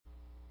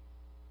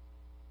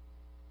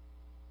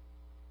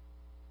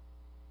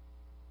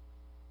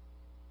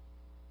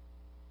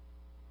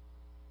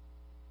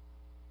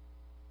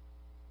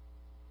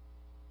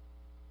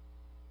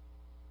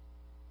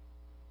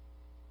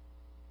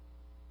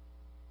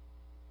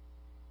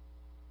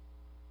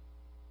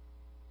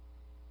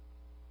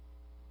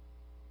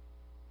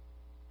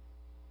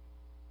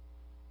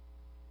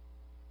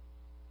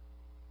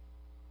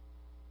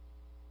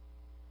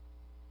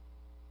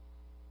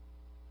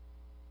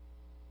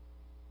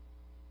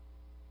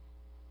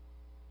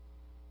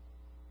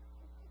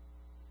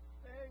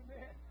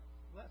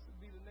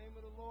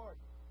Lord.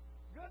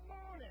 Good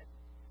morning.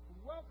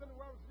 Welcome to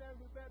Robertson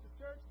Avenue Baptist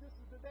Church. This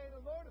is the day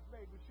the Lord has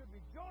made. We should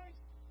rejoice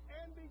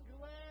and be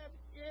glad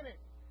in it.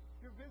 If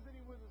you're visiting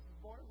with us this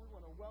morning, we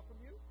want to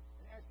welcome you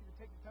and ask you to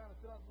take the time to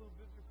fill out the little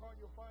visitor card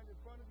you'll find in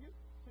front of you.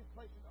 Please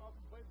place it in the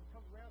offering plate as it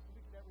comes around so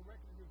we can have a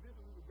record of your visit.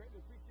 We would greatly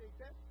appreciate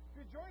that.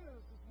 If you're joining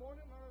us this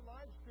morning on our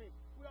live stream,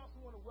 we also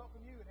want to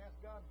welcome you and ask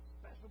God's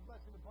special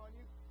blessing upon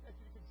you. Ask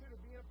you to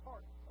consider being a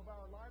part of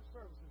our live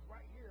services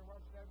right here in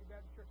Robertson Avenue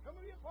Baptist Church. Come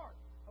and be a part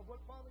of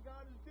what Father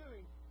God is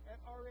doing at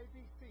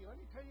RABC. Let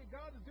me tell you,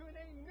 God is doing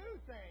a new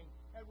thing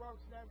at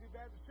Robertson Avenue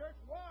Baptist Church.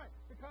 Why?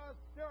 Because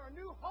there are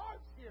new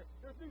hearts here.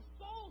 There's new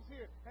souls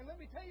here. And let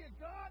me tell you,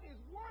 God is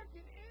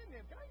working in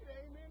them. Can I get an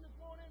amen this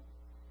morning?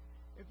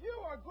 If you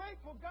are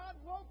grateful God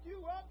woke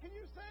you up, can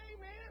you say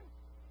amen?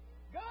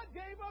 God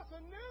gave us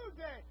a new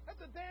day.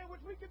 That's a day in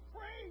which we can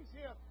praise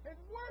Him and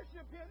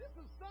worship Him. This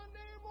is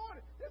Sunday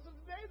morning. This is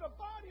the day the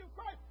body of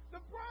Christ,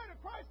 the bride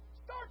of Christ,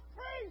 starts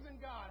praising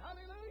God.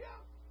 Hallelujah.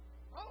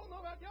 I don't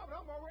know about y'all, but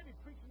I'm already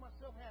preaching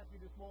myself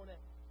happy this morning.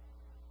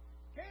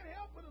 Can't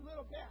help but a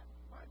little bit.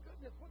 My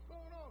goodness, what's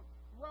going on?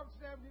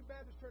 Robertson Avenue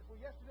Baptist Church.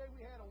 Well, yesterday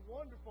we had a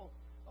wonderful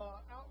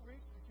outreach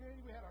to the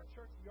community. We had our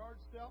church yard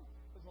sale.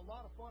 It was a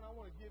lot of fun. I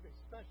want to give a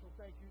special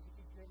thank you to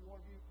each and every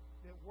one of you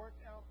that worked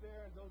out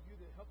there, and those of you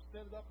that helped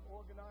set it up and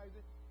organize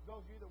it,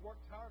 those of you that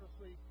worked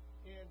tirelessly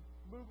in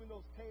moving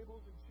those tables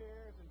and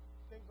chairs and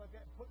things like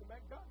that and putting them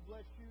back. God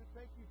bless you.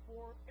 Thank you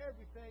for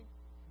everything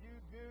you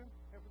do.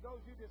 And for those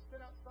of you that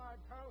stood outside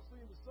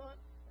tirelessly in the sun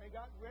and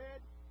got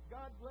red,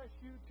 God bless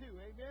you too.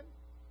 Amen.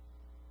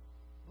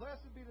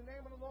 Blessed be the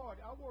name of the Lord.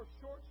 I wore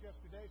shorts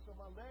yesterday, so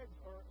my legs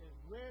are as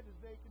red as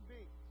they can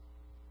be.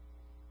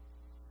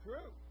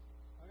 True.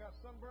 I got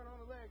sunburn on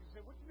the legs. You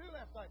said, "What did you do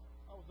last night?"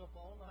 I was up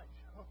all night.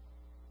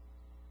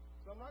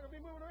 So I'm not going to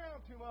be moving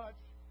around too much.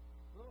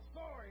 A little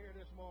sore here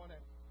this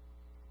morning.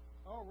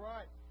 All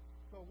right.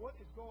 So what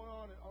is going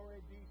on at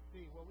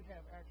RABC? Well, we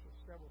have actually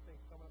several things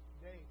coming up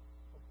today.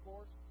 Of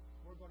course,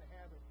 we're going to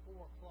have at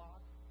 4 o'clock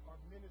our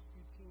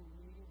ministry team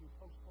meeting. We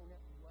postponed that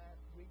from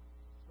last week.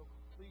 So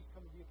please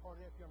come and be a part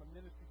of that if you're on a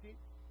ministry team.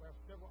 We have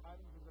several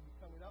items that are going to be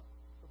coming up.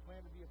 So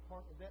plan to be a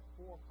part of that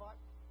 4 o'clock.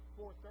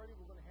 4:30,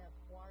 we're going to have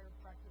choir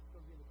practice. It's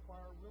going to be in the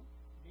choir room.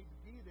 You need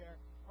to be there.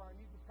 Choir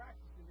needs to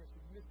practice in there.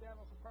 So if you missed out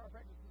on some choir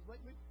practices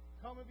lately,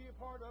 come and be a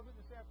part of it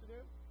this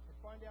afternoon and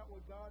find out what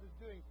God is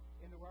doing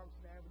in the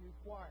Robertson Avenue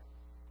Choir.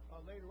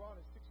 Later on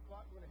at 6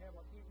 o'clock, we're going to have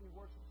our evening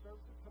worship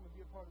services. Come and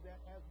be a part of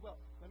that as well.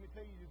 Let me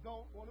tell you, you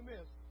don't want to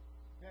miss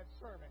that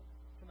sermon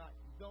tonight.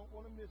 You don't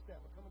want to miss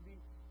that. But come and be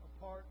a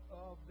part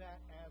of that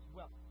as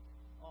well.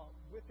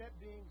 With that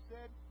being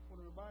said, I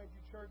want to remind you,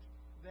 church,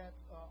 that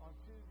on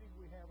Tuesdays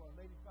we have our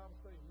Ladies' Bible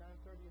Study at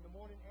 9:30 in the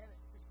morning and at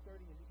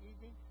 6:30 in the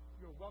evening.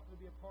 You're welcome to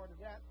be a part of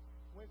that.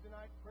 Wednesday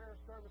night prayer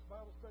service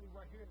Bible study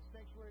right here in the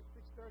sanctuary at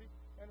 6:30,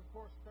 and of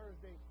course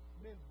Thursday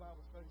men's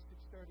Bible study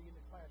 6:30 in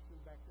the classroom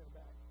back to the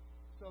back.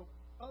 So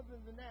other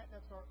than that,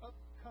 that's our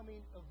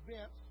upcoming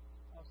events.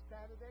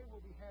 Saturday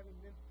we'll be having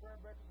men's prayer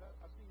breakfast.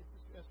 I see you,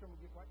 Sister Esther. We'll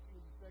get right to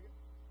you in a second.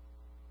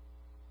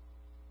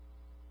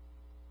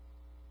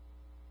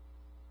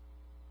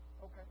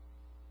 Okay.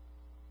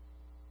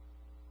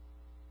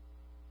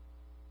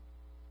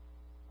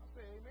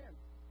 Say amen.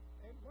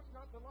 And what's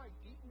not to like?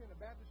 Eating in a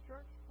Baptist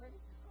church? Praise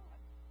God.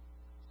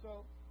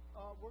 So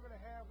we're going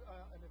to have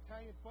an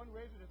Italian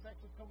fundraiser that's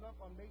actually coming up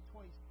on May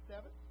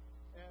 27th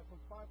from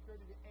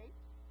 5:30 to 8.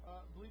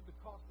 I believe the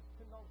cost is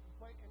 $10 per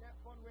plate, and that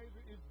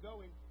fundraiser is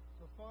going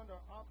to fund our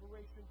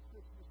Operation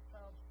Christmas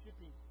Child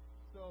Shipping.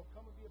 So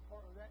come and be a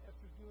part of that.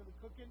 Esther's doing the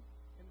cooking,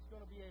 and it's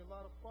going to be a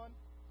lot of fun.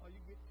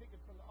 You get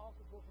tickets from the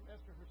office or from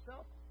Esther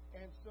herself,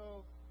 and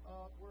so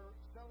we're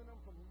selling them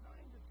from 9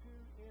 to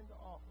 2 in the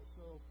office.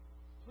 So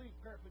please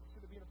prepare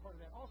for being a part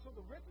of that. Also,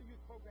 the Rent the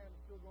Youth program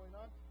is still going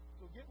on.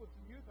 So get with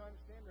the youth. I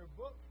understand they're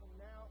booked from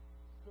now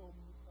till,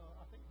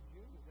 I think,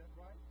 June. Is that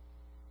right?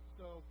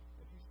 So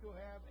if you still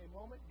have a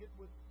moment, get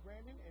with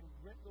Brandon and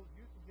rent those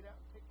youth and get out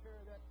and take care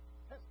of that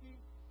pesky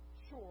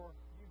chore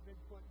you've been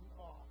putting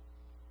off.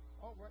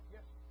 All right,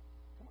 yes.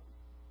 Come on.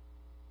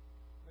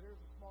 Now,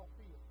 there's a small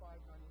fee of $5.99.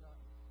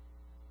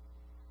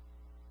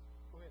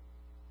 Go ahead.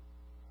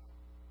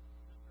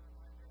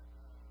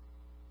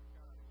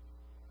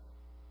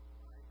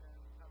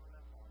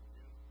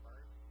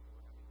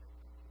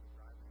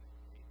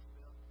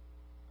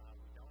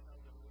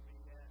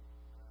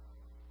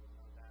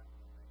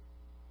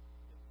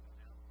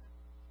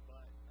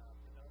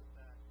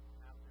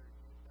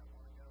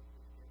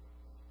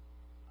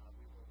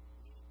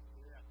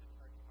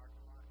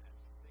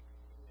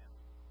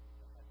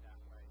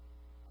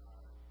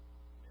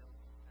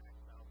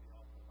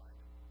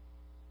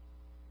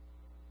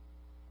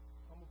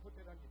 Put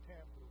that on your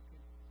tab,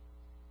 okay?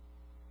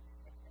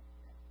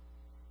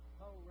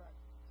 All right.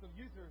 So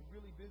youth are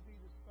really busy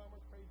this summer.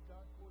 Praise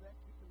God for that.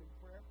 Keep them in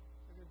prayer.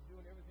 They're going to be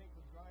doing everything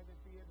from drive-in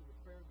theater to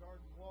prayer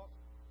garden walk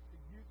to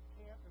youth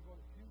camp. They're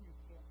going to 2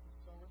 youth camps this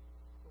summer.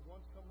 So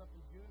one's coming up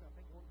in June. I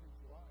think one's in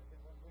July. Is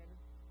that right, Brandon?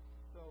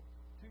 So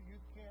 2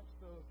 youth camps.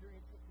 So if you're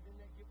interested in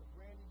that, get with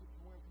Brandon. Get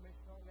some more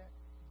information on that.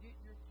 get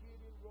your kid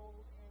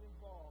enrolled and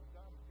involved.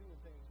 God is doing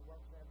things at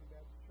Robertson Avenue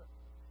Baptist Church.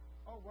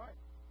 All right.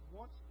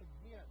 Once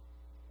again,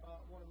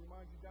 I want to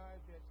remind you guys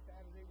that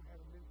Saturday we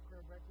have a men's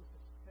prayer breakfast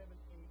at 7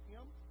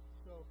 a.m.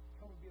 So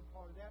come and be a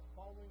part of that.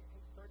 Following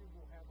 8:30,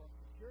 we'll have our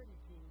security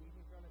team meeting.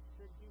 If you're on that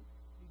security team,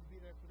 you need to be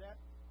there for that.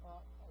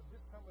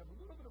 This time we have a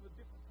little bit of a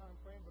different time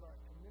frame, but our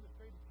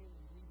administrative team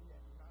will be meeting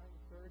at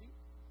 9:30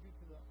 due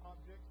to the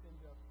objects and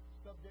the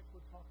subjects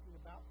we're talking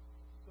about.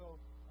 So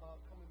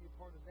come and be a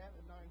part of that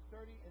at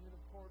 9:30. And then,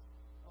 of course,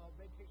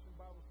 Vacation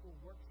Bible School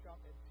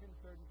workshop at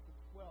 10:30 to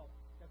 12.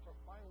 That's our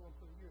final one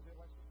for the year. Is that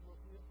right, Sister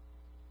Rosia?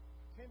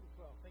 10 to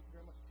 12. Thank you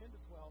very much. 10 to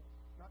 12.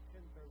 Not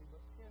 10:30,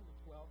 but 10 to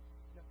 12.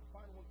 That's the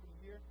final one for the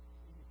year.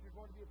 And if you're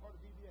going to be a part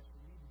of VBS,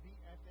 you need to be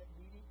at that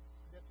meeting.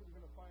 That's where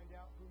we're going to find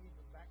out who needs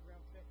a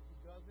background check, who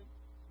doesn't.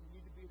 You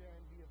need to be there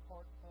and be a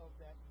part of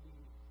that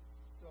meeting.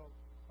 So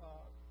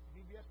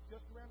VBS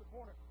just around the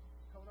corner.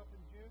 It's coming up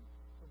in June.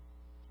 So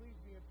please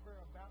be in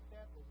prayer about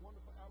that. It's a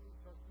wonderful outreach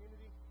to our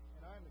community.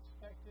 And I'm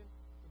expecting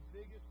the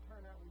biggest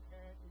turnout we've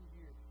had in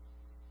years.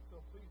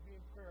 So please be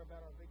in prayer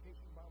about our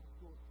Vacation Bible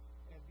School.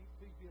 And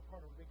please be a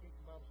part of our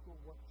Vacation Bible School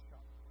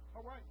workshop.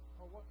 All right.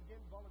 Once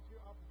again, volunteer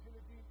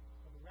opportunity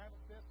for the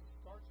Rabbit Fest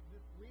starts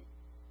this week.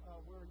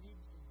 We're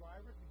needing some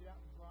drivers to get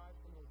out and drive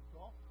some of those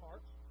golf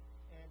carts.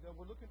 And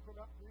we're looking for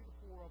about 3 to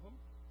 4 of them.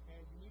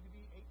 And you need to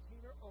be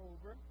 18 or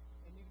over.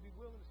 And you need to be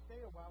willing to stay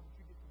a while, but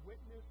you get to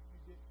witness, you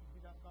get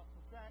out and golf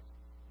the tracks,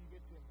 you get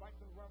to invite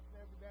them to Robertson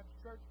Avenue Baptist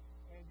Church,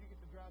 and you get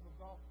to drive a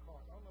golf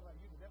cart. I don't know about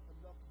you, but that's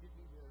enough to get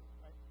me there.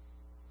 Right?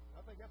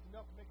 I think that's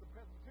enough to make a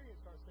Presbyterian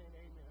start saying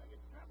amen. I get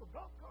to drive a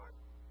golf cart?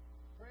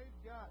 Praise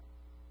God.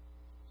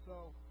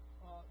 So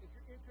if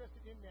you're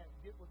interested in that,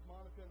 get with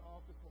Monica in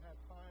office. We'll have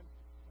time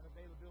and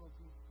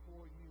availability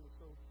for you.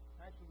 So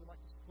actually, we'd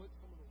like to split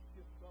some of those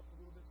shifts up a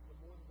little bit. So the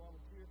more the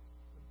volunteer,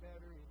 the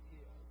better it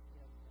is.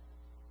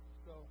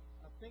 So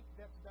I think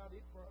that's about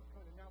it for our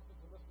upcoming announcements,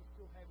 unless we're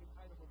still having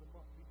item of the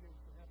month. Do you think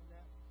we're still having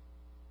that?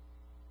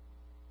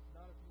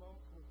 Not at the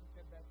moment, so we'll pick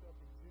that back up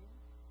in June.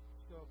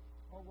 So,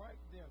 all right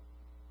then.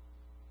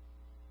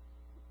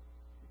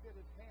 She said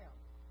it's ham.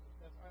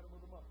 That's item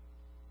of the month.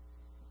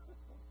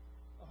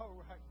 All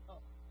right.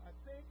 I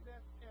think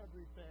that's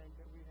everything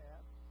that we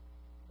have,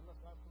 unless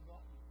I've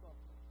forgotten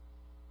something.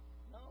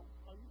 No?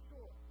 Are you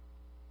sure?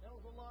 That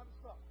was a lot of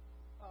stuff.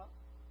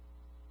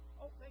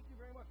 Thank you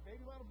very much.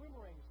 Baby Bottle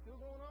Boomerang is still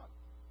going on.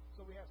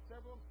 So we have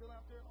several of them still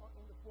out there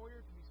in the foyer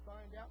to be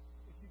signed out.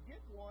 If you get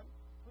one,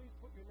 please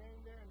put your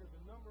name there, and there's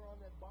a number on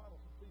that bottle.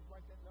 So please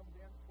write that number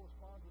down that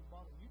corresponds with the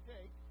bottle you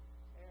take,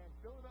 and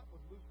fill it up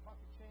with loose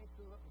pocket change,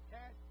 fill it up with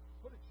cash,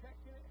 put a check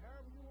in it,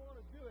 however you want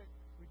to do it.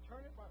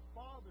 Return it by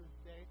Father's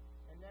Day,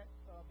 and that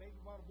Baby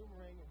Bottle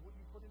Boomerang and what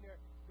you put in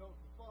there goes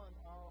to fund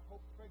our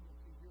Hope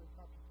Pregnancy here in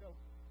Thompson Coast.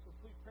 So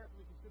please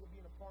prayerfully consider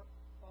being a part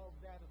of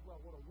that as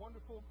well. What a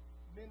wonderful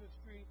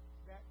ministry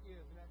that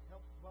is, and that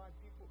helps provide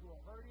people who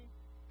are hurting,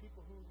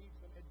 people who need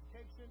some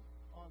education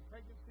on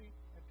pregnancy,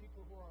 and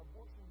people who are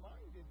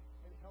abortion-minded,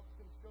 and it helps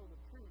them show the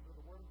truth of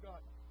the Word of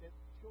God, that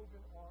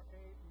children are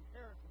an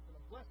inheritance and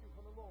a blessing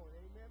from the Lord.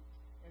 Amen?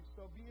 And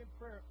so be in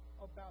prayer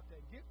about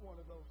that. Get one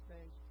of those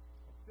things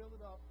and fill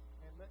it up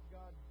and let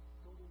God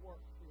go to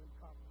work here in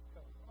Conference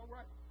Coast. All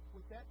right.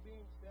 With that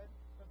being said,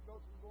 let's go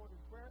to the Lord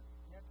in prayer.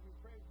 And after we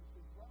pray, we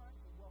please rise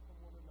and welcome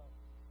one another.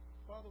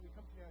 Father, we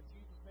come to you in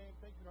Jesus' name.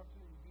 Thank you for the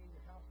opportunity to be in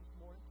your house this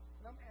morning.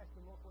 And I'm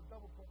asking, Lord, for a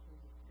double portion of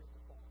your Spirit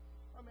this morning.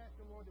 I'm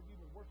asking, Lord, that we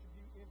would worship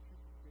you in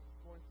truth and spirit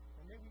this morning.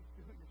 And may we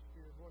feel your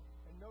Spirit, Lord,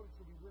 and know that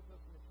you'll be with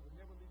us and that you will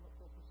never leave us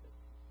or forsake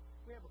us.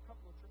 We have a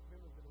couple of church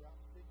members that are out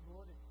sick,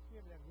 Lord, and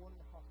we even have one in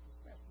the hospital.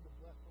 I ask you to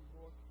bless them,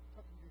 Lord.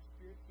 Touch them with your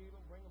Spirit, heal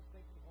them, bring them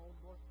safely home,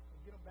 Lord, and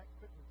get them back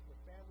quickly to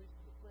their families,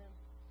 to their friends,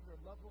 to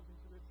their loved ones, and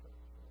to their church,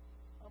 Lord.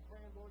 I'm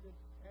praying, Lord, that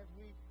as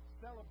we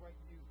celebrate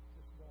you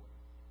this morning,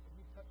 that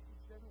you touch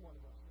each and every one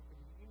of us. If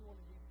there's anyone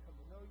who needs to come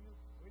to know you,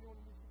 or anyone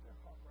who needs to get their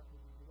heart right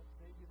with you, let's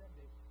save you that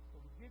day. So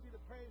we give you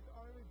the praise,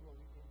 honor, and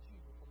glory in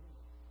Jesus' name.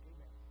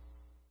 Amen.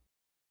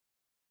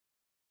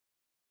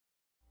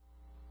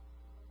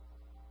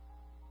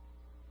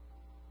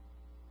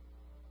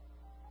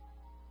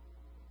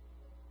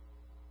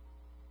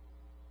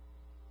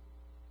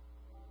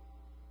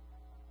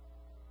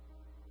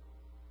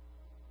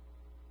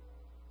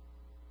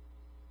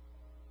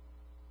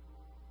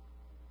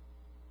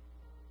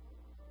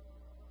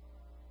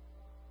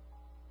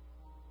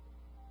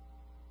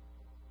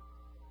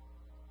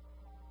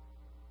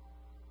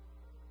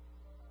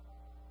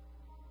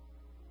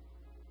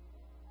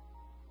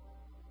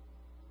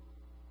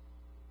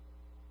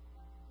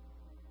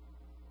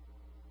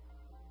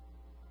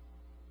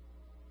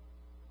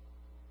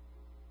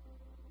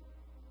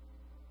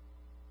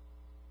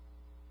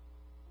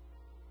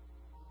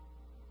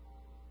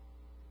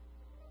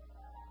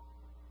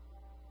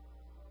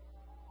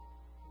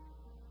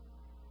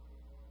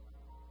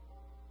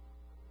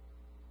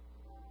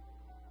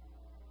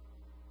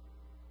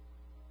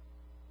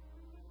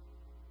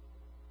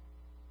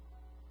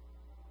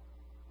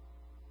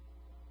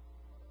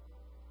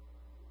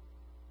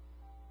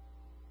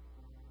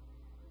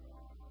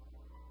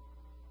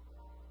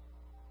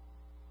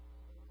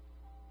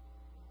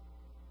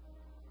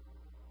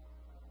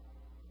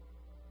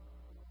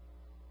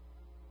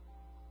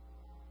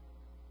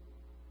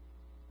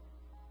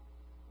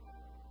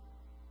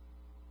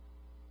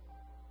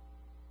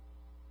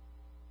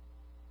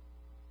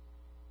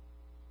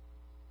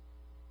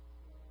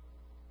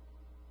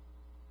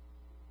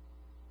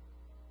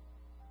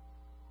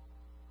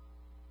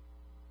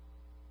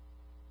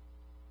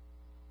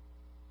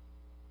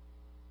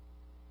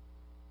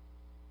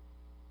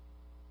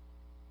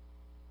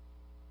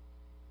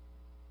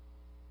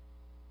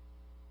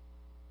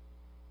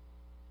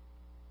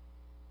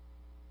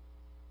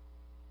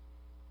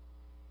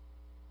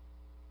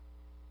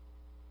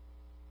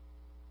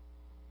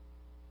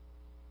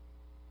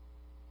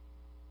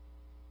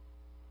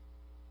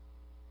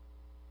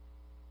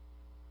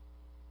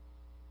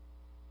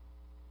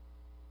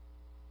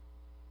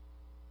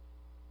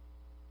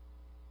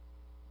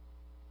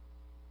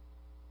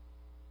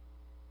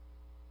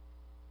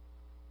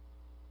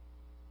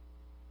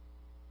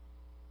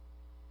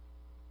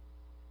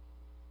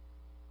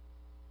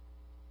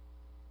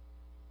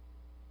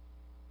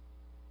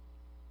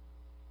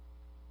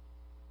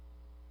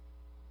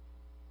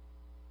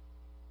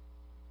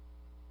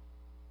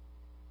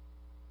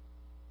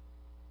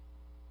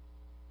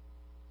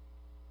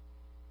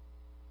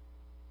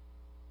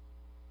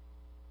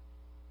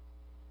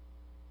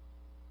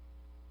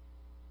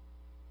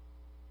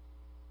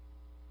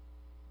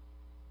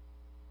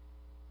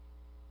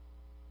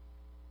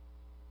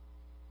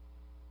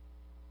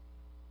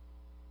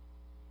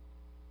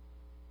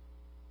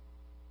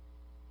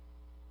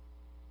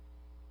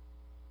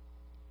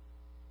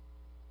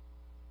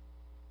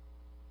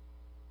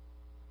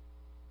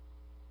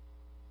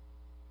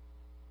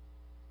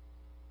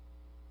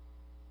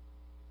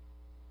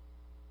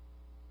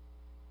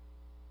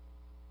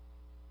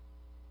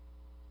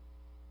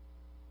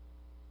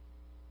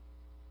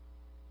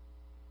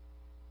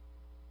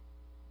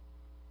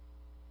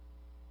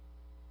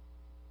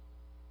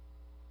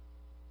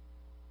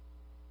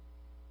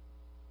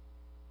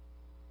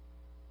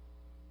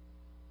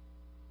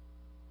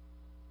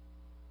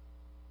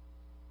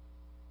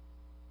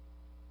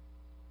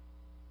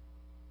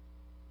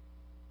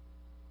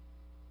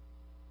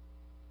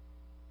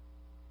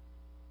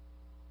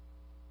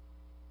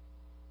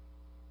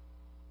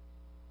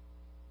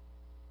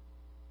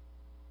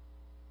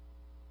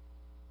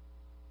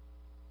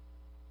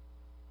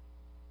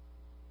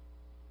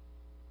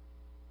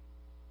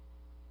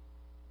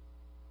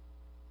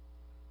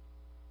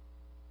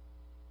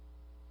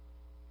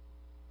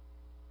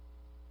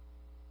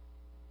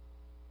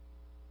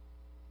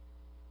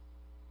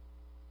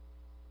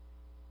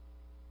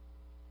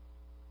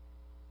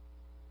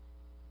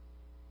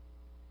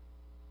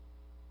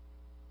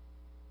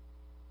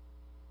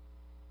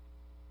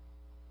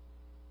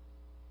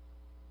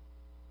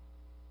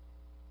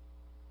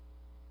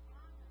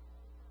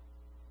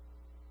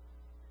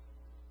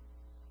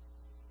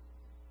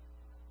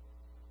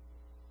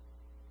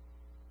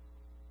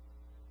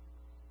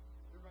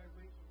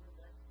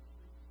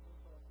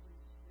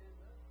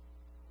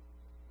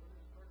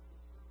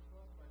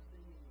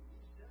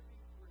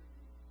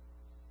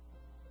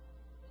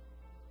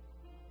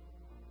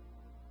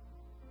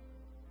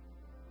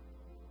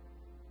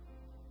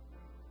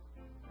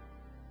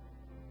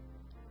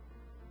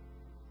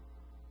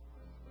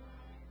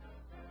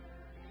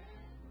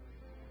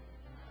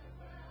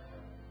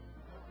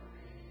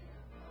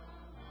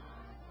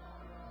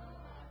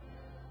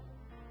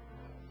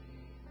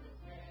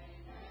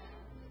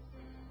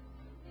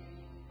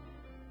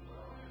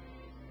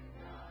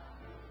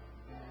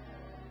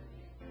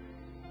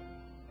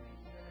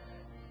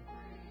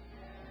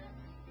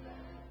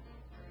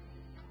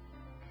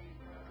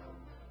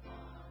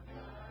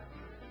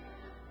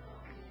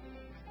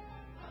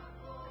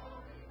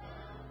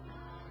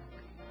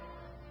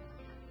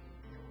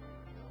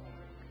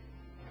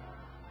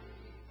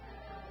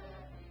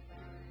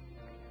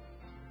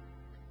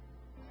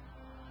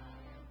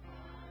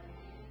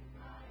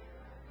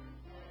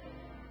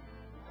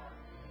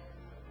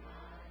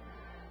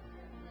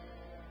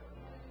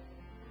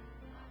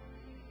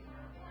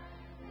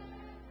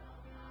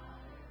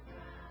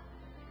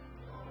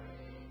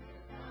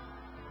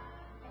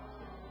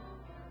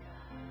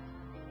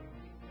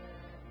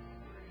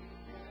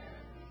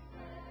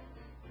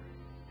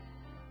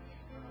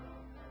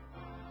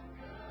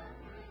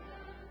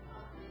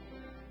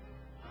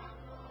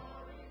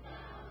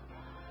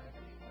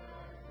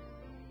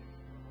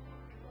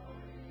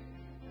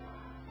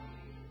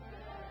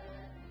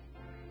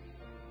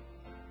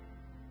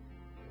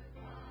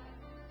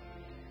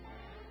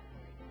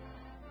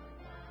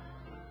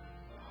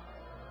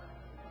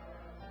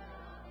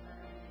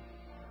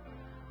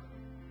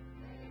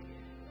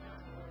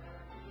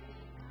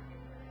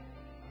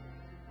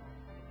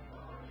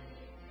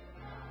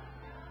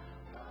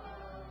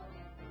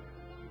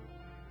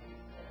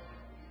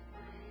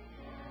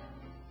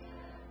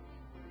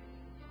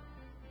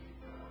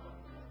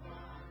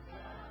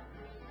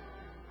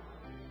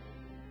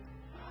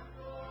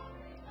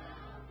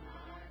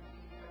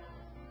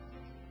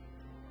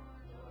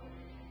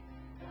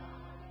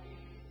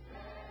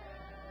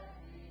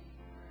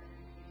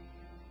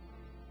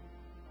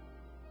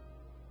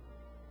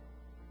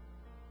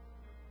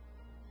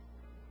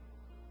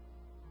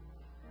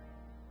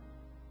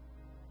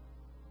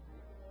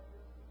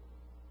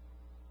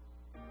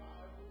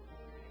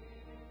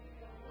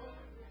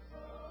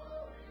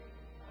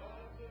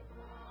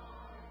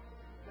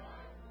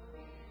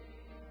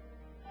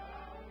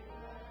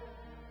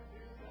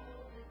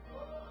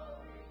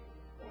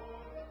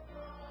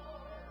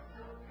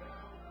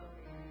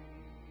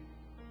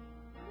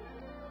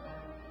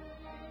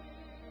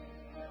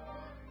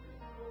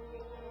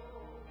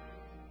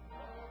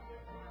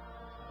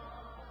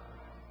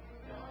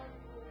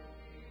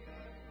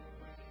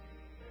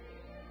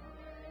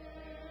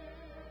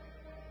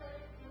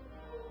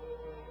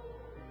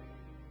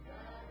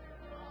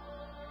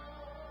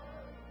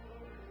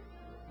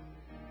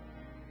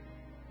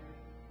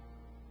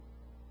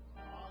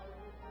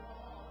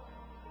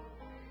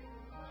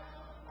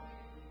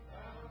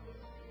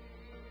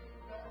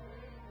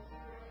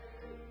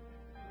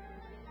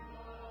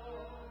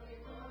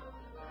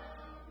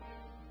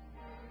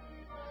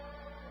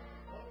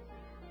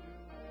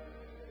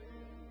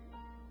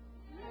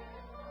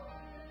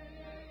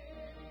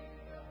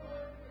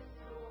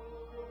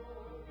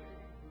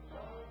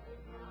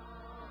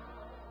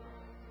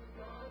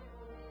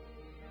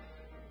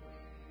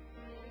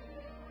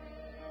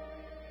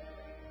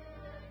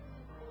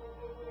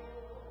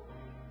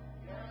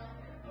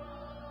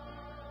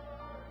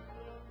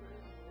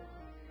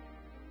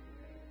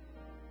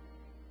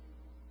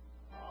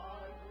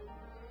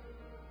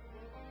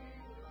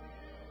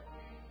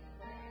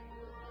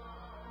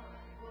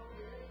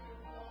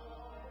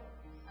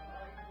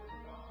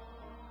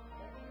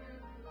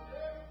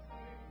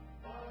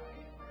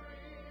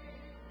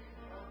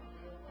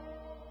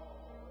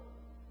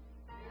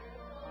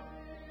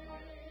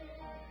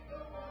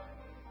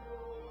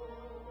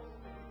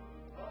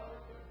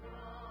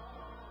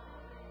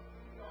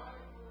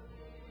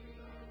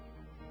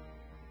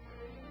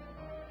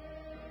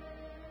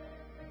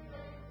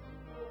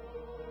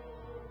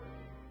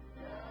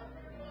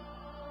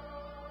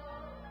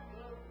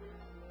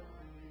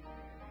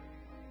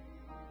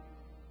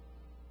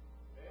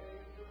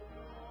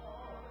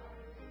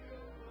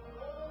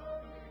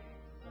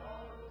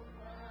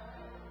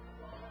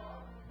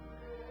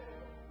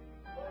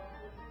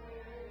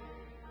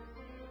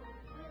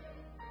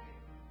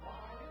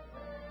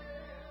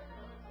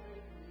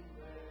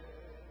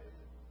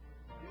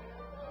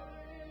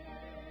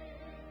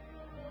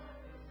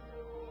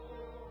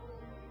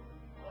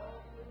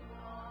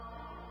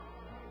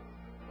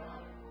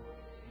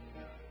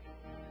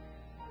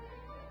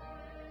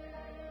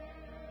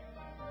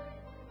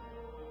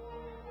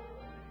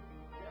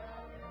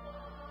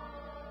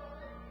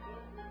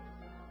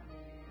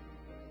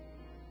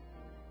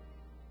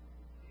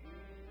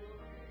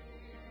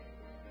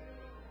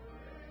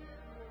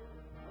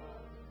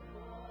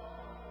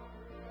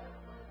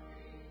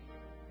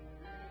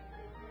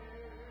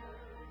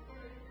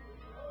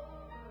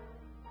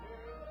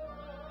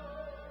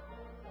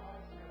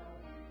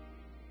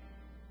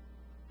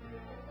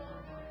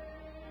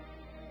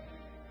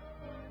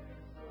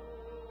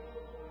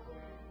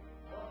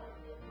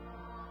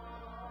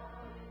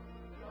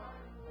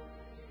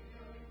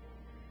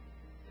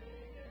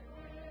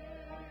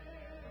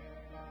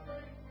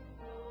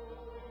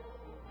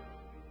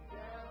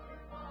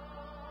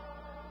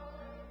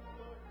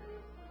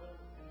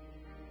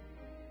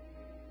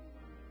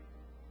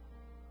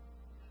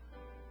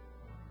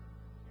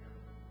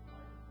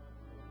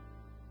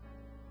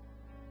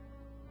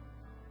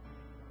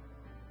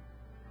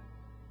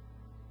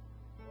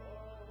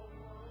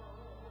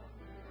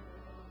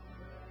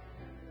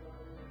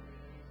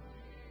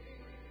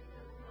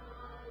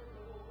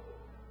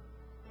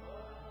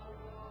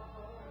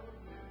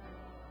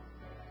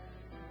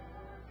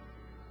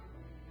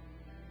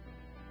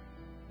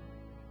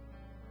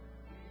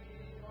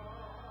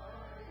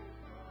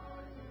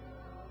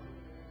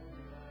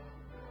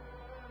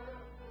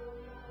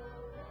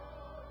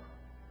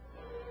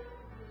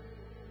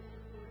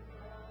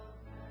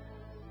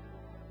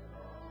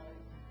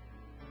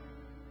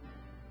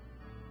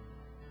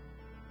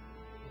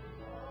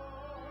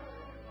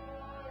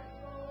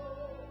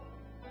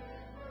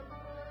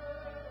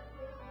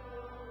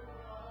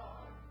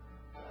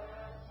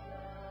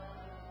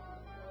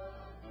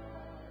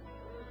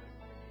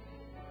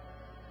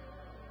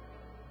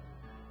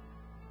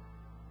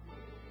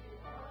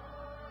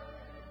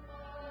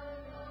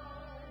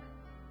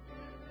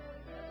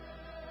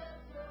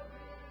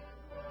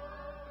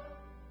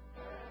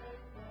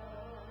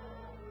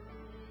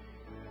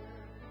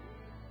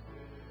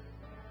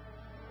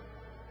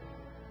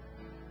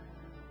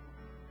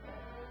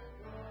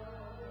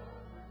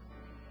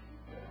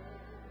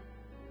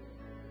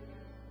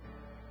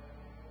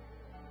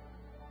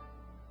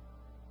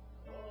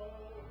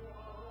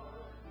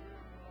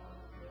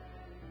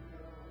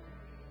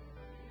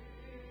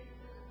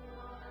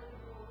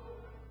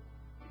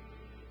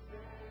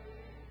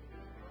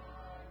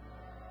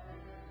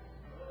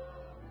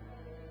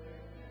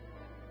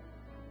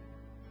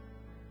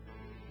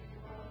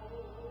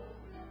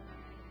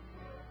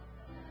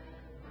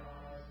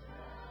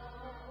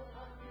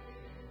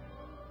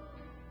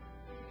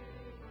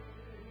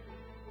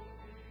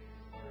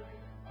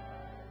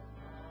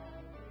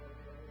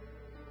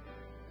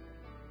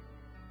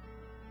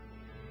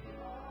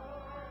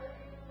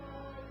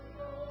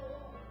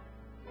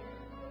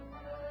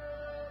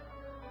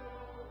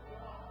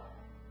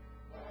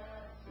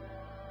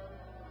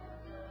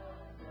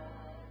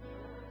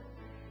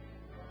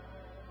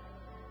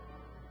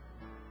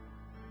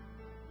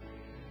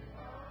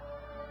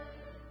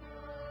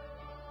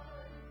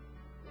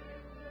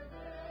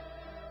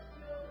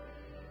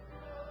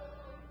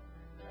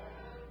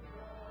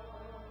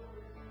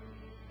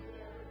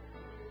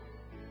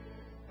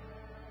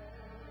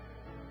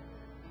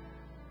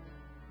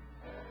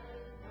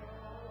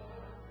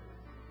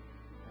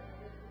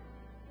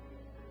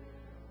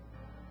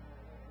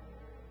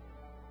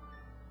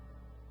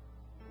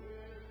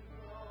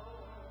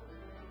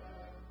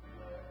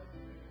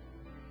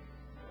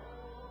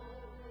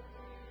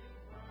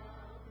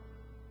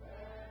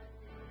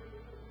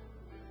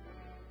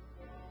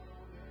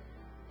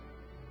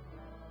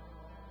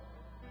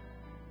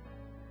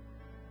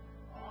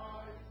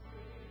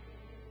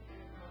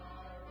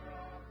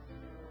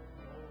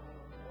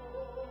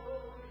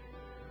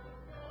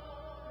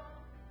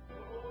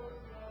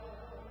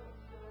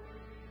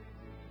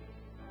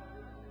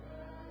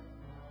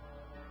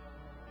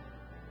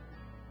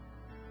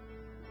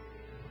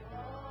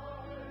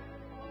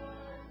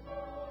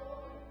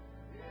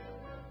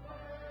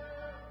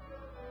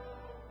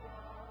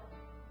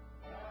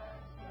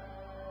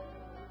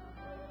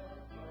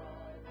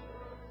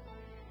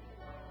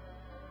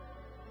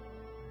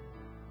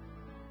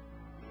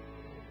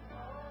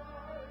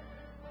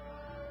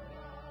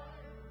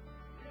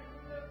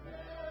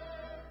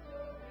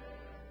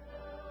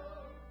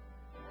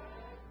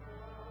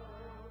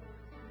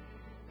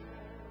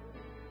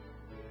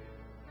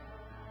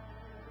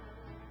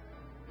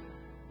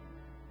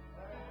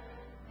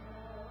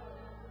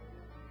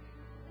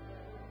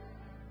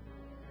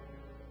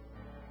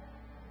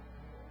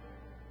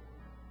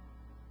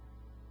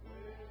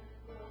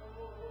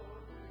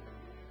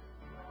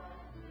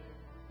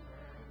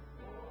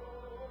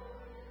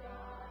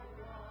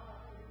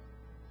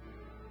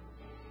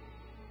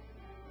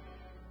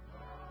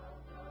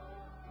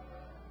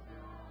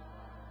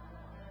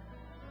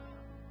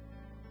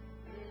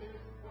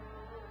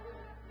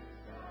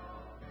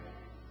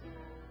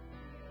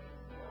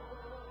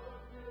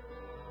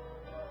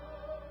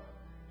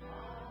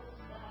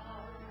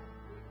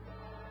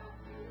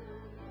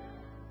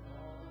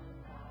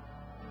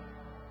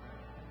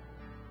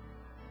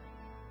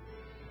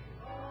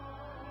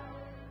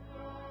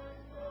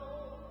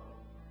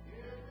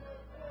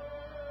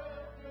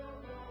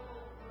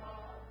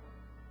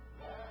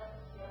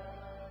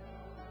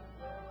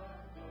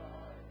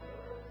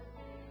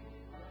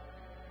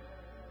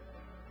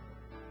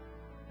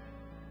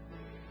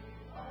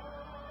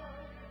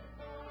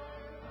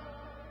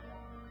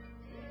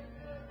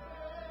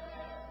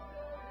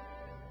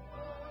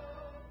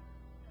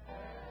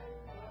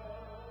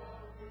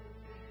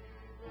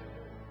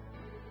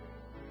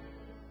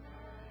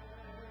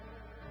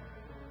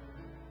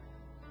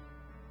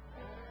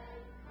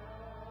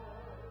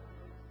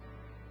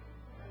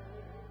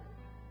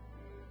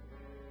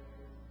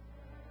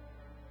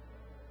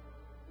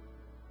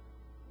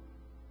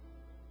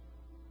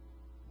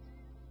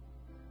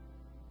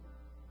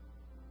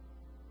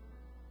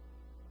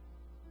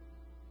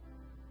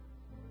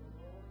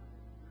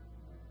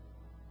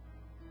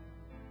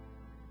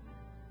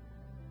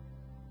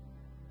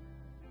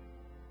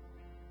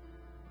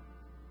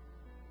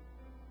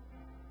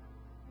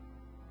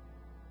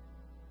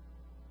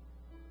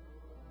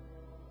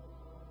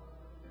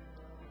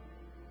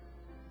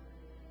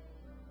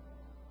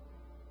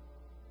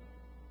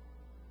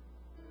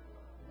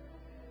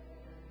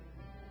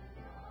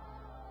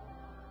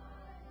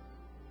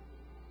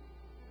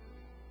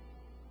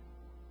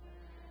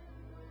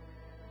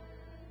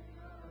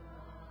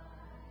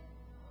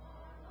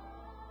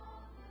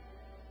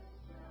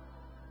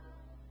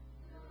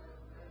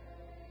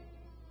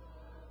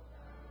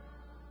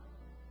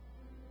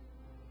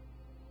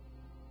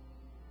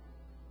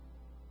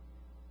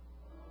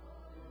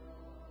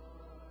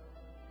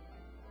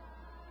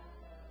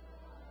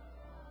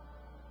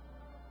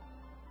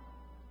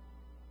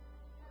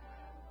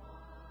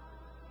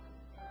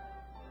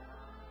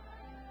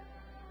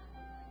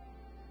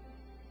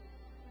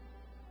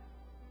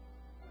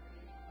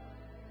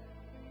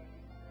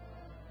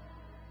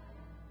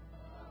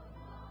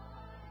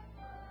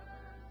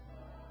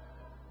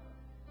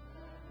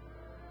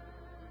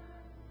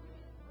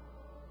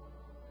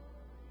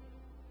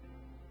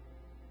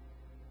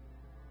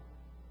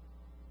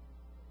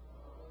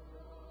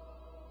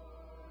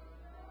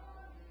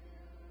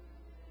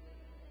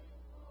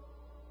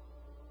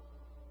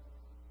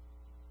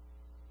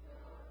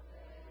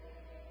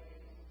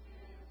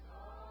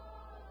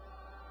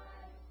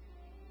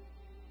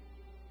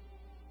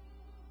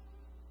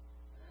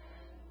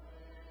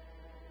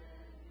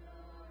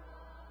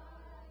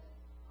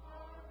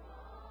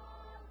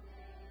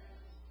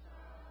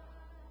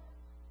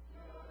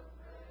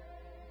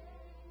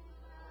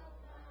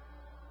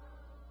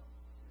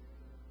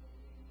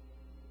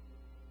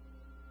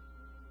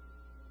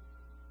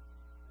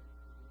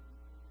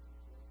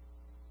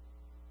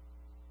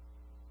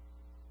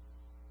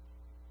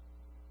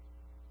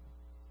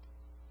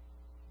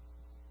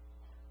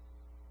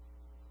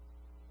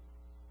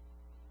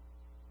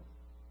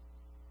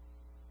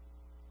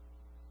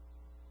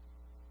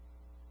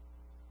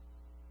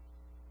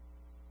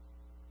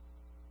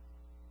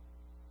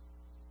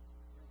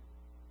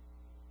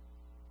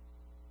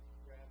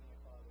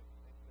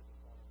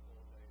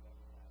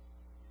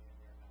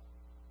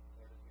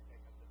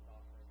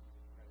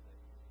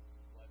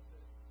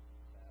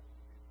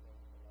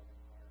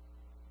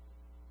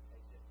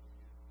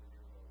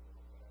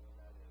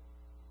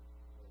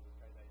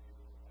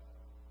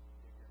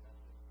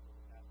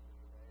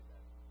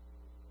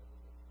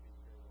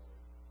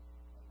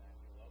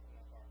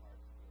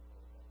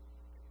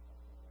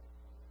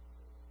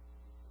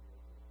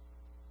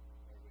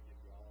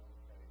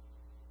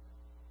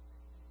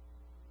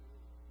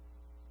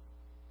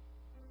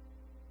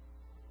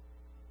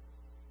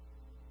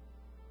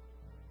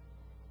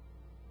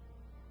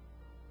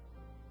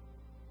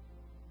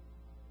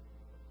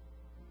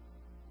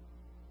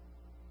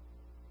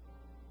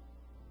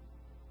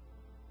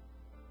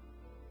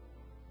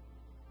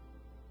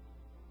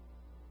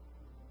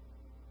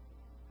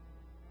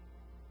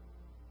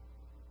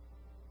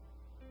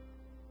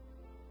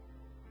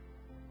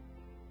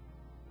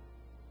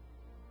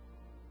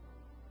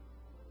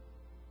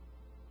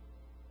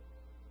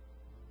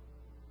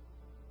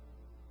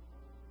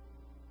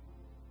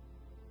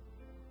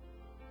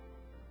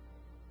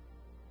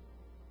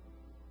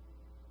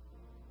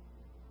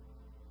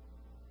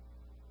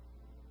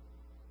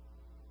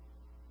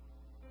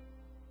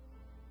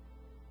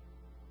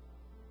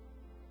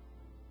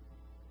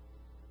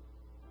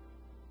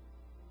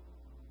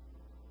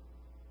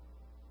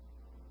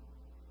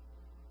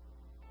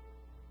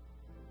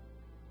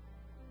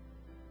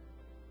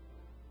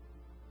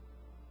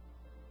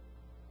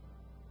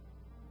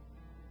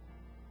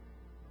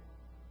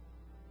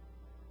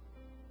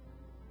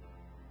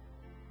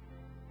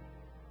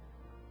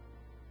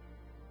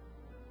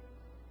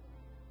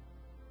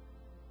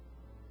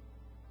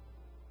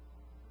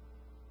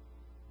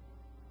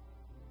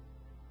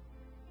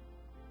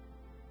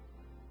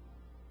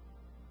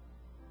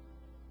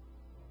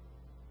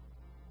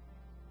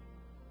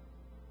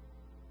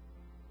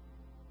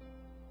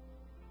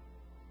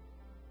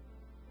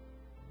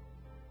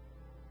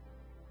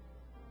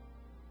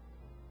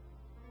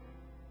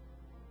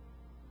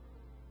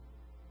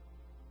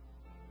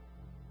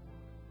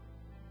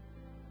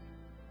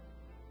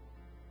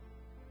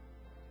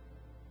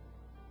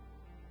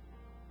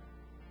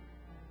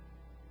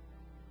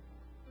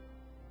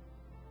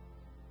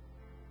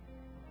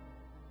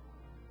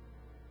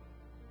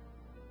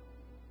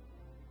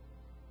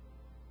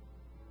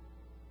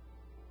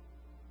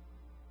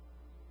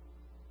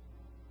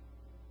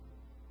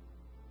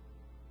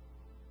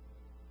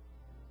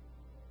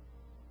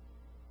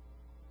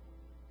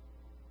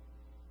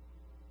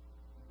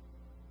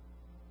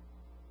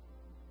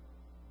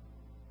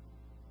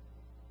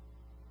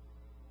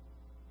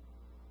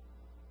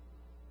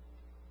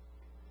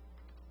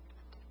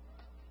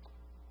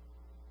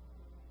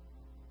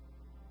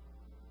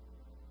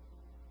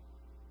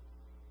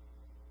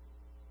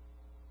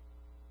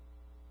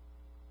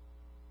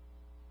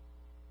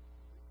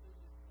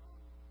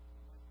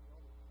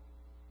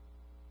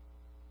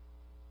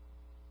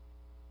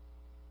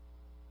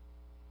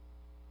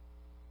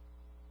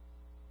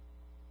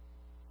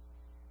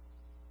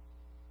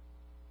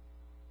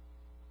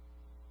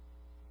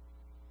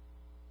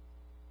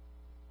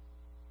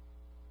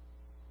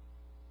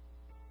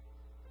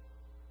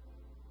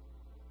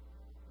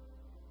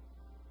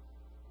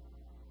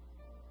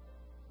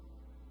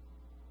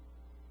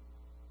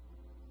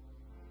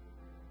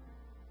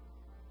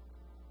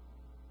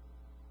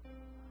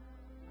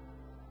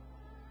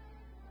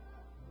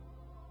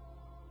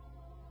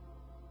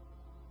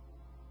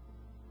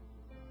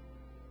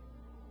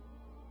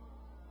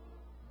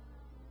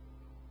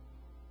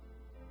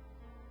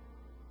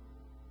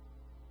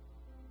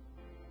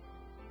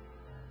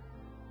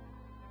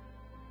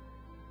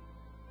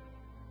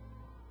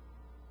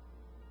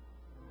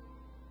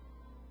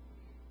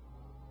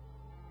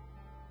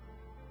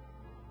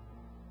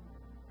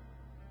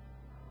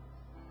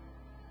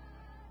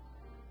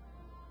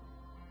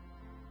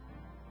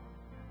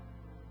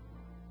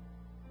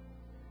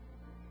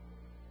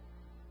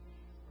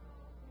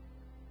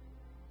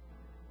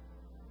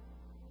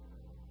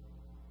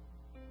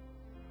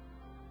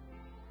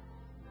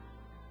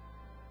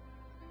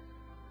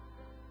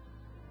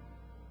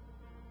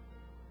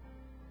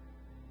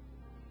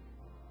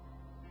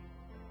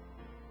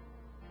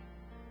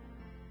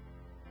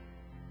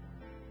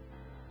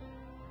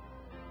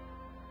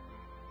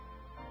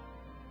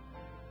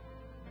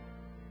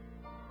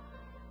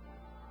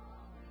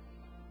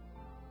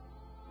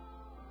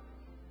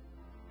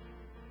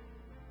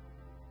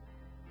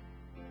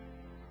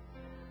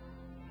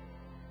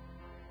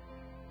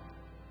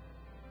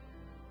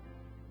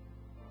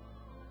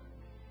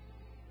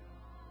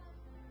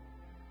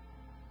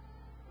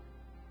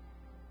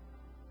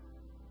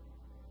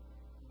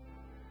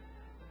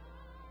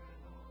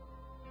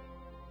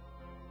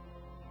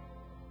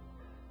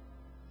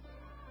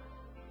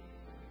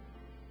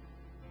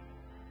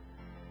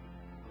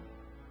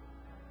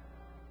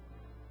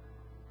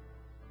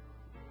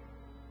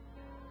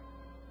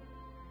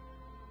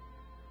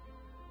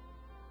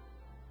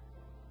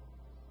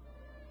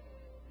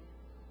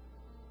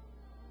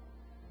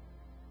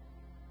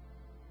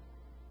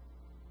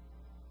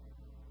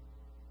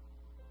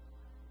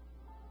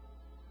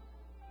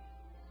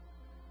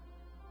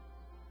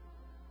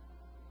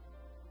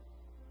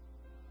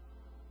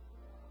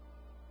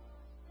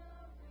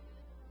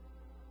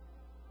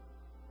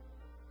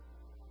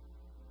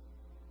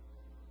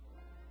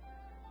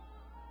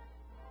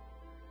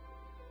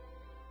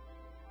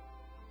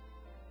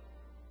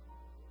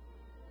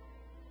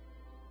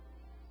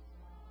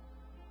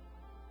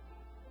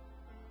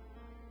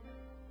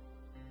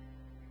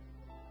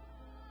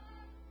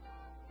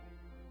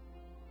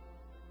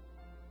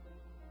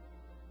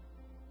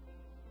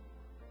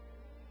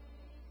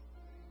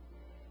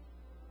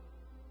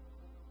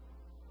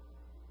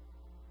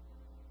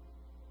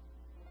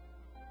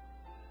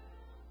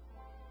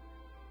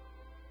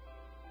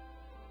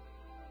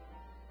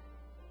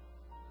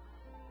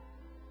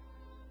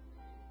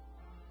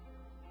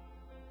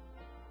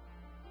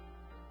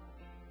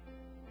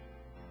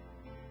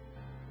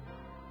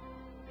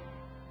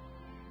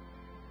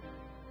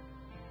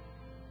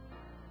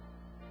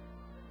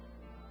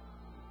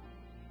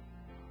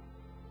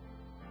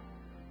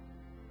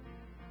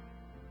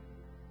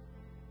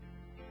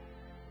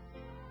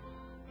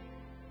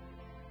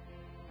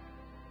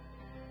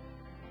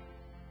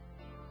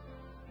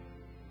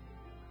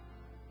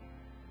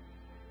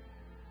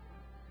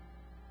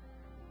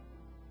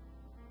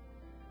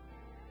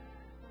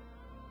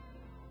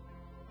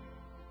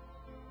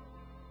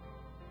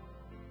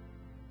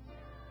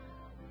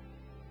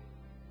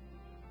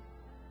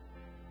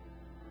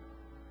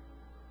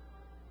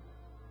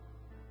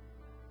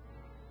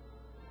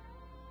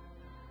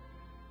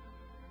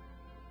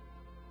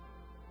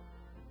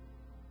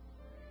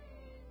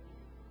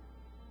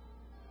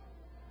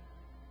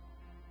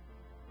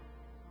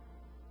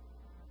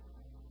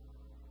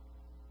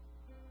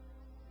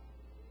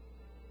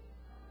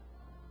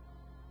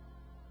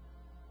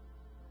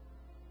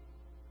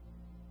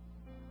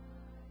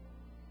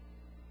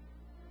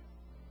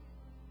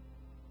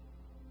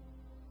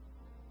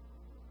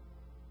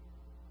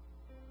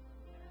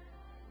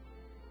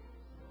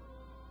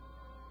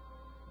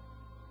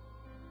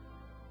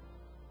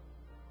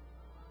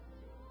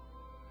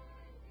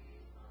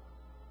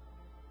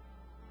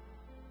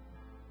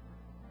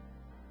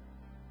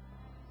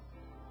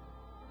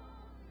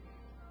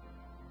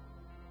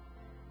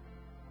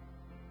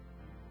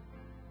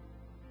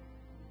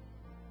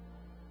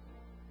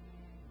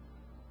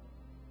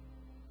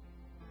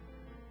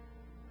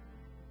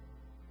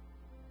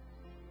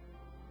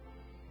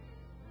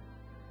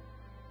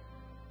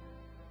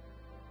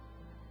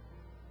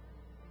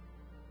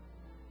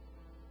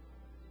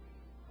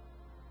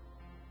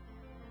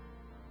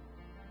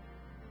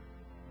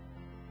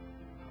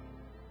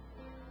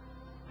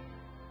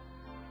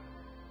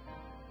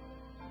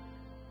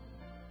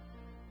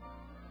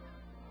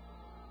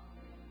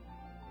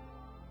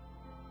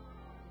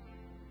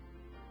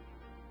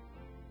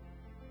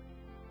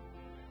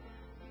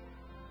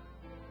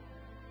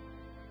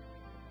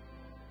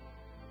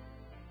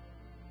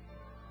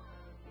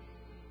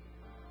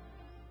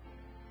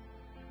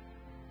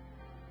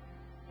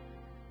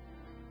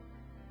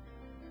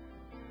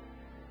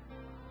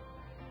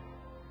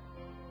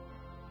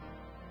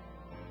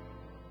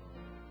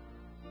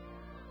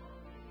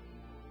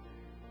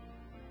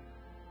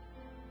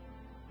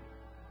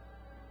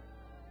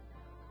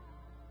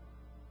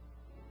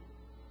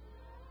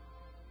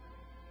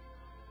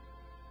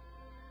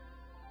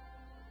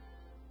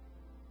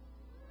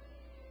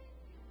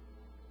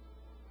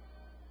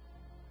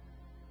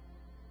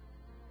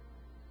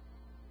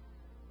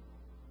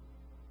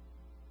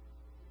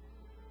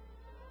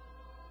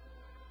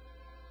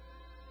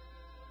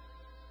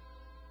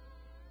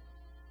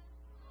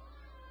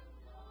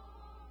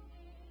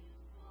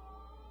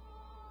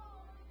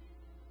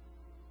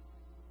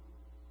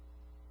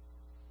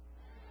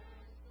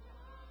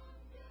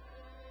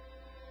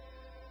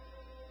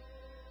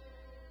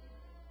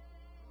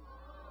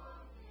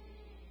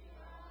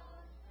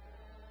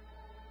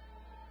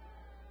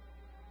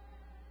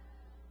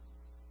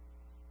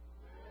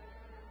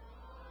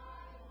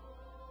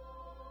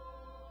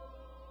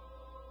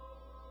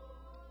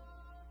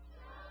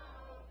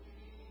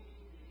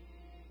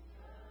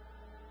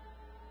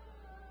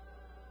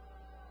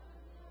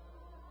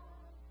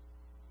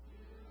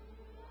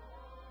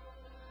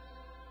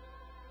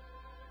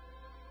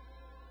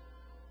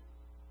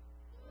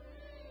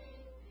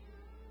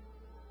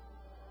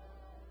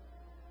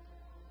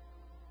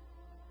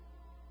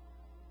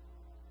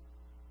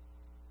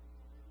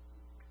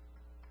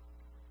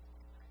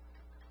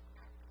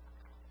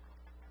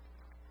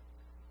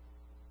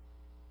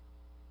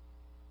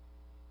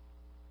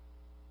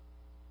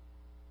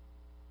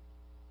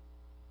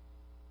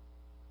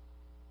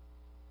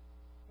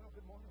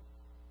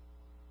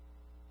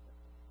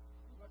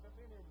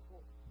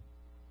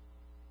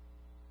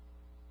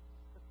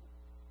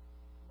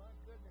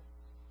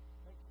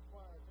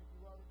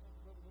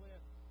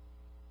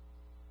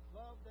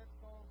 love that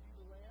song,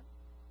 Be the Lamb?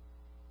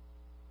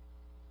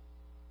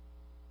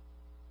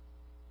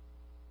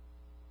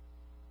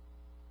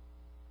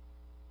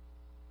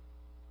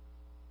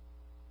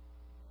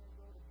 And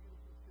go to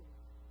beautiful city.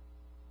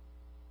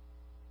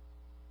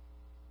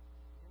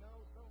 You know,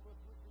 some of us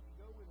wish we could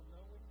go with them,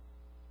 don't we?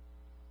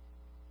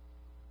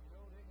 You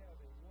know, they have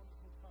a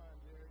wonderful time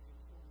there in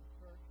Children's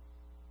Church.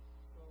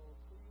 So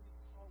please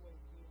always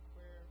be in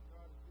prayer.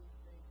 God is doing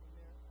things in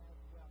there as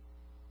well.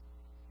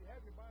 If you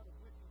have your Bibles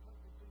with you, come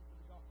please to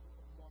the Gospel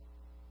of Mark.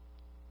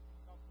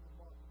 Gospel of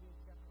Mark, again,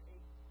 chapter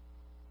 8.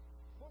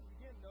 Before we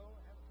begin, though,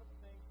 I have a couple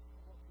things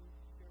I want to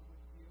share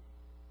with you.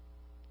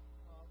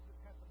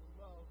 Just happen to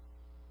love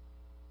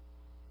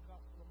the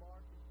Gospel of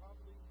Mark, and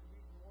probably the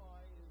reason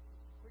why is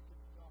it's the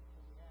quickest gospel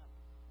we have.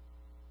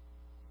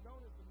 It's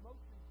known as the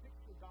motion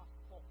picture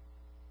gospel.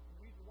 The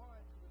reason why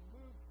is because it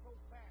moves so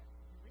fast.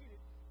 If you read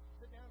it,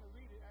 sit down and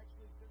read it.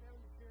 Actually, sit down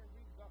in the chair and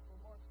read the Gospel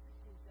of Mark,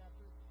 16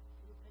 chapters.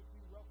 It'll take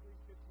you roughly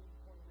 15 to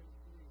 20 minutes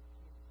to read.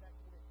 It's that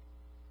quick.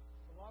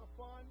 It's a lot of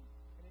fun,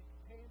 and it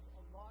contains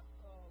a lot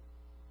of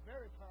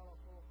very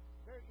powerful,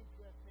 very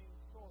interesting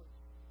stories.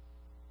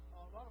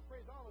 A lot of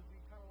phraseology,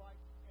 kind of like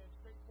and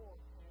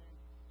straightforward and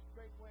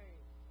straightway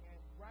and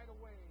right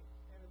away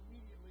and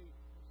immediately.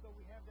 And so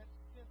we have that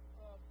sense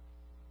of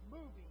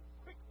moving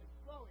quickly,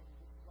 flowing,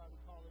 which is why we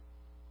call it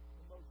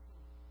the motion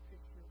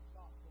picture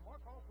gospel.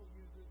 Mark also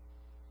uses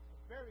a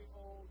very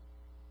old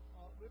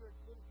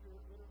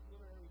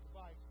literary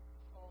device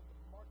called the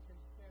Markan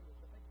sandwich.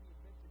 I think he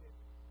invented it.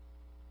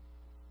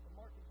 The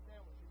Markan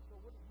sandwich. And so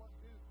what does Mark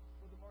do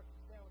with the Markan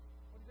sandwich?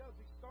 What he does,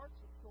 he starts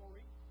a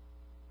story,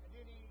 and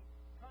then he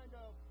kind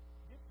of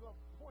gets to a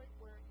point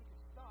where he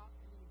can stop,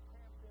 and then he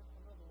crams in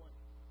another one.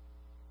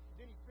 And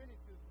then he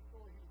finishes the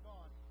story he was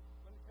on.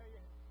 Let me tell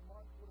you,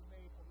 Mark would have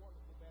made a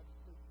wonderful Baptist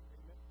preacher.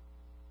 Amen.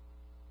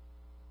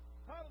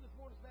 The title of this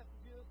morning's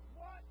message is,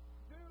 What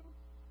Do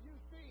You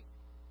See?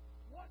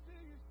 What do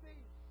you see?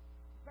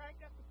 In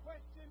fact, that's the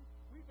question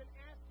we've been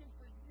asking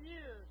for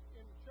years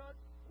in the church.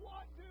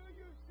 What do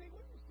you see?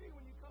 What do you see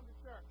when you come to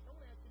church? I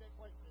want to ask you that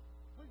question.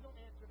 Please don't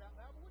answer it out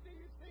loud, but what do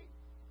you see?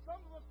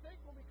 Some of us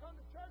think when we come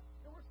to church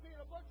that we're seeing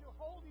a bunch of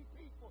holy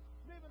people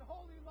living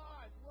holy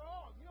lives.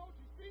 Wrong. You know what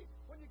you see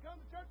when you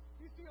come to church?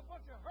 You see a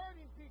bunch of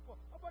hurting people,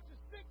 a bunch of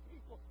sick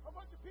people, a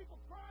bunch of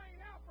people crying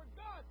out for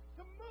God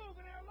to move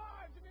in their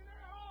lives and in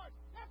their hearts.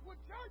 That's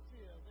what church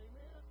is.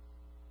 Amen.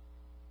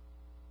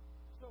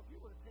 So if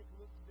you were to take a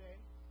look today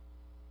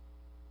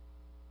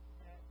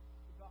at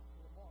the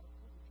Gospel of Mark,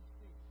 what would you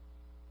see?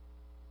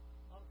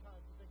 A lot of times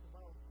we think the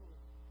Bible is full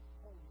of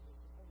holiness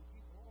and holy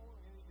people. Oh,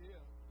 and it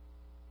is.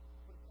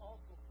 But it's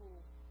also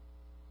full of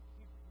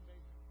people who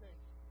made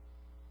mistakes,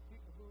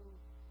 people who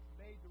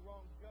made the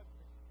wrong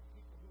judgment, and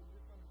people who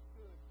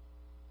misunderstood.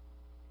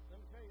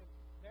 Let me tell you,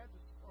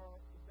 Baptists are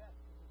the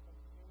best in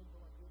misunderstanding.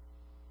 Go like this.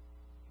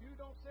 If you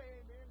don't say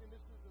amen, then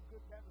this is a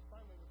good Baptist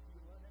sign language for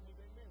you to learn. That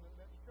means amen. We're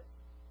the Baptist church.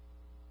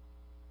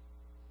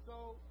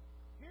 So,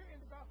 here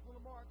in the Gospel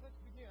of Mark, let's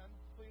begin,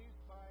 please,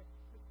 by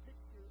this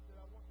picture that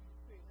I want you to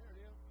see. There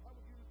it is. How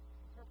would you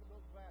interpret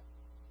those glasses?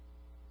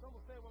 Some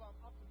will say, well, I'm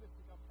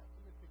optimistic, I'm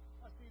pessimistic.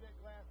 I see that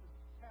glass is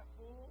half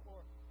full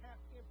or half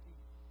empty.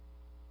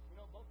 You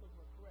know, both of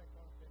them are correct,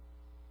 aren't they?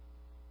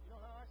 You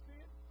know how I see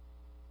it?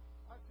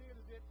 I see it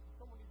as if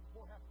someone needs to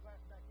pour half the glass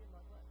back in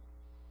my glass.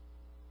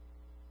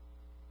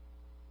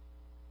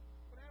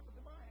 What happened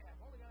to my half?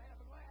 I only got half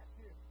a glass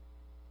here.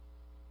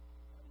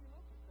 How do you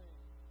look at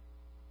things?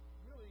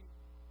 Really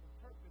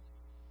interpret,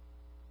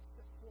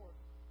 set forth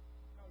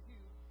how you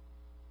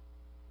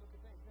look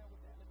at things. Now,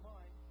 with that in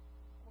mind,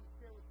 I want to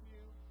share with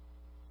you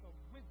some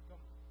wisdom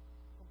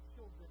from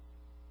children.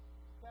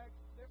 In fact,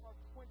 there are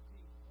 20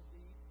 of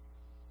these.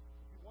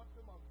 If you want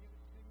them, I'll give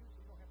it to you so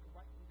you don't have to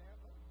write them down.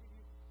 Let me give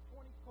you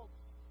 20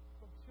 quotes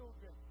from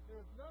children.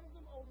 There is none of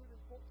them older than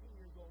 14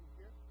 years old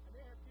here, and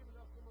they have given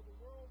us some of the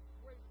world's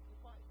greatest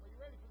advice. Are you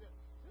ready for this?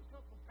 This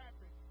comes from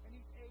Patrick, and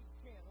he's age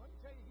 10. Let me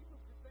tell you, he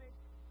looks at things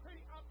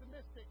pretty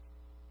optimistic.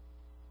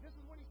 This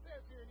is what he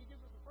says here, and he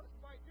gives us the first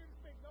advice. Here to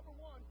make number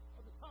one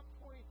of the top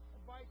 20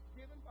 advice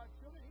given by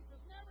children. He says,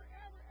 never,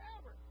 ever,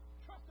 ever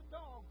trust a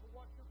dog to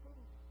watch your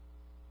food.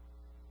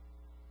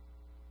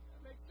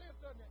 That makes sense,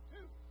 doesn't it?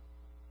 Two.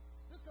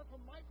 This comes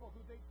from Michael,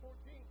 who's age 14.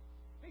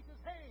 He says,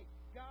 hey,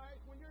 guys,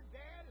 when your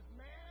dad is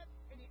mad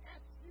and he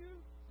asks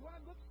you, do I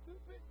look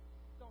stupid?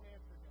 Don't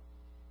answer him.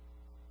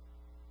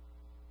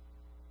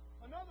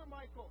 Another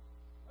Michael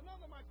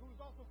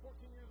who's also 14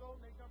 years old,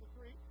 and age number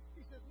 3,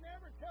 he says,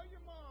 never tell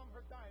your mom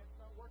her diet's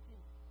not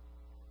working.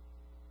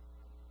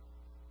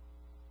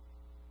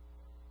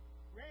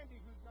 Randy,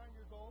 who's 9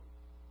 years old,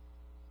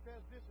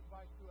 says this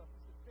advice to us. He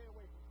says, stay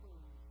away from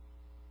food.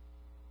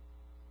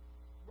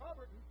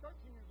 Robert, who's 13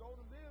 years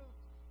old and lives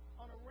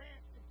on a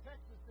ranch in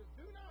Texas, says,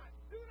 do not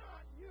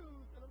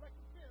use an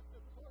electric fence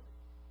as a toilet.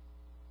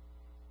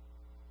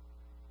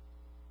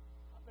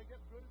 I think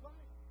that's good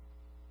advice.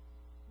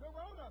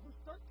 Narona, who's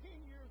 13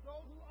 years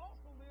old, who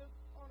also lives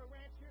on a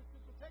ranch here in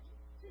Central Texas,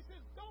 she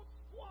says, don't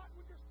squat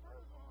with your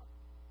spurs on.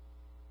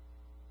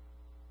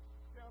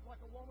 Sounds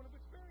like a woman of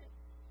experience.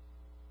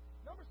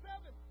 Number 7,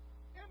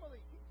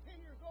 Emily. She's 10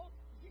 years old.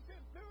 She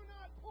says, do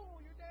not pull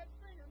your dad's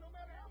finger no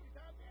matter how many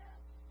times he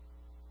asks.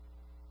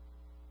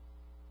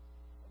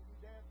 And you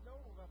dads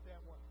know about that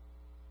one.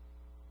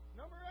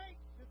 Number 8,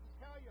 this is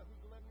Talia,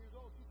 who's 11 years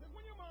old. She says,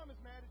 when your mom is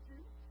mad at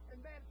you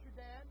and mad at your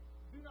dad,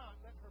 do not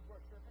let her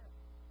brush her hair.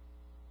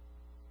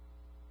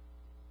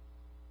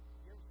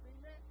 You ever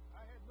seen that?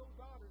 I had no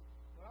daughters,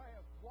 but I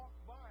have walked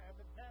by. I've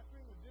been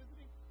pastoring and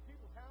visiting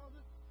people's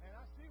houses, and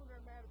I see when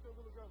they're mad at their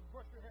little girls,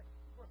 brush their hair.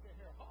 Brush their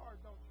hair hard,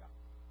 don't you?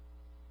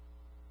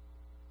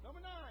 Number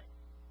 9,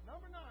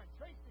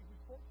 Tracy,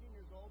 who's 14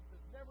 years old,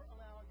 says, never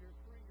allow your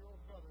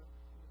 3-year-old brother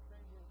in the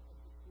same room as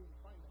your school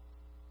playmates.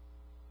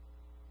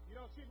 You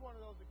know, she's one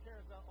of those that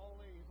cares about all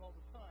A's all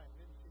the time,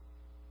 isn't she?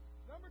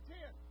 Number 10,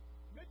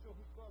 Mitchell,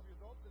 who's 12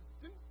 years old, says,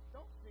 do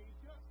not sneeze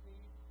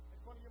in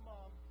front of your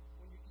mom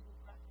when you're eating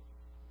crackers.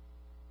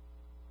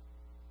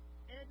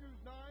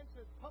 Andrews, 9,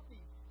 says,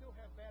 puppies still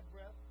have bad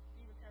breath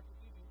even after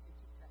eating a Kit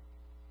Kat.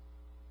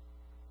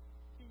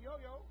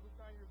 Yo-Yo, who's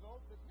 9 years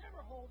old, says, never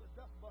hold a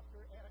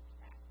dustbuster and a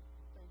cat at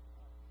the same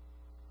time.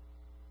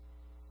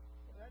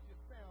 Well, that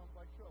just sounds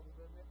like trouble,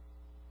 doesn't it?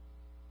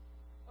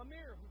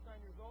 Amir, who's 9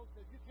 years old,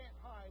 says, you can't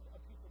hide a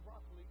piece of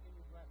broccoli in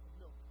your glass of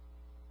milk.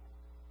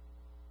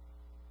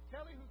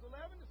 Kelly, who's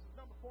 11, this is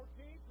number 14,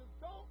 says,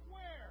 don't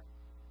wear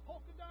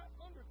polka dot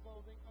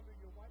underclothing under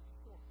your white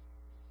shorts.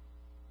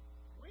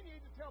 We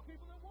need to tell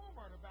people at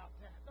Walmart about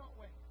that, don't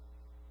we?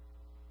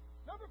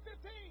 Number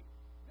 15,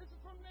 this is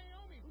from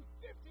Naomi, who's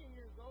 15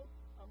 years old.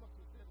 I must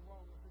have said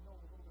wrong. I said no,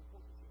 we're going to be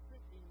she's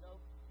 15,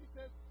 though. She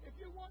says, if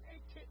you want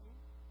a kitten,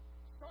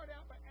 start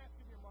out by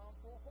asking your mom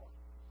for a horse.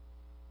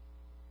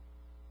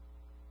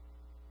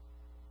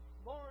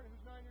 Lauren,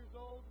 who's 9 years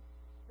old,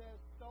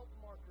 says salt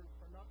markers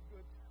are not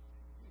good.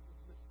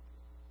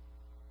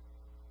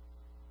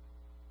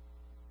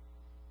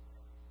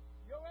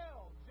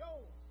 Joel,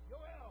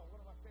 one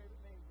of my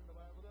favorite names in the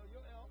Bible, though.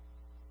 Joel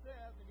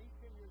says, and he's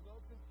 10 years old,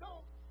 says,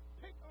 don't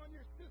pick on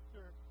your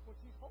sister when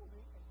she's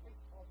holding a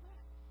baseball bat.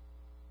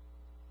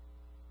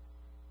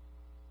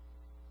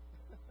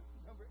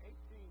 Number 18,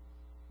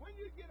 when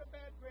you get a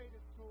bad grade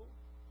at school,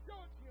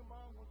 show it to your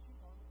mom when she's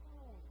on the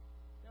phone.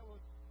 That was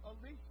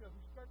Alicia,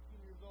 who's 13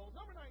 years old.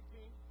 Number 19,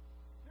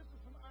 this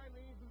is from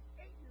Eileen, who's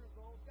 8 years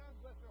old. God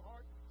bless her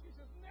heart. She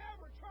says,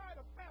 never try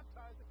to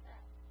baptize a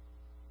cat.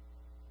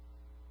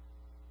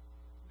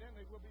 Then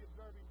they will be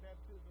observing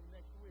baptism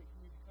next week.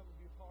 You need to come and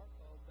be a part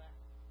of that.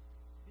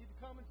 You need to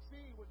come and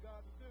see what God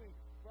is doing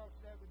for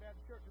Robertson Avenue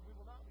Baptist Church, and we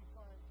will not be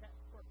flying cat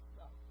first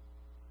stuff.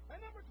 And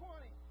number 20,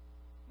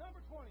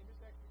 this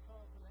actually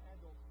comes from the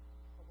adults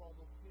of all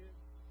those kids,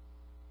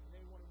 and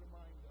they want to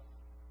remind us.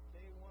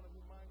 They want to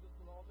remind us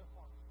with all their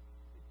heart.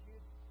 The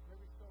kids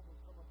very seldom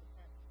come up and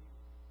ask you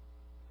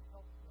to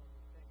help them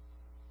with things.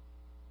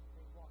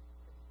 They watch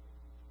everything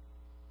you do.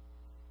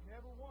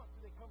 Never once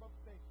do they come up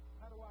and say,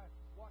 how do I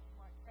wash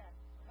my cat?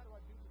 Or how do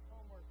I do this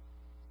homework?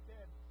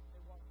 Instead,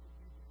 they watch what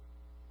you do.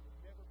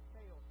 They never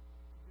fail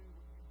to do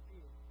what you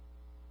did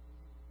when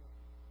you were young.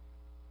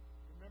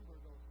 Remember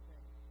those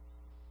things.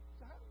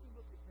 So how do you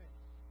look at things?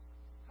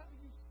 How do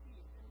you see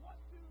it? And what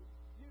do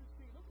you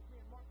see? Look at me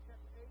in Mark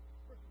chapter 8,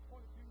 verses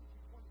 22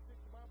 through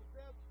 26. The Bible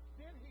says,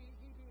 then he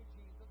being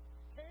Jesus,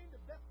 came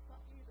to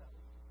Bethsaida.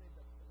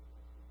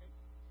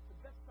 To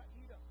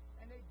Bethsaida.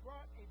 And they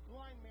brought a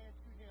blind man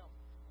to him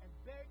and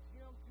begged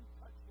him to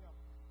touch him.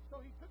 So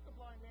he took the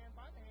blind man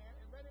by the hand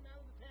and led him out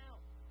of the town.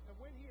 And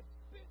when he had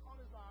spit on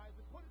his eyes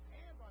and put his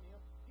hands on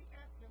him, he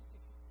asked him if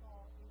he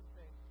saw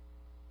anything.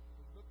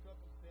 He looked up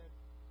and said,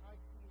 I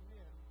see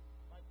men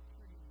like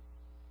trees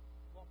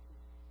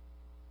walking.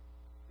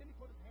 Then he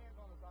put his hands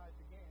on his eyes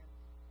again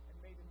and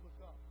made him look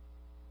up.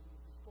 And he was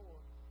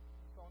restored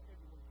and saw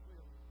everyone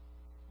clearly.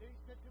 Then he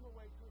sent him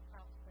away to his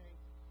house, saying,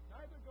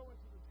 neither go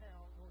into the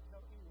town nor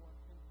tell anyone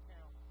in the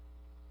town.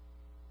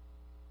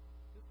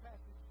 This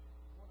passage is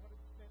 100%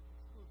 exclusive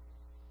to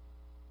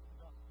the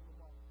gospel of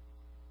Mark.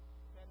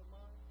 With that in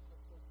mind,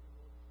 let's go to the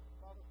Lord.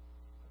 Father,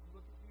 as we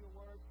look into your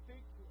word,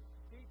 speak to us,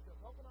 teach us,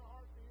 open our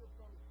hearts to hear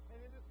from you. And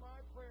it is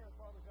my prayer,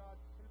 Father God,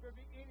 that if there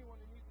be anyone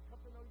that needs to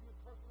come to know you as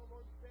personal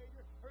Lord and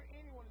Savior, or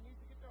anyone that needs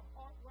to get their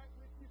heart right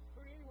with you,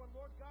 or anyone,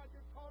 Lord God,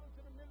 you're calling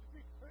to the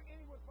ministry, or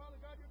anyone, Father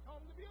God, you're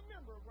calling to be a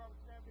member of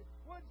Robertson Avenue,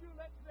 would you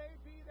let today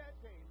be that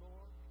day,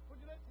 Lord? Would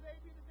you let today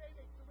be the day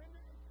they surrender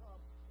and come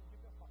and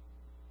give their heart to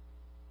you?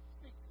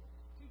 Speak to us,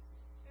 teach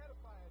us,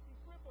 edify us,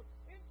 equip us,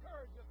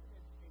 encourage us, and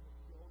educate us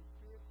with your Holy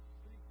Spirit.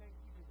 For these things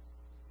we do them.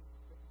 In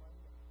Jesus'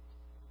 mighty name.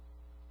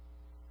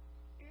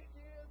 It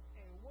is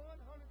a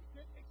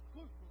 100%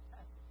 exclusive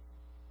passage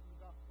in the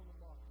Gospel of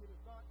Mark. It is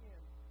not in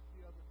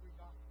the other three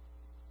Gospels.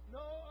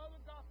 No other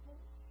Gospel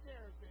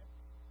shares it.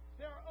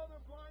 There are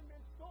other blind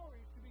men's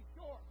stories, to be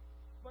sure,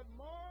 but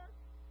Mark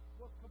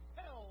was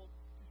compelled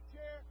to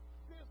share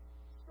this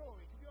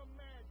story. Can you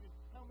imagine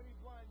how many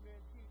blind men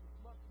Jesus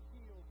must have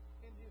healed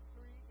in his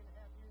 3.5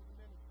 years of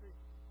ministry?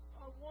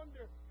 I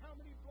wonder how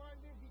many blind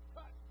men he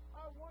touched.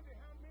 I wonder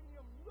how many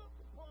of them looked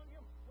upon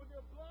him with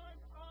their blind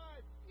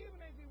eyes,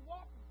 even as he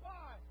walked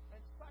by,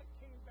 and sight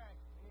came back.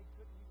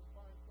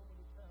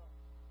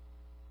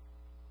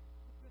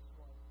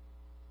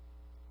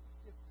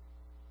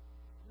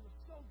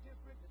 so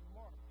different that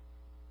Mark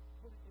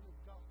put it in his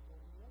gospel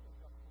and the other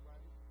gospel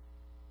writers.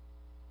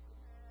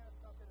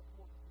 It's not that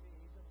important to me.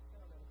 It doesn't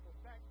sound that important.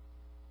 In fact,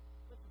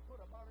 let's just put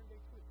a modern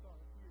day twist on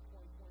it, year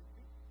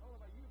 2022. I don't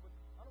know about you, but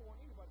I don't want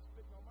anybody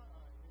spitting on my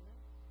eyes.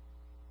 Amen?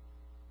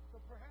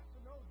 So perhaps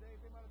in those days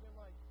they might have been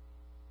like,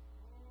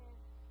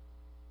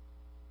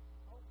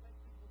 I don't think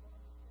people will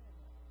understand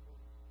that.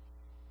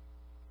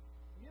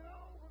 You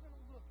know, we're going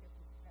to look at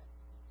this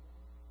passage.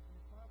 And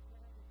it's my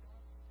prayer that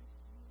God speaks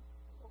to you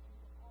and open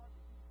your heart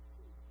and you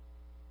see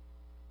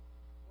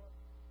what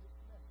this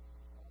message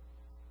is all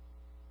about.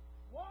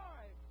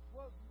 Why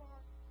was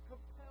Mark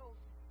compelled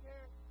to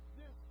share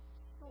this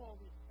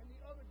story? And the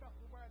other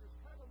gospel writers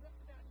kind of left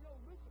it out. You know,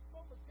 Luke was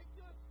so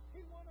meticulous.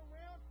 He went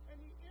around and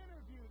he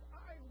interviewed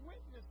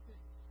eyewitnesses.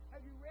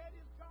 Have you read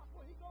his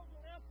gospel? He goes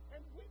around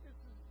and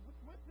witnesses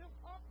with them,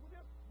 talks with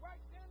them,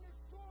 writes down their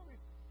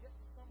stories. Yet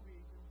for some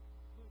reason,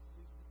 Luke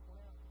leaves this one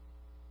out.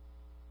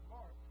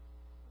 Mark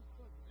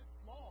includes it. It's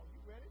small.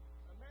 You read it?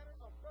 A matter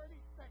of 30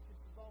 seconds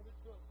is all it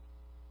took.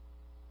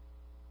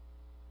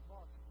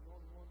 Mark is the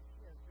only one to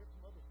share. There's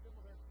some other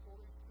similar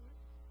stories to it.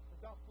 The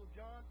Gospel of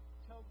John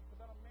tells us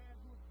about a man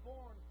who was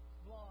born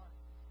blind.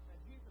 And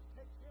Jesus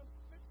takes him,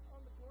 spits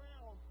on the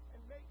ground, and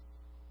makes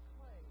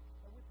clay.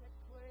 And with that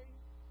clay,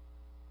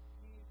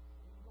 he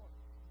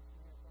anoints this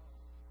man's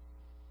eyes.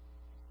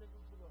 He sends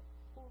him to the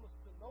pool of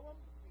Siloam,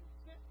 being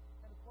sick,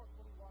 and of course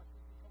when he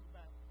washes, he comes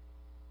back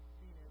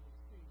being able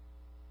to see.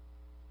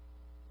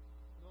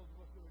 For those of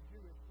us who are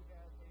Jewish, we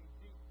have a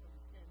deep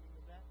understanding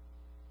of that.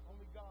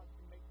 Only God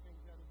can make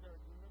things out of dirt.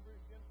 Remember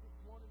in Genesis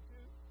 1 and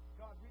 2,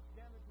 God reached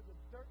down into the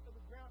dirt of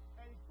the ground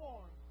and he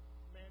formed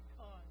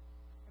mankind.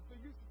 And so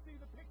you should see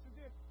the picture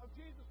then of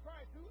Jesus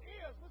Christ, who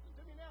is, listen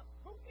to me now,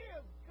 who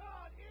is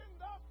God in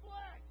the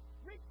flesh,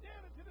 reached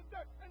down into the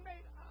dirt and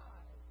made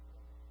eyes.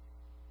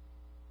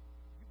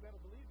 You better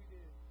believe he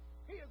did.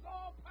 He is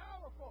all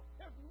powerful.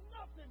 There's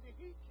nothing that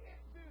he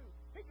can't do.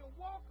 He can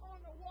walk on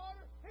the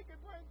water. He can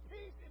bring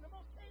peace in the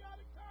most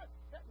chaotic times.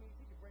 That means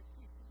he can bring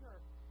peace to your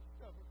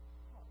stubborn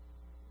heart.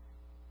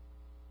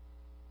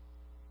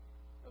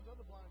 There's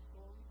other blind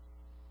stories.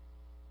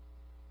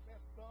 We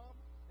have some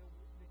that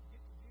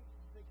get to Jesus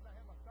and say, can I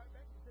have my sight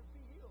back? He says,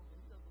 be healed.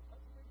 And he doesn't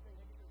touch them anything.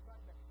 They get their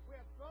sight back. We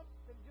have some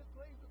that he just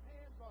lays his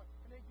hands on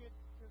and they get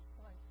their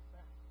sight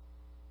back.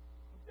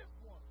 But this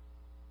one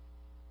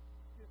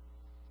is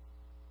different.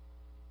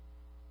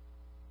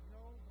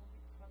 No, don't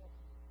be caught up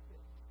in the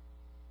spit.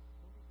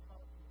 Don't be caught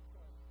up in the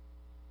clay.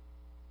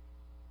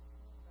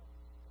 It's all about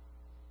the stuff.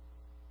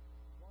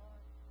 Why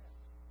that?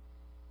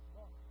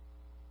 Mark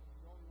was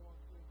the only one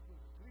to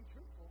include it. To be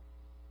truthful,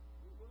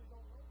 we really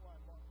don't know why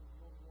Mark was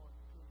the only one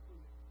to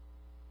include it.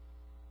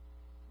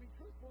 To be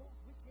truthful,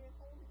 we can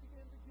only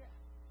begin to guess.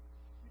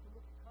 You can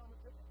look at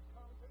commentary,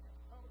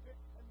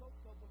 and most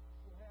of them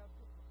will have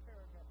just a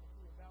paragraph or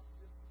two about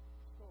this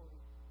story.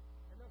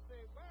 And they'll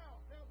say, wow,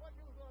 sounds like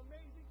it was an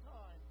amazing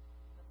time.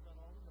 That's not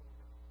all we know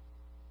about.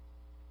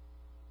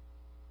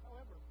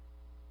 However,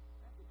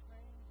 after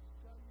praying and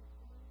studying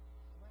through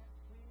the last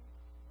week,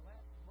 the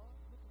last month,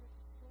 looking at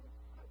the story,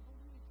 I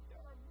believe that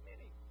there are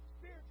many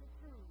spiritual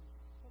truths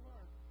to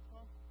learn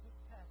from this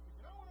passage.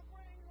 And I want to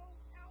bring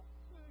those out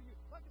to you.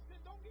 Like I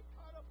said, don't get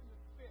caught up in the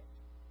spit.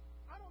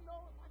 I don't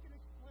know if I can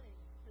explain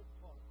the spit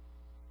part.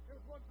 There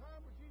was one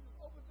time where Jesus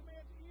opened the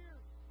man's ears.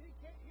 He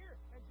can't hear.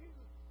 And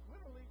Jesus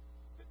literally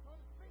spits on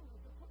his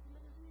fingers and puts them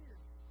in his ears.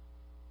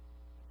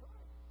 That's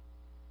right.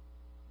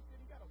 He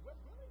said he got a wet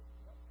willy?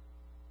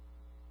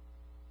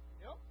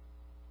 Yep.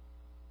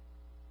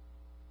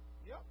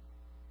 Yep.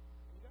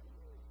 And you got to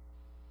use it.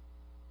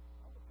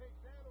 I'm going to take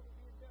that over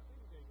being deaf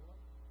any day, you know?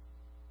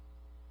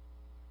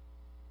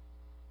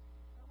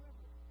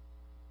 However,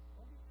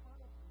 don't be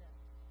caught up in that.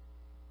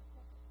 That's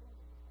not the point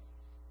of the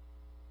passage.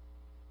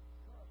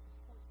 There are some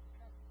points in the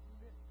passage you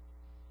miss.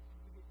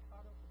 You get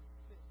caught up in the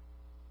spit.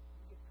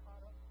 You get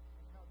caught up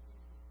in how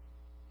Jesus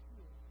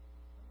healed.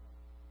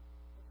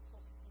 Let's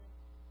focus in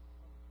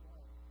on the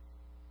blind.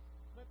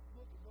 Let's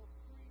look at those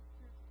three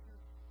spiritual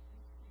truths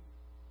we see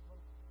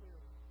most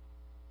clearly.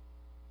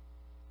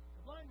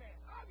 The blind man,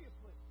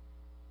 obviously,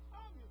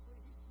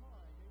 he's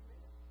blind.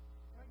 Amen.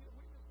 Can I get a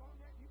witness on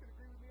that? You can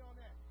agree with me on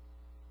that.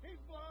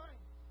 He's blind.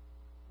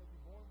 Was he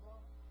born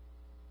blind?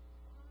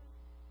 I don't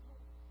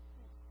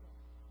think so.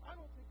 I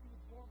don't think he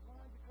was born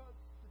blind because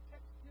the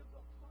text gives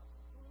us lots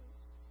of clues.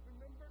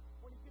 Remember,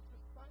 when he gets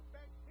his sight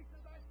back, he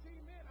says, I see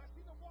men. I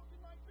see them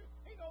walking like this.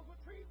 He knows what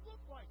trees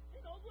look like.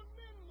 He knows what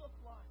men look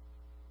like.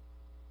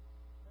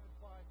 That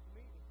implies to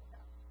me that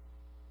perhaps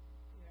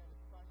he had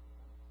his sight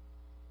back.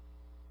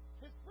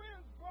 His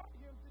friends brought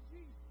him to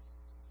Jesus.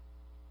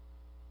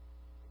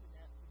 He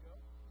didn't ask to go.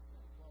 His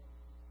friends brought him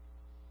to Jesus.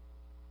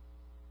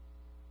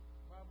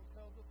 The Bible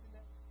tells us in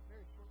that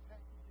very short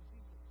passage that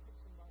Jesus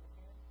takes him by the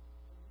hand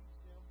and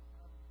leads him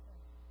out of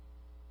town.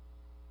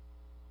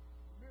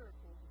 The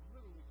miracle was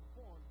literally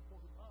performed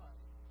before his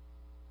eyes,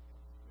 and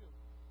he still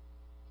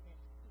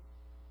can't see.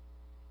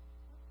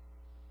 Let's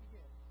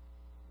begin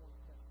one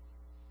passage.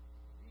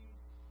 These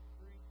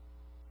three.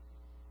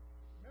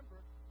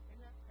 Remember, in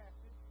that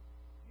passage,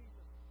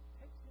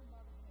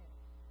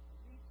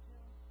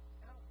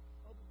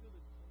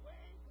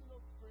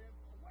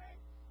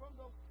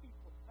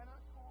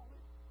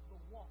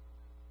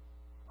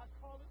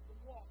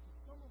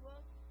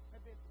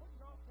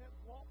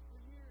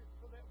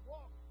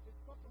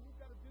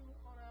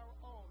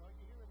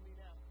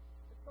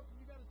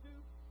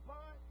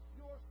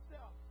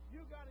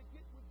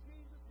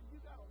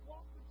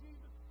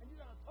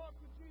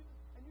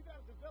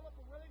 develop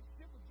a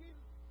relationship with Jesus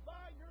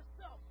by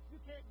yourself.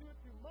 You can't do it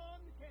through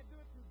mom. You can't do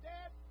it through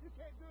dad. You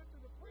can't do it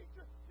through the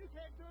preacher. You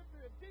can't do it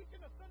through a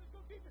deacon, a Sunday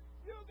school teacher.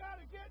 You got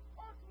to get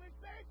personally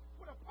saved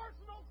with a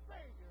personal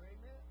Savior.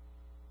 Amen.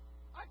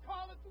 I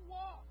call it the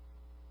walk.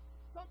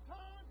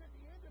 Sometimes at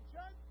the end of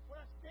church, when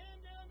I stand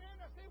down there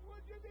and I say,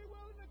 would you be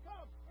willing to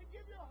come and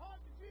give your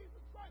heart to Jesus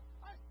Christ?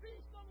 I see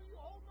some of you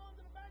holding on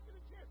to the back of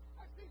the chair.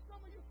 I see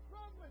some of you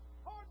struggling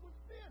hard with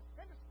sin,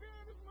 and the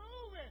Spirit is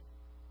moving.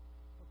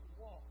 But the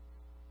walk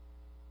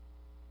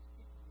is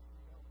keeping you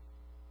from going.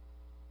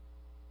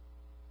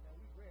 Now,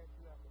 we read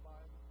throughout the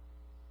Bible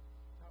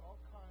about all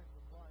kinds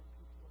of blind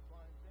people and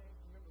blind things.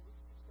 Remember Luke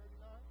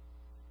 6:39?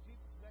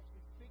 Jesus is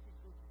actually speaking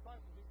to his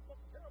disciples. He spoke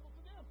a parable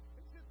to them.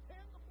 It says,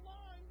 can the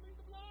blind lead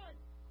the blind?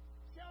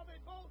 Shall they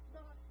both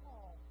not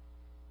fall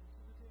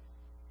into the ditch?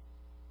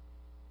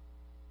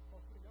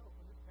 Well, we know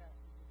from this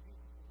passage that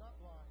Jesus was not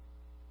blind.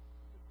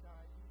 This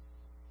guy either.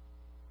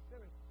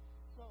 There is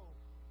so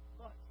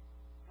much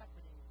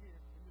happening here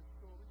in this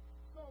story.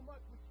 So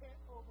much we can't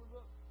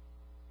overlook.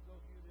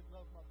 Those of you that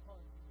love my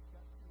puns, you just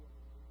got two of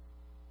them.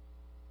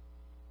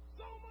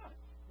 So much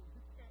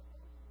we can't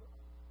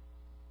overlook.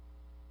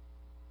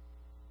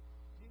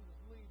 Jesus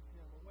leads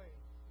him away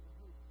from the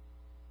group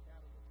and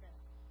out of the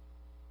town.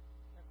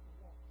 That's the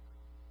walk.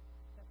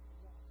 That's the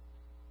walk.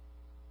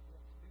 You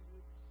have to do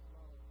this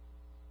alone.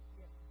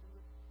 You have to do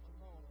it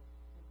alone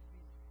with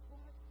Jesus.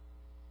 What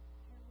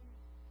can we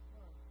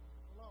learn from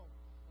this? Alone.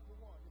 Number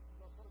one. This is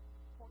our first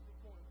point this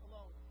morning.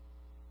 Alone.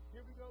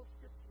 Here we go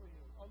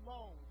scripturally.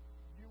 Alone.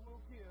 You will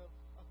give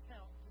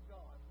account to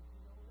God. Did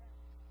you know that?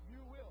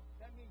 You will.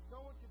 That means no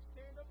one can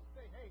stand up and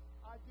say, hey,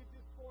 I did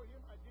this for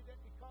him. I did that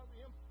because of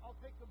him. I'll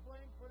take the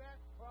blame for that,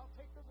 or I'll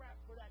take the rap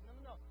for that. No,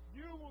 no, no.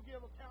 You will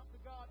give account to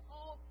God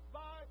all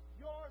by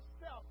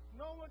yourself.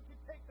 No one can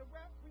take the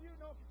rap for you.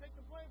 No one can take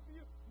the blame for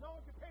you. No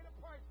one can pay the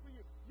price for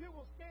you. You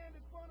will stand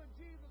in front of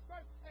Jesus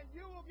Christ, and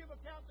you will give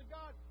account to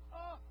God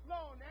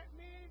alone. That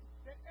means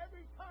that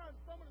every time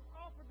someone is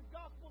offered the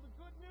gospel, the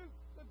good news,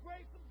 the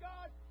grace of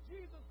God,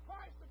 Jesus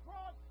Christ, the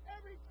cross,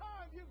 every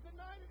time you've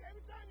denied it,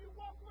 every time you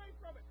walk away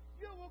from it,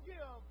 you will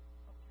give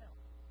account.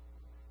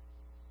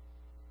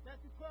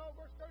 Matthew 12,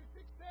 verse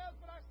 36 says,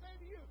 but I say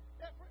to you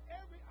that for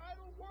every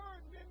idle word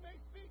men may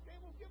speak, they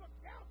will give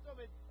account of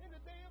it in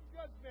the day of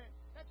judgment.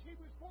 That's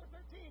Hebrews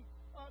 4:13.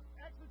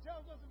 Actually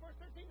tells us in verse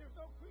 13, there's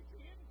no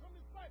creature hidden from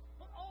his sight,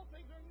 but all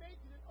things are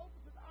naked and open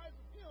to the eyes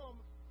of him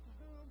to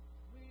whom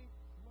we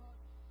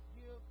must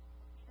give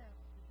account.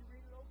 Did you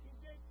read it, O King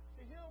James?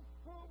 To him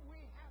whom we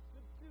have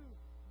to do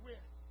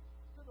with.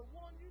 To the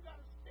one you got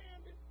to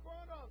stand in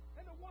front of,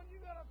 and the one you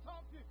got to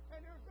talk to,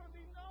 and there's going to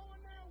be no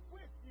one there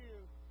with you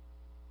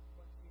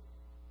but you.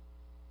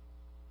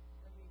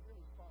 That means you're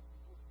responsible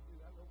for what you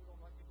do. I know we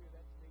don't like to hear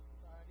that in today's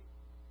society.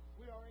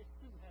 We are a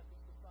sue-happy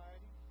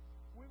society.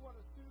 We want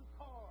to sue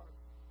cars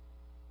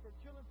for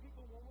killing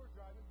people when we're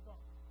driving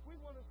drunk. We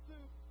want to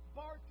sue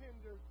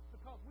bartenders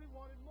because we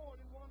wanted more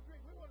than one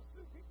drink. We want to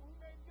sue people who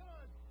made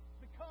guns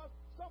because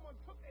someone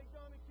took a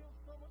gun and killed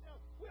someone else.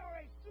 We are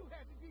a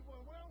sue-happy people.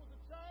 And when I was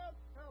a child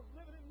and I was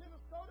living in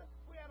Minnesota,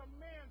 we had a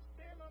man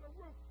stand on a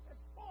roof and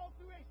fall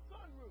through a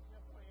sunroof.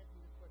 Now, somebody answer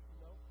this question,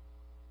 though.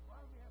 Why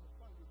do we have a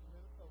sunroof in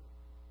Minnesota?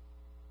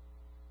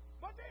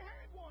 But they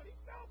had one. He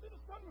fell through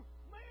the sunroof,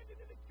 landed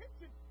in the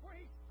kitchen where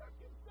he stuck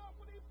himself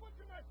with a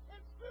butcher knife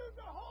and sued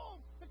the home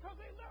because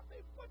they left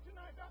a butcher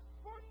knife out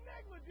for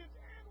negligence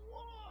and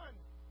won.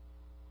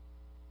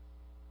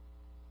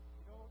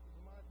 You know, it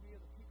reminds me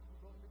of the people who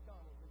go to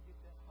McDonald's and get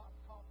that hot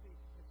coffee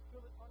and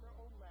spill it on their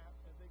own lap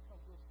as they come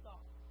to a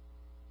stop.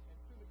 And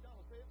sue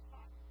McDonald's, say it's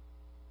hot.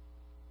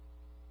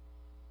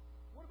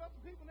 What about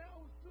the people now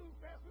who sue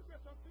fast food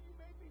restaurants? So you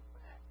made me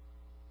fat.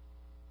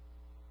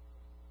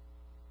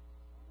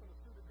 I'm going to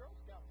sue the Girl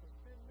Scouts for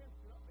thin minutes.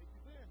 Do not make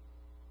you thin.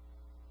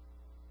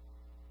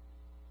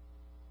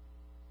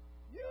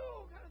 You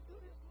got to do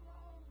this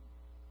alone.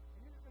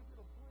 And you're not going to be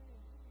able to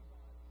blame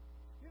anybody.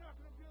 You're not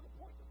going to be able to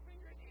point the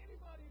finger at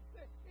anybody and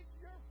say, it's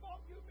your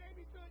fault. You made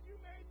me do it. You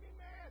made me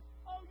mad.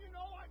 Oh, you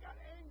know, I got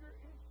anger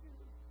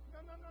issues.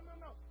 No, no, no, no,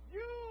 no.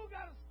 You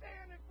got to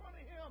stand in front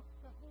of him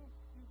to whom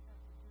you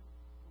have to do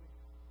with.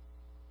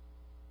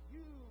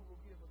 You will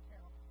give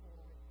account for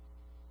it.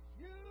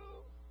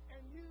 You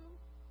and you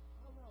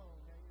alone.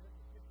 Now, there's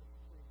a difference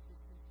between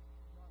Christians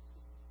and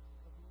non-Christians.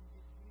 Because when you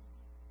get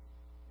Jesus,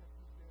 guess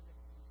who's there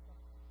next to you?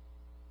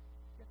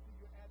 Guess who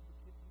your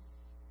advocate is?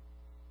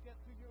 Guess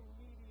who your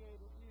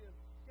mediator is?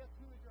 Guess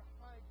who is your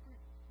high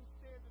priest who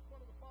stands in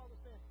front of the Father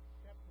saying,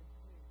 Captain,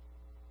 please.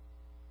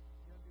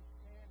 You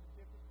understand the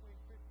difference between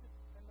Christians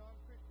and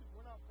non-Christians?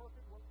 We're not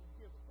perfect, we're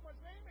forgiven. Somebody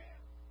say amen.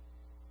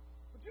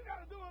 But you got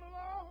to do it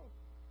alone.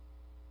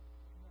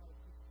 You're not a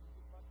Christian.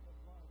 Just like that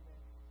blind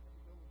man had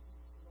to go with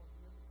Jesus alone.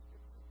 Remember the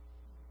scripture?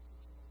 Jesus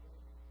took him away.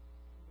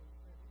 He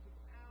took him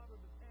out of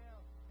the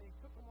town, and he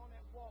took him on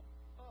that walk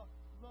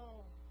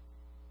alone.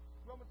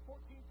 Romans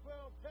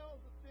 14:12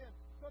 tells us then,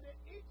 so that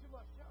each of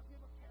us shall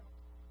give account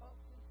of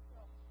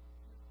himself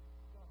to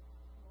God.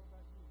 I don't know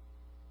about you,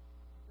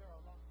 but there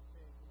are lots of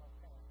things in my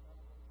past I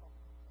don't want to talk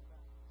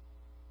about.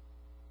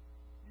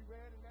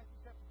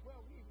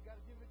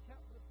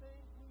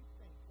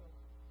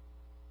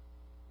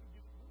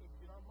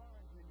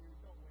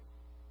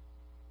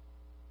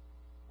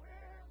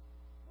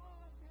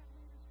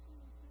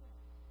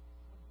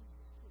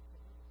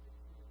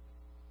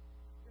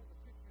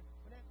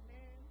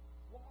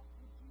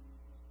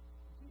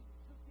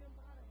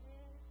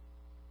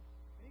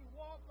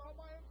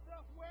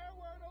 enough. Where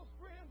were those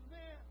friends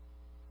then?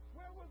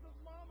 Where was his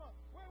mama?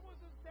 Where was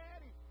his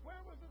daddy? Where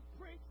was his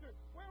preacher?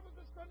 Where was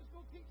his Sunday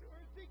school teacher or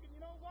his deacon?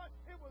 You know what?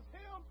 It was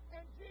him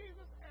and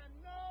Jesus and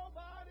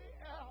nobody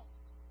else.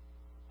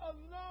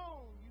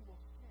 Alone you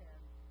will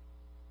stand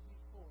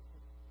before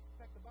him. In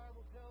fact, the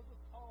Bible tells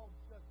us all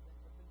judgment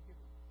has been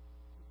given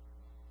to you.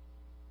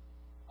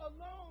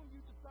 Alone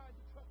you decide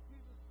to trust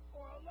Jesus,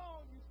 or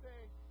alone you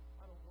say,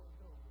 I don't want to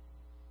go with you.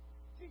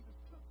 Jesus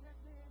took that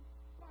man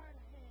by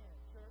the hand,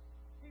 church.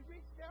 He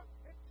reached out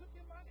and took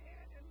him by the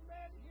hand and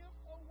led him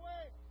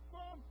away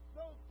from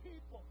those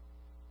people.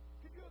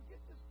 Could you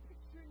get this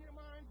picture in your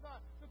mind's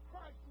eye? The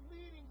Christ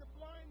leading the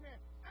blind man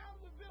out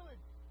of the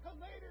village to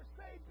later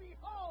say,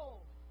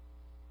 behold.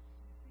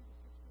 Do you see the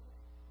picture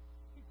there?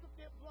 He took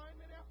that blind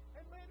man out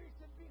and later he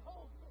said,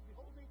 behold. You know,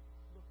 beholding,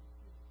 look and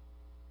see.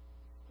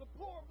 The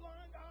poor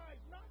blind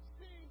eyes, not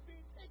seeing,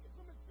 being taken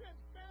from his friends,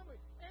 family,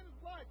 and his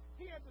life.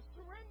 He had to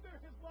surrender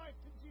his life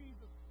to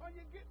Jesus. Are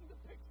you getting the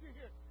picture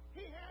here?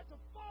 He had to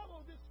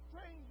follow this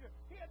stranger.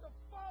 He had to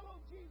follow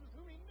Jesus,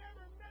 who he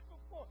never met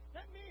before.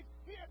 That means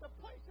he had to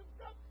place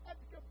himself at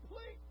the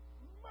complete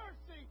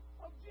mercy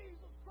of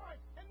Jesus Christ.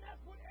 And that's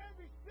what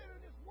every sinner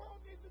in this world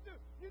needs to do.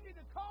 You need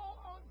to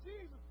call on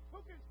Jesus,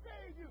 who can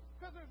save you,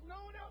 because there's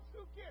no one else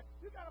who can.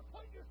 You got to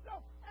put yourself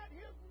at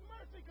his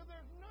mercy, because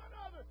there's none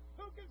other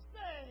who can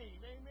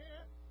save.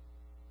 Amen?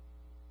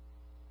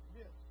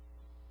 This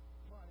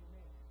blind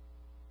man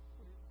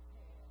put his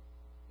hand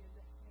in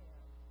the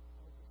hand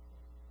of the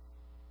Savior.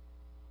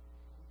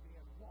 And he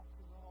began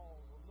walking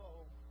all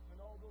alone. And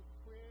all those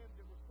friends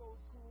that were so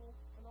cool,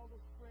 and all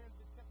those friends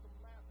that kept him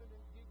laughing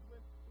and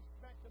giggling, and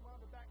smacked him on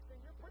the back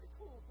saying, you're pretty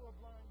cool for a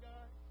blind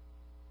guy.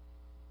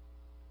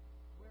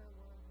 Where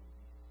were they?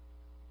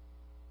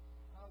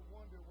 I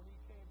wonder when he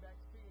came back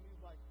seeing, he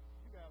was like,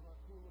 you guys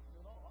aren't cool looking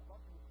at all. I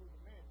thought you were cool,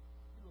 but man,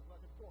 you look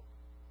like a dork.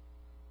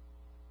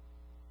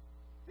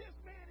 This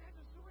man had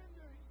to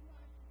surrender his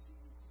life to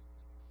Jesus.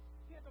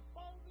 He had to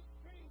follow the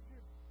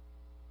stranger.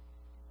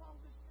 Follow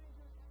the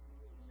stranger as he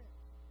really meant.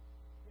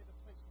 He had to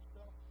place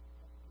himself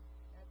at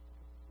the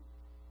complete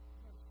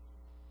mercy.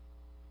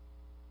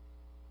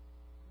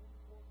 And then,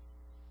 of course,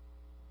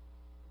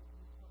 look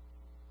at his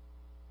question.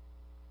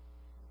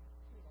 Jesus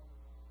stood on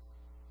his own.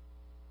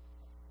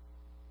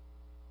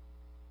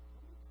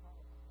 What are you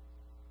talking about?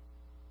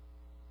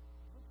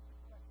 Look at the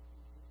question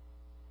that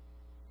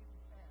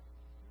Jesus asked.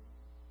 Do you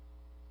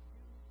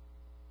see me?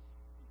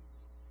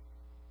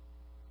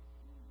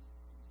 Do you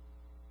see me?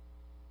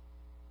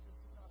 This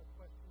is not a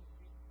question that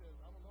Jesus says,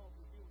 I don't know if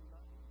you're healed or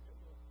not.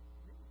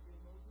 Many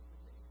theologians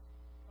and many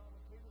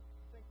commentators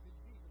think that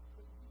Jesus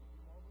couldn't heal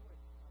him all the way.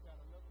 I got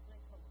another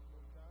thing coming,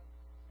 Lord God.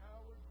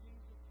 Our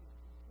Jesus is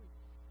complete.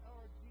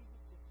 Our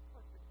Jesus is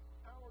perfect.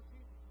 Our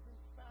Jesus is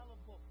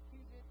infallible.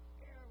 He's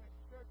inerrant,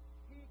 church.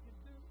 He can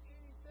do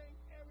anything,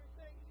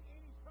 everything,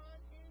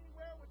 anytime,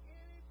 anywhere, with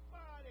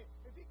anybody.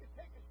 If he could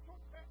take a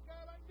short, fat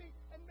guy like me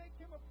and make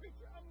him a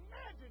preacher,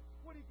 imagine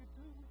what he could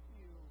do with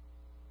you.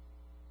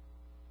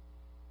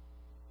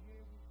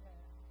 Here we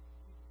have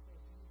Jesus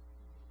saying, do you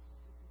see me?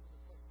 This isn't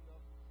a question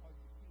of, are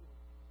you healed?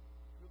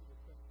 It's really a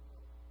question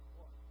of,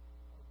 what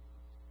are you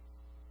looking at?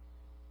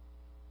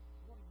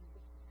 What are you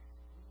looking at?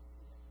 Do you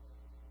see that man?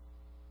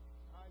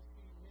 I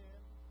see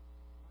men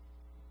like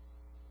sheep.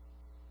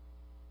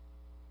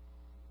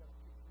 You got a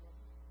picture of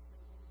them?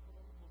 Let me put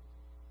on the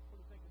bulletin. What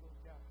do you think of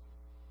those guys?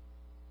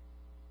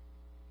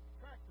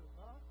 Tractors,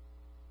 huh?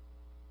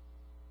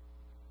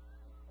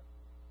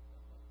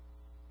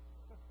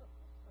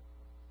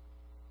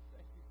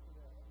 Thank you for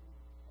that.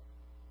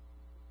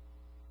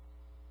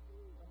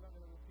 I'm not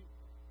going to repeat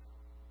that.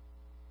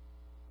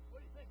 What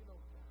do you think of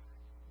those guys?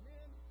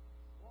 Men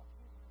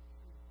walking like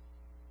sheep.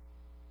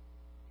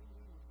 He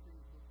knew what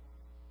trees looked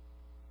like.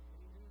 And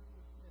he knew he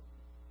was men.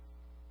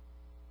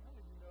 How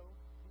did you know?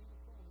 Even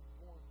someone who's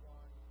born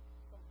blind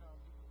somehow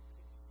gets a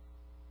picture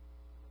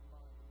in their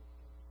mind of what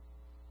things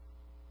are.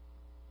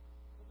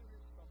 So there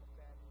is some of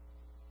that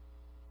indeed.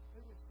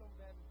 There is some of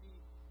that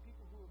indeed.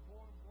 People who are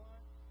born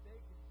blind, they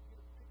can get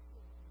a picture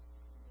of what you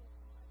see their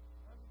eyes.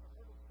 I've even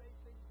heard them say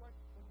things like,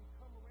 when you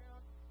come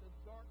around, the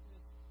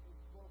darkness is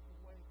broken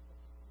away because I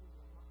can see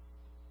your light.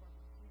 I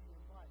can see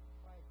your light.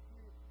 I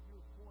hear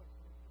your voice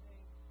and its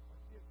name a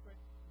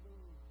different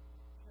mood,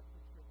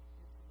 temperature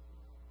into the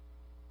room.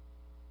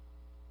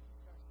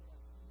 That's what I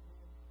see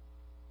men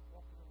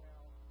walking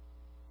around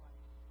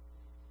like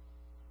sheep.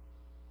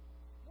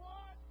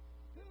 What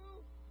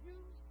do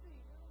you see?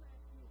 Now I'm going to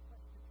ask you a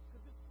question,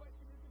 because this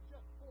question isn't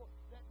just for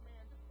that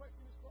man. This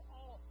question is for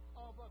all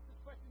of us. This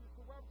question is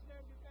for Robertson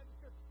Avenue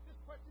Baptist Church. This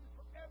question is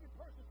for every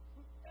person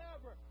who's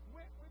ever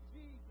went with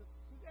Jesus,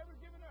 who's ever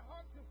given their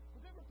heart to,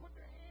 who's ever put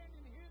their hand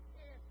in his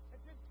hand and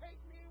said, take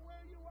me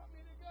where you want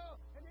me to go.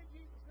 And then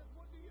Jesus says,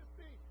 what do you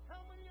see?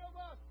 How many of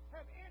us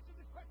have answered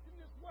the question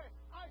this way?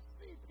 I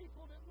see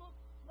people that look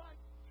like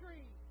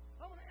trees.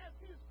 I want to ask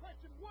you this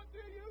question. What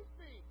do you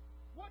see?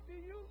 What do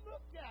you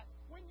look at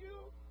when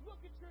you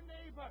look at your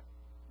neighbor?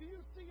 Do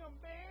you see a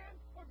man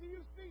or do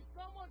you see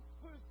someone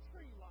who's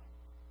tree-like?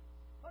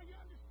 Are you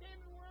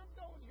understanding where I'm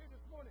going here this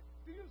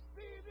Do you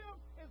see them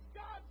as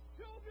God's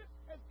children,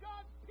 as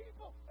God's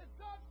people, as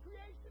God's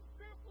creation,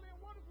 fearfully and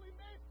wonderfully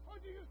made? Or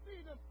do you see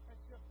them as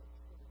just a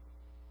tree?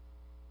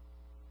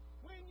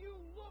 When you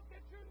look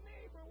at your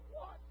neighbor,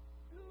 what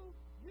do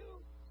you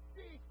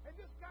see? And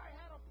this guy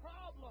had a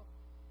problem.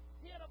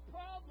 He had a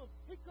problem.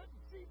 He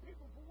couldn't see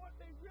people for what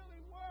they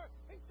really were.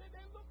 He said,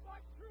 they look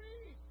like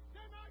trees.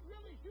 They're not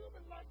really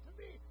human-like to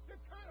me.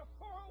 They're kind of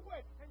far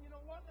away. And you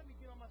know what? Let me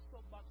get on my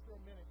soapbox for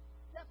a minute.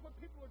 That's what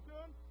people are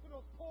doing to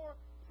those poor,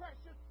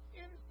 precious,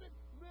 innocent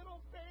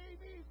little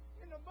babies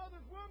in the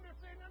mother's womb. They're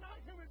saying they're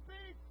not human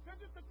beings. They're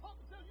just a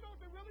puppet. You know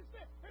what they're really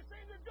saying? They're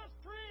saying they're just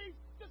trees.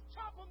 Just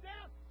chop them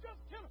down. Just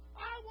kill them.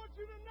 I want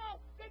you to know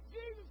that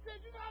Jesus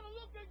said you got to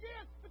look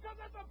again because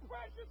that's a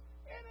precious,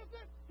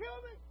 innocent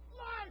human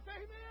life.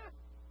 Amen?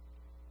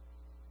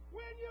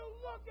 When you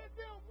look at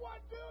them,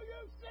 what do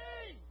you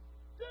see?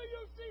 Do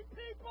you see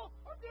people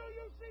or do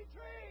you see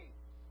trees?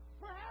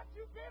 Perhaps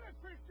you've been a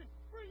Christian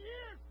for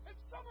years, and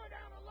somewhere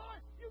down the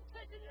line, you've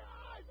taken your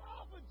eyes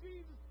off of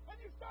Jesus, and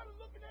you started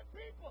looking at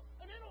people,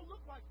 and they don't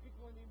look like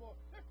people anymore.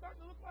 They're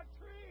starting to look like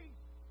trees.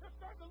 They're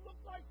starting to look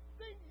like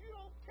things you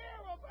don't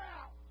care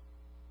about.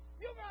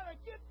 You got to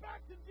get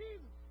back to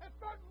Jesus and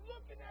start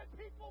looking at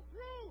people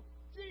through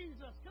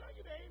Jesus. Can I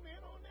get an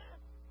amen on that?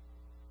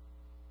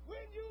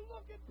 When you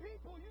look at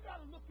people, you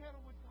got to look at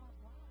them with God's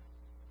eyes.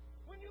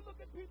 When you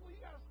look at people, you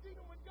got to see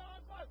them with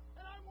God's eyes.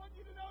 And I want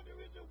you to know there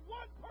isn't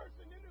one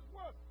person in this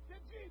world that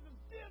Jesus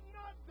did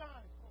not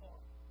die for.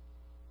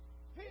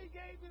 He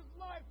gave his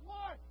life.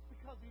 Why?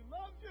 Because he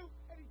loves you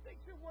and he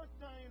thinks you're worth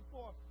dying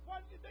for.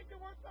 Why do you think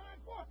you're worth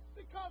dying for?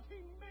 Because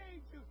he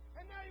made you.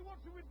 And now he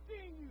wants to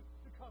redeem you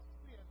because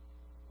sin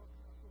was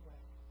us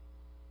away.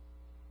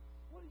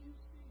 What do you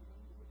see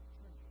when you look at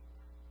trees?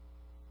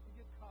 You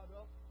get caught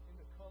up in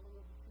the color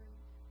of the tree?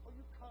 Are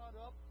you caught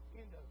up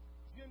in the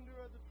gender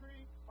of the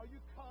tree? Are you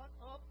caught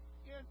up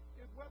in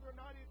whether or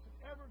not it's an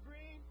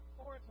evergreen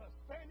or it's a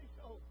Spanish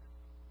oak?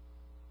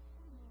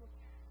 What do you look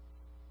at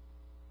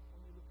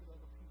when you look at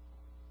other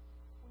people?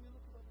 When you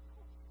look at other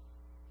cultures?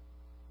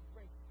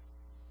 Races?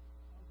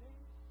 Are they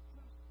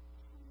just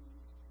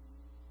trees?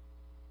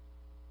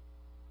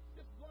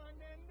 This blind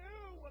man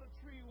knew what a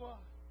tree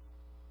was.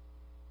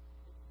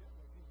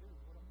 Incidentally, he knew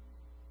what a man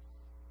was.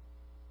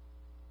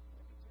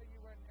 I can tell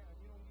you right now,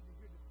 you don't need to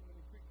hear this from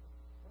any preacher,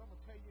 but I'm going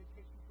to tell you in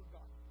case you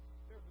forgot.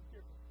 There's a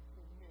difference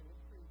between men and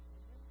trees.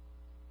 Amen?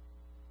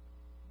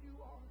 You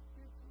are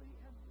fearfully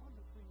and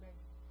wonderfully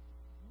made.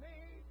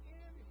 Made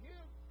in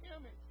his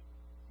image.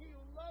 He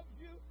loves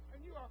you,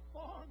 and you are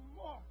far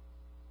more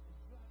than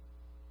just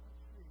a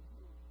tree.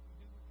 You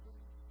do with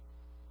trees?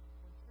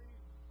 When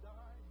trees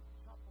die, we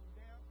chop them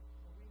down,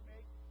 and we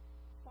make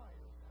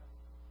fires out of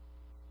them.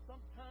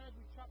 Sometimes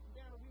we chop them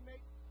down, and we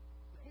make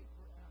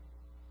paper out of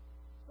them.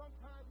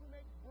 Sometimes we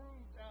make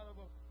brooms out of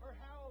them, or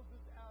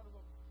houses out of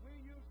them. We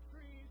use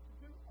trees to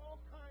do all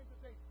kinds of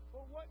things.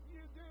 But what do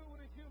you do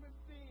with a human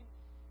being?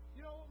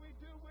 You know what we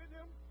do with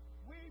them?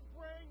 We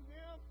bring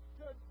them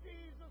to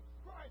Jesus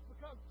Christ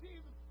because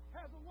Jesus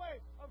has a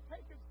way of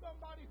taking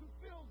somebody who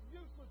feels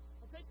useless,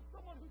 of taking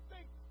someone who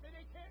thinks that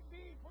they can't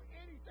be for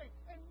anything,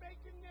 and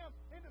making them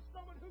into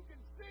someone who can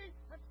see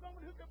and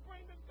someone who can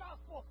bring the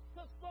gospel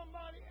to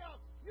somebody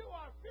else. You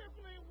are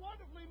fearfully and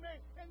wonderfully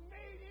made and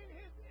made in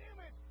his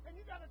image. And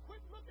you got to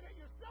quit looking at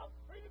yourself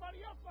or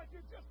anybody else like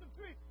you're just a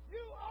tree.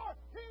 You are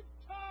his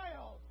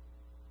child.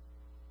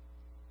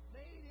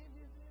 Made in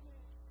his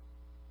image.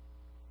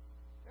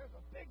 There's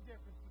a big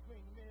difference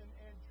between men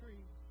and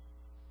trees.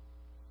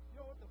 You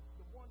know what the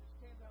one that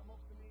stands out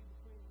most to me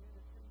between men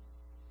and trees?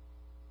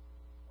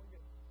 When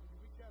you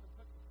reach out and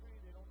touch the tree,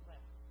 they don't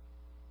laugh.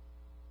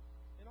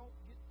 They don't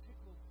get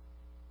tickled.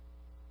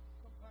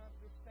 Sometimes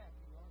they're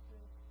sappy, aren't they?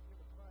 You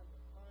ever climbed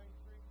a pine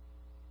tree?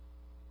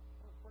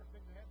 One of the first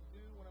things I had to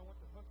do when I went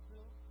to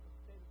Huntsville, the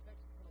state of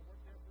Texas, when I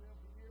worked there for them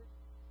for years,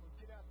 was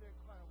get out there and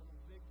climb one of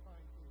those big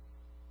pine trees.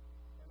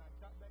 And I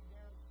got back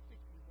down,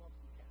 sticky as one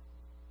peacock,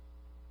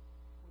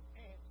 with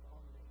ants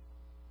on them.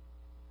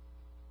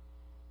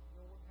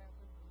 You know what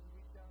happens when you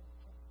reach out and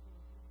touch the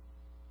tree?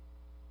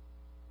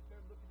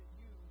 They're looking at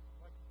you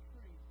like a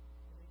tree,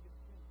 and they get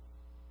offended.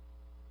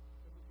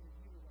 They're looking at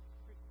you like a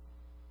Christian.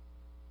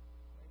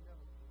 They know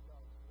that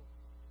God is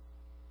working.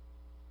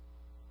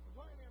 The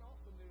blind man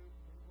also knew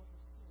that he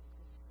wasn't sin,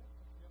 so he said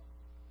something else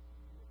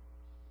in the midst.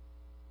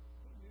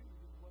 He knew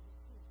that he wasn't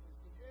sin, so he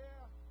said,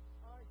 yeah,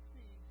 I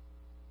see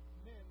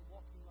men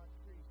walking like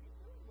trees.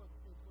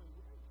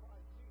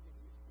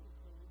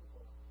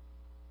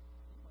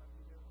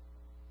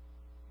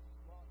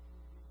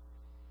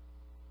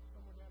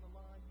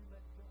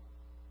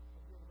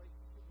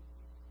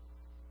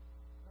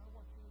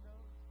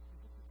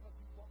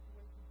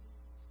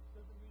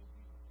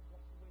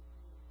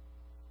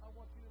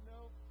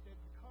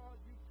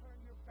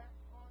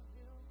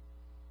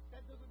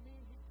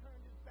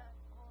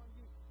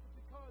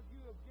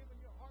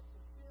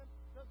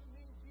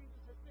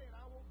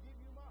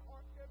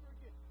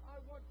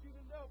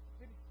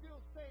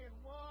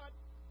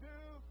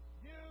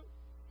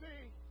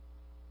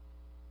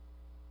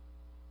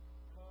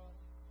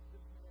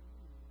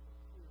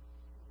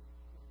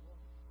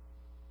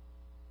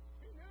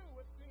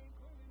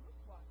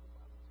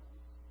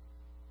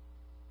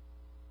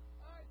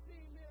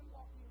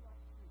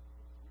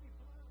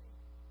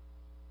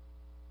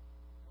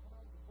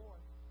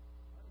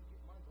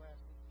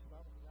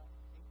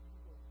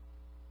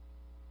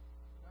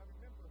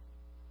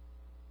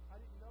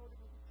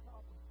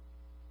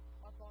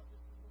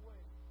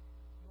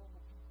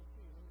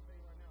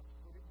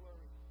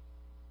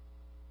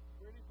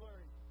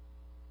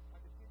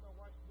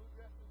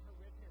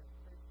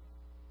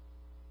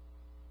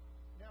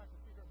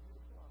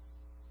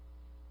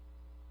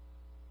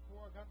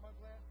 I got my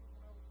glasses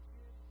when I was a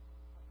kid,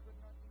 I could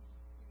not even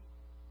see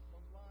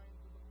the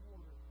lines of the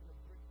mortar in a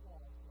brick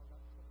wall until I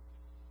got closer.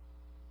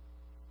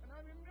 And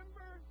I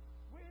remember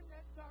when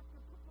that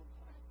doctor put those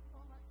glasses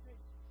on my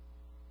face,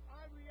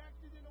 I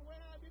reacted in a way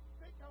I didn't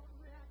think I would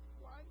react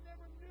to. I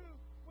never knew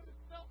what it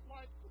felt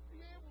like to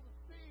be able to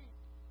see.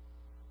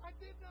 I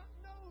did not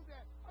know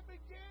that. I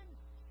began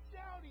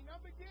shouting. I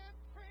began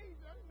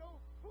praising. I didn't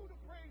know who to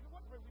praise.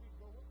 What praise? We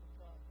didn't go with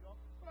the God, y'all.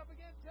 But I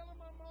began telling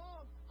my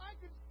mom, I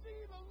can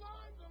see the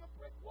lines on a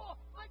brick wall.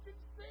 I can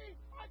see.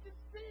 I can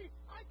see.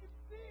 I can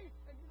see.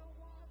 And you know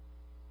what?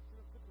 She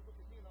took a look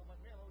at me and I was like,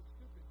 man, I was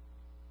stupid.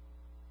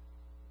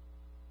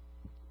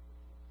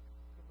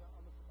 Because I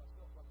looked at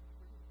myself like a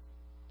tree.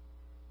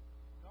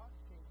 God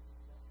changes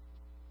that.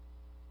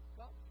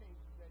 God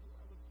changes that. You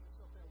might look at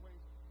yourself that way.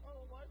 I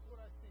don't like what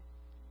I see.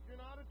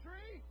 You're not a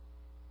tree.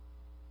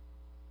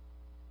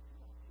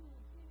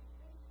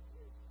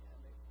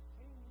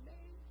 And He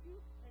made you,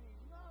 and He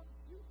loves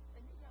you,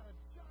 and you got a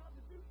job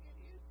to do in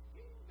His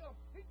kingdom.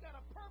 He's got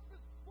a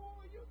purpose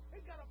for you.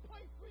 He's got a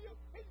place for you.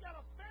 He's got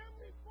a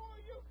family for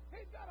you.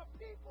 He's got a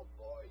people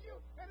for you.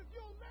 And if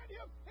you'll let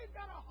Him, He's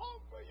got a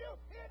home for you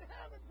in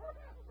heaven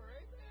forever.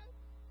 Amen.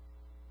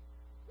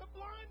 The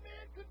blind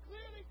man could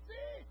clearly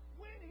see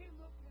when he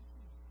looked at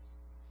Jesus.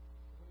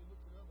 When he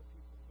looked at other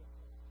people,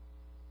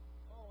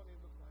 oh, they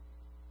look like it.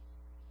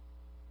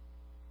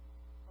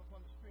 Up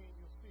on the screen,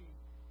 you'll see,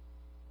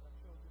 and I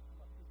showed this to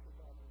my future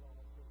daughter-in-law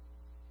on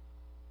Facebook.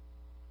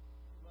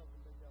 She loves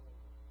them, they yell at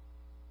her.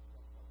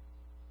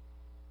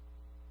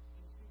 Can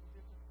you see the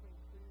difference between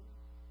clearly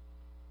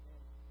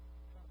and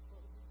kind of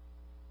fuzzy?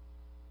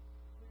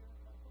 Clear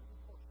and kind of fuzzy?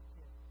 Of course you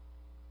can.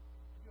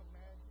 Could you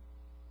imagine?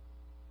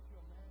 Could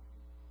you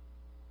imagine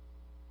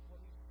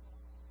what he saw?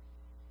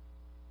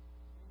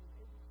 And he's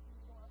able to see,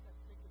 I'm not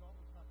thinking all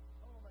the time,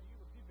 I don't know about you,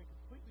 but you've been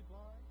completely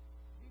blind.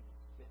 Jesus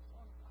spits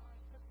on his eye,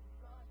 touches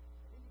his eye,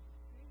 and then you can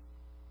see.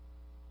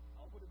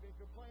 I would have been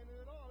complaining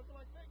at all. I'd be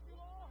like, thank you,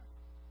 Lord.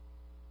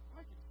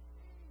 I can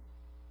see.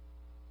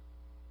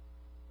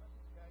 Not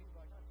this guy, he's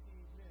like, I see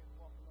men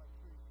walking like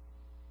trees.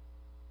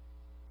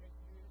 Can't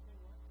you do anything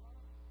like that?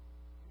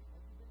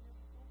 Have you been there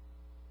before?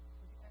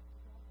 Have you asked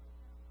God right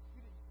now?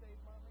 You didn't save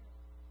my man.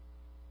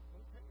 Let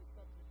me tell you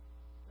something.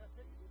 Can I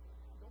tell you this?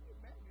 Don't get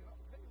mad at me. I'm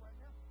going to tell you right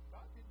now.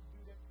 God didn't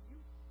do that to you.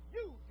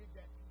 You did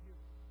that to you.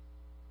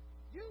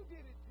 You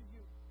did it to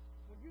you.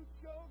 When you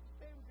chose to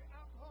stay with your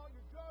alcohol,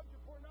 your drugs,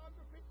 your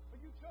pornography, when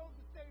you chose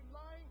to stay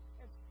lying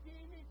and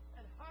scheming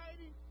and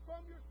hiding from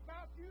your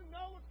spouse, you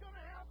know what's going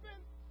to happen.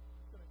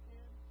 It's going to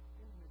end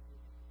in misery.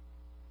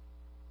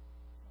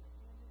 It's going to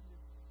end in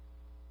misery.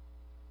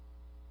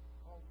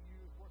 All the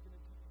years working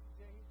in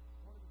today,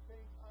 one of the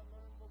things I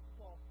learned most of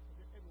all is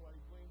that everybody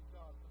blames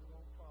God for their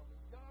own problem.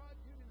 God,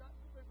 you did not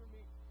deliver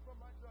me from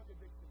my drug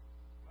addiction.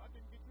 God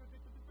didn't get you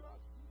addicted to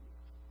drugs.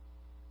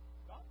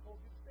 God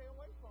told you to stay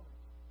away from it.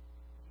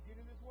 Did you get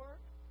in His Word?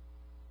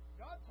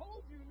 God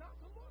told you not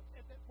to look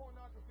at that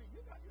pornography.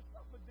 You got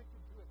yourself addicted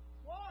to it.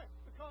 Why?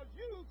 Because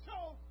you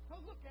chose to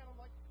look at them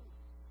like food.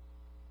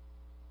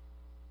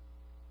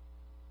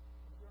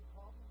 Is there a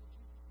problem with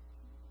Jesus?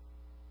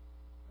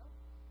 No,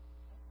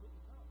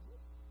 absolutely not.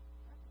 Look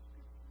at the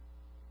Scripture.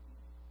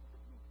 Look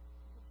at me.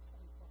 Verse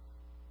 25.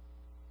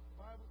 The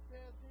Bible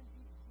says, then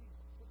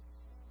Jesus put His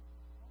hand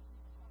on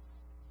his eye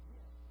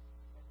again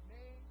and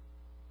made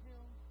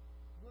him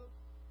look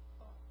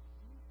up.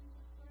 Do you see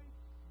that phrase?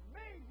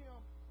 Made him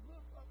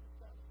look up.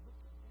 Instead of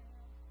looking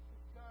down.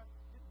 This guy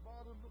didn't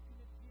bother looking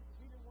at Jesus.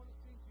 He didn't want to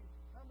see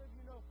Jesus. How many of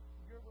you know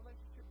your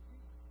relationship with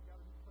Jesus? You got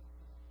to be close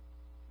to Him.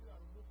 You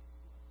got to look at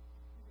Him.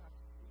 You got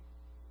to see Him.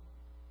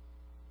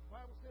 The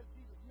Bible says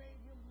Jesus made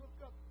him look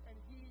up, and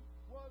he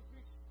was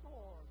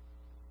restored.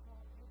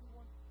 Saw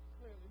everyone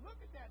clearly. Look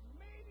at that.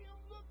 Made him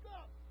look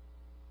up.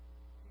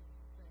 Jesus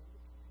is saying,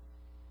 look at me.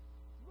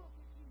 Look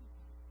at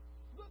Jesus.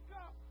 Look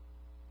up.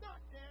 Not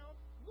down,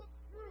 look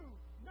through,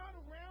 not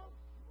around,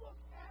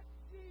 look at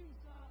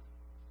Jesus.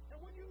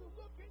 And when you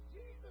look at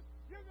Jesus,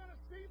 you're going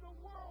to see the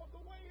world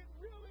the way it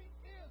really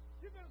is.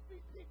 You're going to see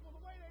people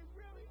the way they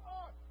really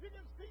are. You're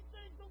going to see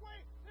things the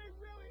way they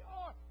really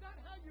are. Not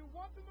how you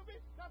want them to be,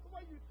 not the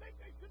way you think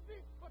they should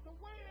be, but the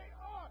way they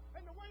are.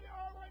 And the way they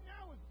are right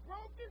now is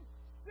broken,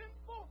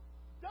 sinful,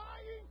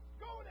 dying,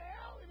 going to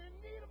hell, and in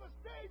need of a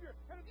Savior.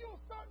 And if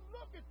you'll start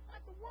looking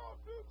at the world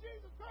through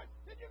Jesus Christ,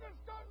 then you're going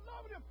to start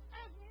loving Him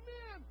as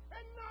men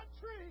and not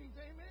trees.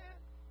 Amen?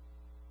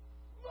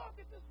 Look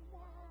at this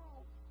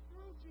world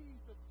through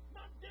Jesus.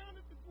 Not down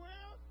at the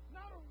ground,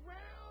 not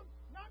around,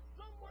 not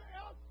somewhere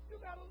else. You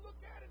got to look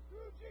at it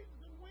through Jesus.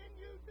 And when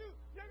you do,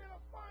 you're going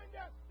to find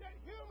out that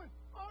humans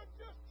aren't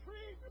just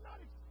trees. They're not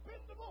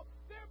expendable.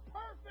 They're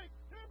perfect.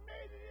 They're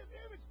made in His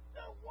image.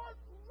 They're worth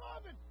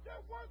loving.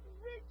 They're worth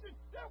reaching.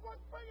 They're worth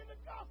bringing the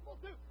gospel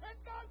to. And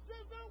God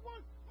says they're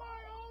worth my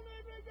only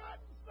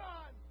begotten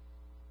Son.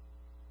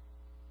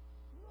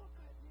 Look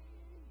at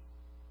me.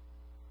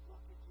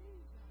 Look at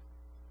Jesus.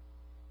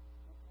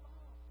 Look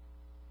up.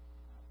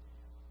 Not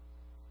down.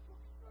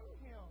 Look through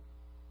Him.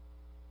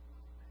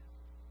 Not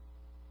down.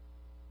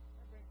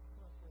 That brings us to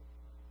our third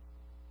point.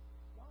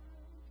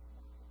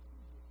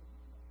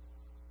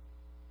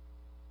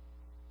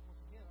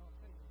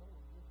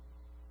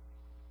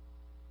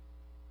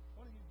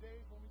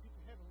 days when we get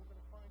to heaven, we're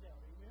going to find out.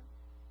 Amen?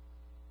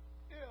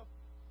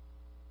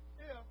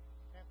 If,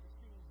 after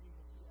seeing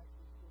Jesus, we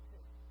actually still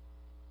take it.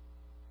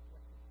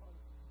 That's the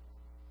punishment.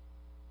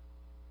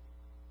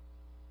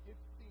 If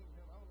seeing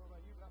him, I don't know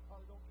about you, but I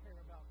probably don't care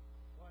about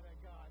why that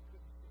guy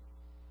couldn't see,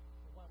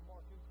 or why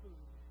Mark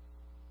included me.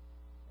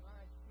 When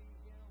I see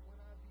him, when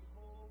I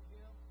behold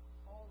him,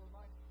 all of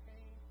life's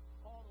pain,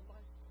 all of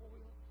life's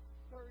toil,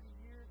 30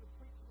 years of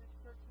preaching in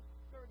churches,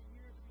 30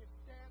 years of being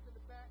stabbed in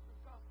the back of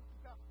the gospel to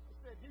God. I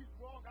said, he's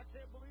wrong. I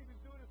can't believe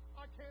he's doing this.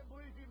 I can't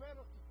believe he led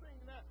us to sing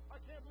that.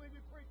 I can't believe he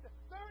preached that.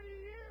 30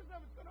 years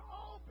of it's going to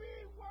all be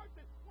worth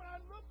it when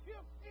I look him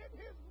in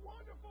his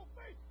wonderful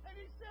face and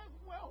he says,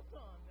 well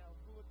done, thou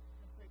good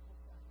and faithful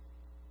servant.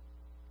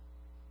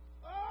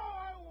 Oh,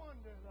 I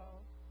wonder, though.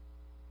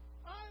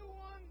 I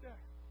wonder.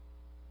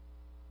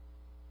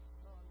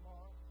 John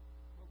Mark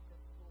wrote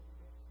that story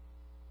there.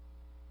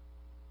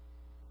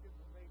 It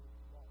related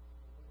to Mark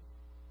in a way.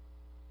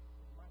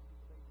 It might be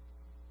related to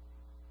you.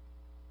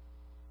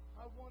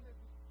 I wonder if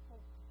it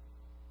spoke to him,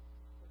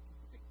 or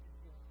convicted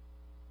him,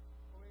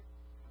 or it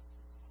touched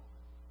his heart.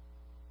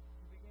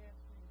 He began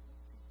saying,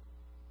 these people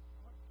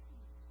aren't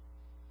Jesus.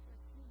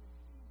 They're human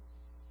beings.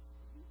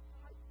 And you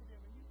died for them,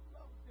 and you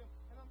loved them,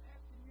 and I'm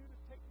asking you to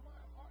take my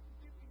heart and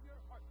give me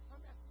your heart. I'm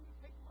asking you to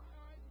take my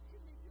eyes and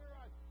give me your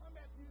eyes. I'm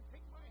asking you to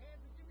take my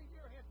hands and give me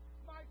your hands.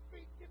 My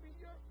feet, give me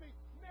your feet.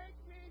 Make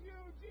me you,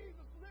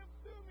 Jesus. Live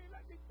through me.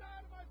 Let me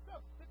die to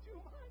myself that you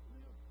might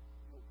live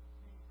through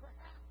me.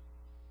 Perhaps.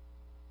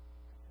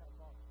 That's how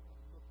Mark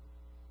started looking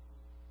at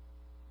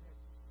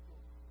the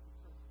story. He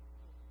heard the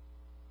story.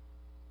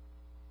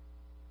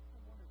 I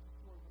wonder if the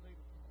story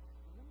related to Mark.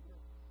 Remember,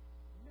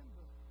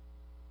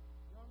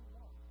 young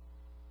Mark.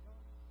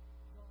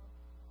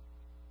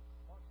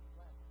 Mark's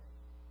last day.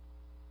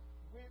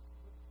 Went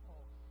with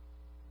Paul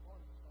and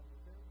Barnabas on the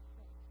very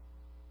shore.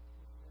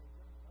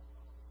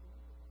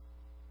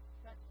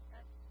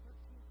 Acts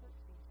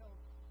 13:13 tells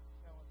us,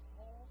 now as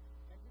Paul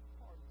and his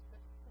party set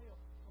sail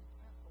from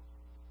Paphos,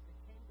 they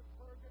came to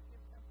Perga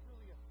in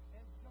Pamphylia,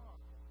 and John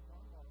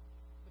Mark,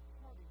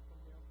 departing from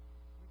them,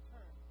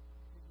 returned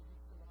to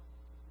Jerusalem.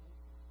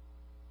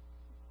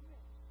 He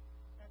quit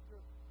after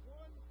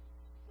one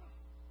stop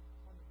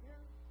on the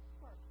very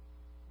first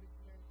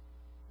missionary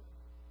trip.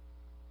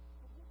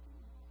 So what did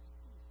he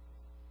see?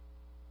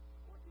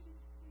 What did he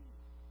see?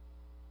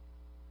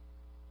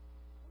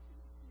 What did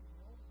he see? You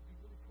know, it'd be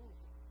really cool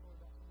if it's story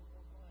about someone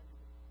going blind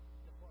and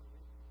get part of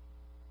it.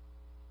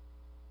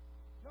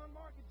 John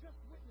Mark had just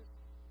witnessed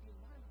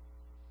Elimas,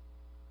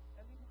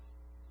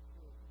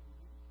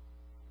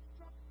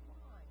 struck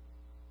blind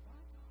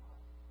by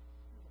God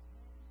through the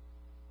hand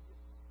of the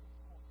Apostle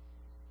Paul.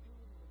 Stood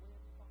in the way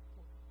of the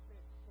gospel,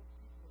 said, those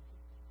people are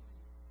just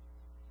trees.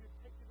 You're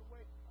taking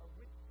away our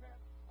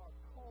witchcraft, our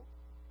cult,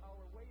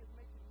 our way of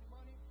making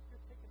money.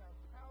 You're taking our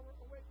power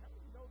away. How many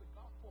of you know the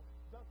gospel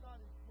does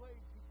not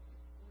enslave people?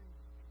 It frees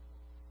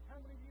people. How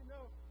many of you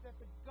know that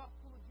the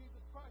gospel of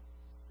Jesus Christ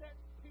sets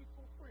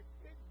people free?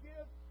 It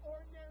gives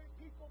ordinary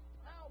people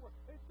power.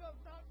 It does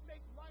not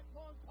make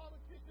lifelong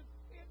politicians.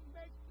 It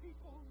makes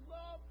people who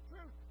love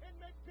truth. It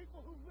makes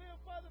people who live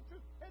by the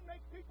truth. It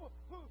makes people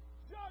who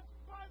judge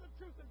by the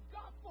truth. The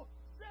gospel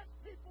sets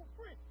people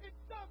free. It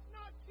does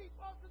not keep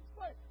us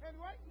enslaved. And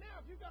right now,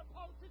 if you've got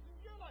politicians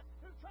in your life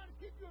that are trying to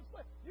keep you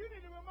enslaved, you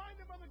need to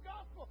remind them of the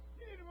gospel.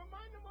 You need to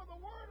remind them of the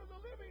word of the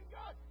living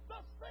God.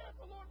 Thus saith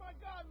the Lord my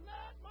God,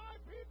 let my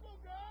people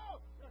go.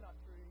 They're not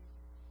trees.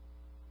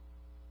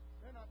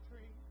 They're not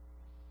trees.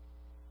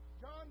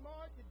 John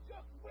Mark had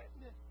just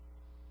witnessed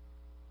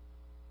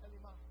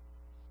Elimas.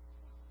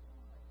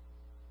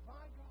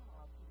 My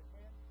God, to the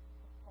hand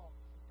of Paul.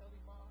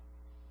 Elimas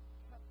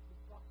kept the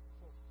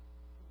gospel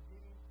from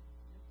getting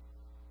used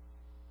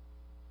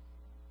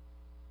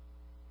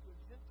to a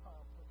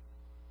Gentile person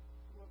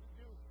who was a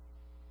Jew.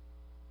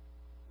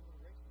 There was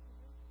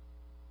racism there.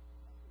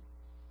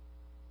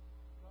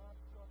 God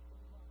struck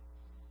Elimas.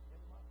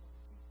 Elimas wanted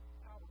to keep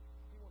power.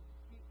 He wanted to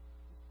keep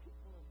his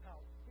people in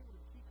power. He wanted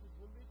to keep his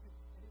religion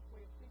and his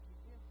way of thinking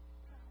in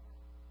power.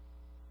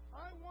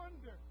 I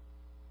wonder,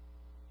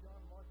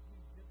 John Mark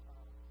used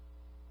Gentiles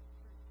as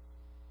trees.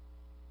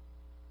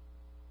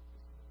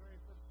 This is the very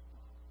first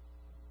stop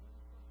on the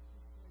very first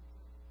missionary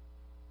journey.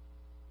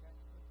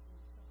 Acts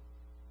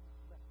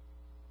 13:7.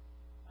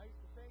 I used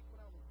to think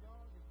when I was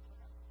young and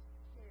perhaps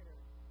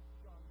scared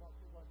John Mark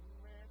was like,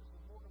 man, this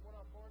is more than what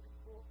I bargained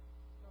for.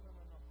 No.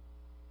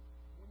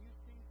 When you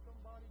see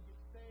somebody get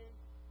saved,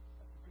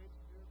 that's the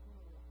greatest miracle in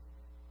the world.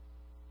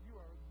 You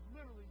are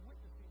literally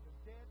witnessing the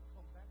dead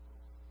come back to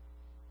life.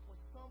 When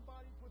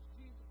somebody puts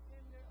Jesus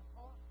in their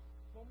heart,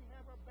 when we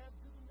have our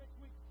baptism next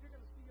week, you're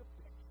going to see a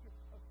picture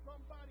of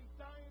somebody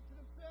dying to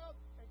themselves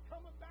and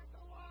coming back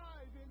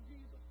alive in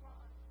Jesus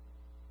Christ.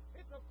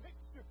 It's a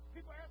picture.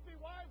 People ask me,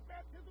 why is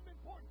baptism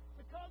important?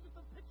 Because it's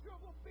a picture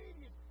of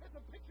obedience. It's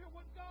a picture of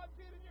what God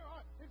did in your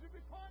heart. Is it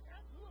required?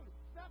 Absolutely.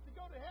 Not to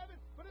go to heaven,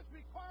 but it's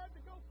required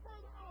to go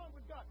further on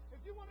with God.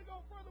 If you want to go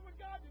further with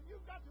God, then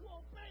you've got to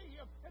obey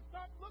Him and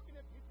start looking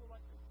at people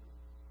like this.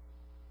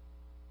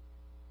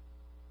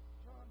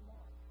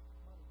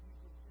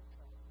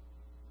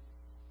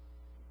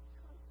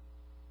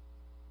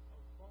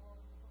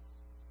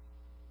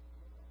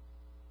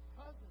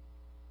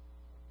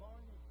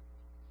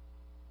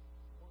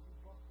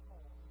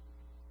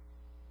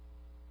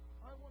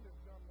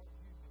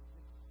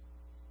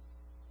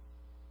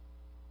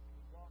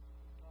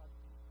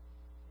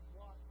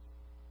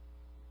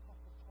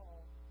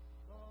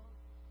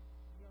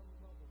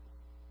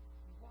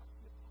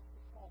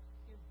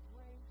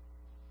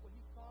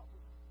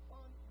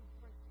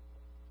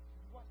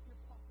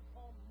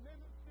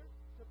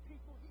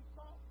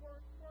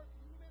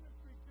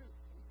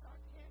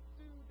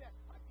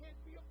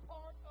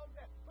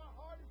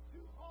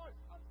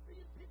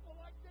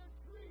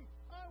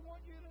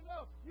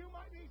 know. You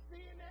might be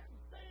seeing that and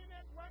saying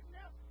that right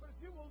now, but if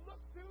you will look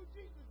to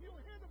Jesus, you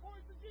will hear the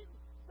voice of Jesus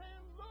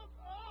saying, look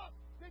up,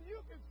 then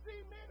you can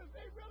see men as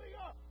they really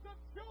are, the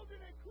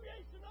children and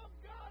creation of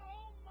God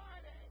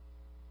Almighty.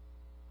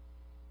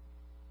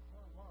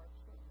 John Mark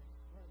certainly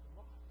learned a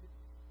lot, didn't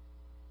he?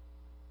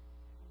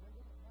 Remember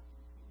what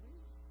happened? He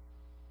leaves.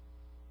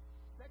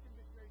 Second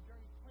missionary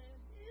journey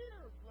planned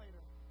years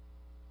later.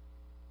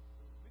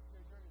 The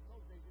missionary journey in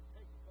those days didn't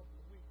take a couple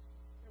of weeks.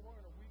 They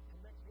weren't a week to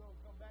Mexico and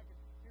come back and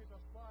here's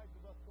our slides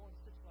of us going to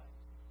Six Flags.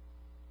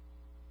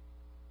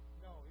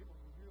 No, it was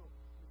a real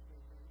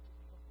missionary journey. It took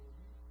a couple of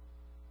weeks.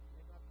 And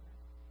they got back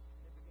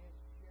and they began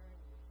sharing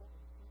and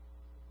reporting the truth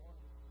that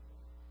Barnabas was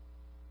there.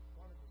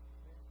 Barnabas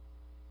was there.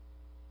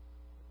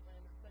 They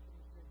planned their second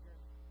missionary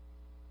journey.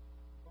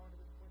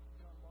 Barnabas went to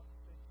John Mark and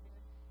said,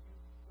 can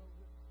you go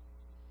with us?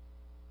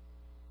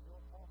 Your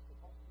apostle,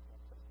 we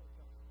got to take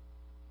that.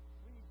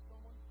 We need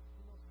someone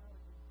who knows how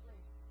to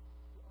embrace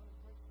the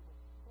unembraceable,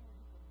 someone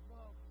who can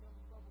love the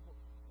unlovable,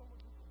 someone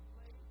who can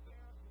lay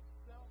down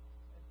himself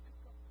and pick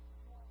up the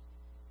cross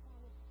and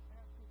follow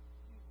after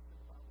Jesus. And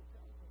the Bible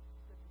tells us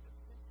that the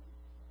dissension,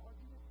 the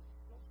argument was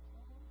so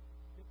strong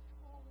that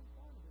Paul and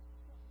Barnabas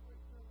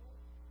separate their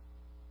work.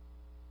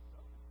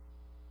 No.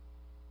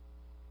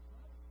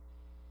 Right?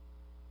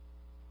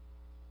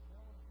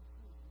 Now I want to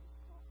conclude with this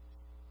thought.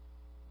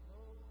 No,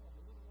 I'm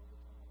a little over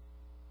time.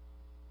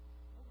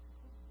 I want to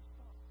conclude with this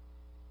thought.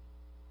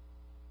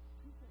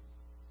 Two things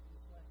in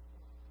this last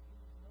thought. You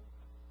need to know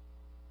that.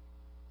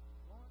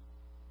 One,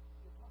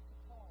 the Apostle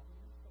Paul, he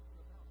knew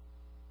something about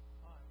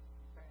eyes,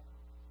 bad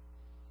eyes,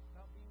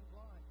 about being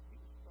blind.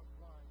 He was struck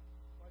blind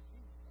by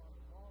Jesus on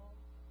the long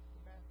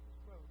Damascus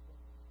road.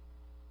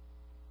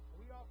 And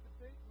we often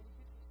think when he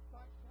gets his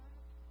sight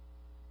back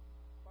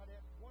by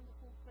that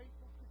wonderful,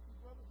 faithful Christian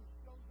brother who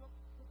shows up,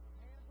 puts his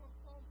hands on his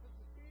phone, says,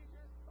 you see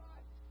your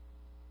sight.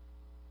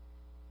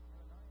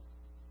 Ananias.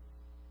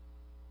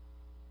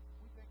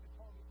 We think that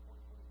Paul gets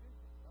 20/20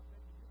 vision. I beg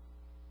you differ.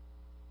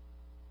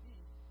 He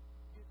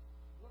gets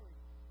blurry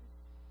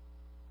vision.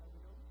 How do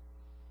we know this?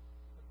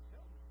 Because he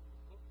tells us in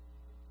the book of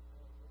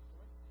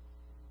Galatians,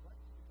 when he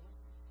writes to the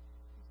Galatians,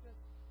 he says,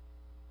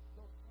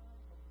 those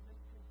times of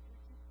ministering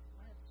preaching,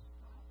 I had to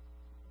stop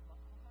because my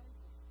eyes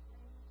were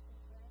straining so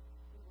bad,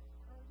 they were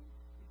hurting.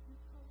 If you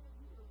come in,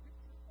 you would have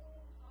ripped your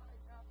own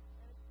eyes out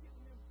and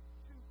given them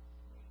to me.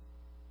 At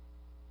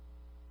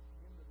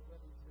the end of the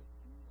letter, he says,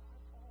 do I,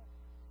 Paul,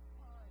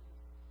 sign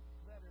this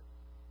letter?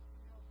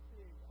 See how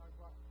big I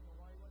write. You know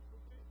why he was so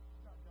big?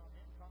 Not John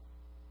Hancock,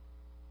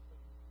 but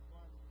he was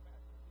blind in the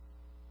back.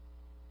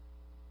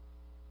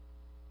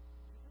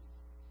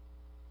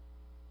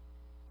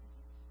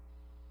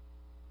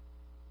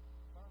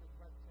 Finally, he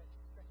writes that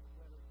second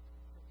letter to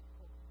the church of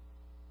Corinth.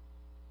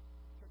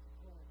 The church of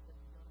Corinth had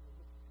begun to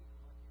look at people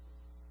like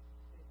this.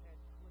 They had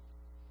cliques.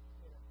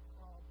 They had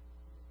problems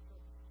in their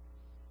church.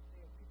 They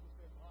had people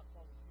saying, well, I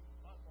follow Jesus.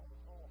 I follow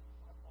Paul.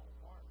 I follow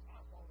Mark.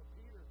 I follow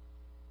Peter.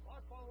 Well,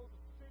 I follow the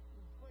spit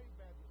and clay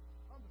Baptist.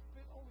 I'm the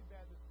spit only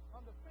Baptist.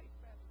 I'm the faith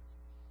Baptist.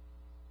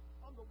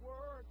 I'm the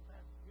word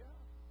Baptist. Yeah.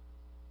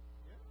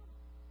 Yeah.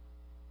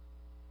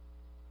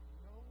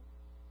 You know,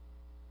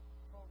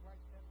 Paul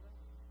writes that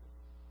letter. He says,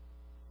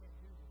 you can't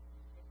do this.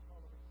 You can't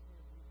tolerate sin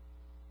either.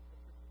 The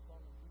church has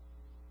fallen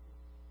deeply into sin.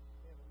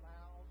 They have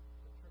allowed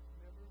the church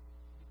members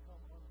to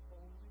become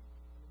unholy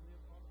and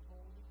live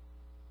unholy,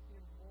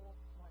 immoral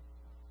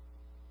lifestyle.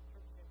 The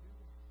church can't do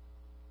that.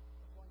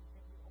 That's why you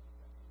can't be a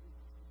homosexual.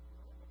 You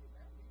know, look at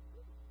that.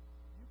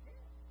 You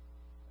can't.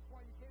 That's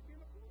why you can't be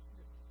an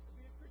abortionist and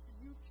be a Christian.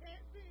 You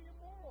can't be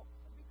immoral.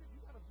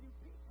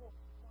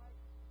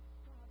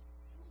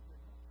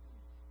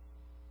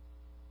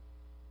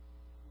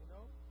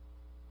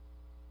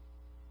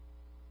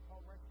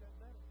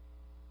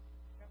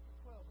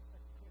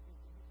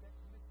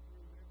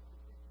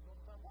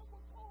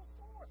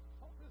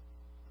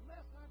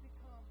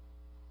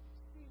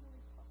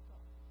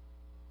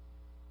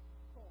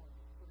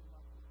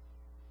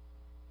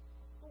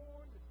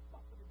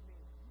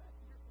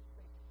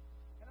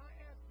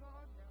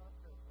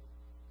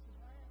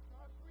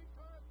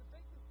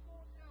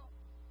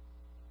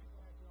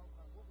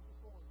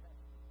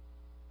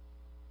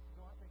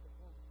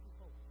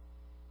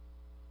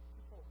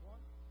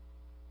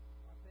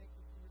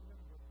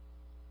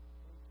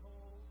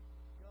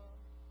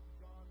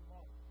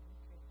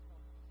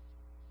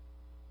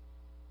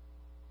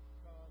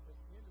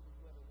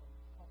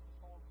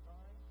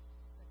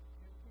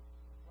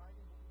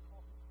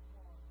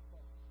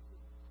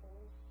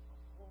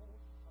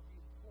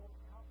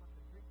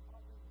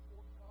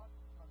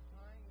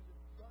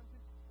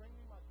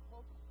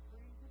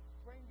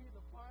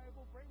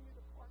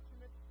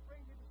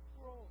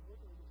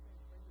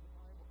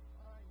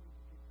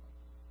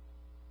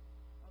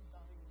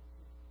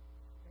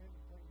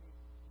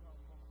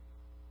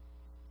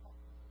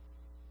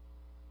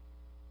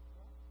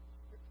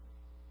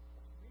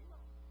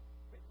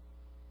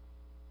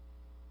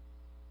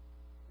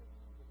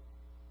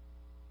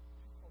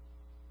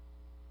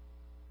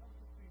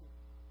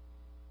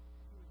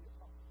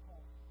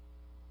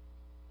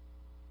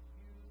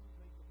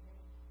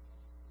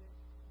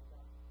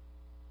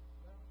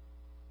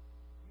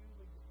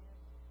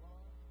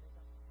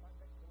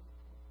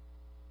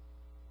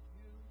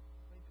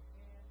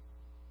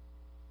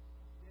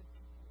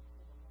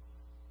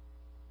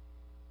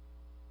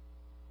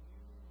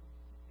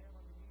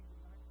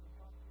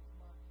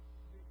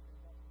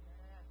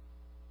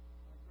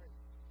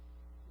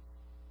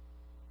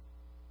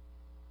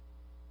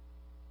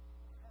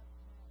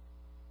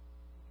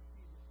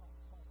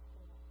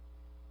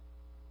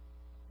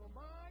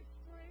 my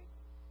strength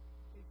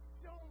is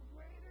shown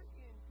greater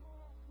in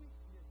your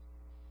weakness.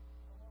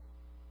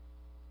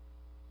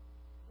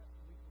 That's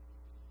weakness.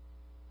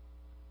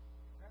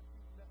 Perhaps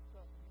you've messed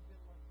up. You've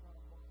been like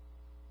John Mark.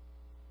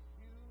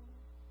 You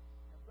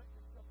have let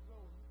yourself go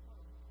and you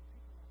started looking at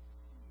people like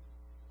thieves.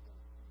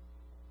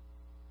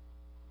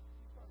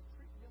 You started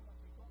treating them like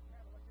they don't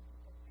matter, like they're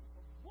just a piece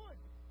of wood.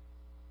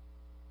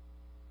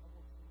 I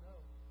want you to know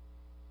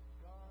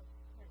God's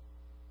strength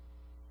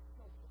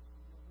shows us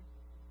in your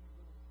weakness. If you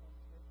really come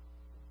to it,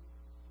 and you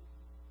forgive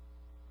you,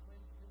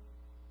 cleanse me,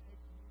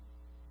 take me,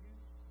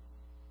 use me.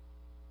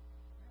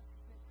 Perhaps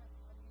you think,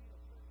 Pastor, I need a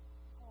church.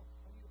 Oh,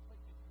 I need a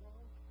place to grow.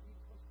 I need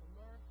a place to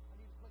learn. I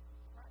need a place to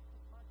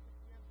practice my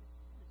Christianity.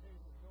 Let me tell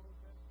you, there's no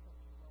better church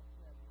than Mount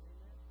Sinai.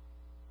 Amen.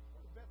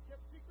 One of the best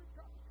kept secrets,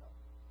 God is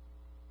coming.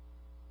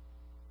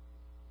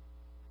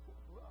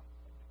 Rough.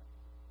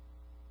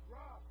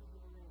 Rough in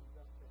the rooms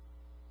out there.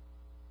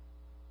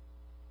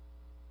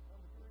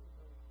 Number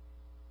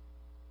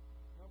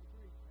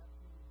three, perhaps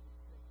you need to be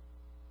safe.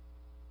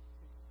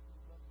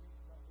 Love me,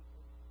 not hate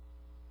me.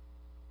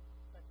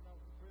 In fact, when I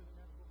was in prison,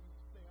 that was what we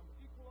used to say. I'm an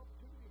equal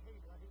opportunity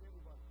hater. I hate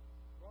everybody.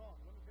 Wrong.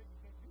 Let me tell you, you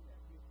can't do that.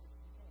 You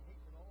can't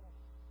hate at all.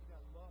 You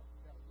gotta love.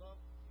 You gotta love.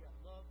 You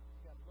gotta love.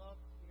 You gotta love.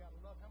 You gotta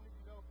love. How many of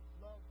you know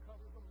love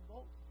covers a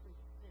multitude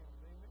of sins?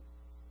 Amen.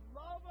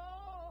 Love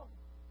them.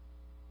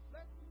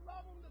 Let's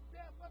love them to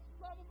death. Let's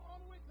love them all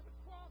the way to the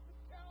cross of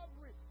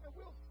Calvary. And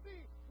we'll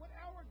see what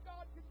our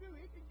God can do.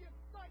 He can give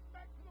sight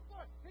back to the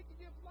blind. He can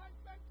give life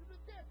back to the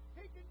dead.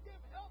 He can give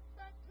health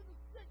back to the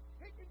sick.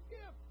 He can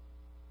give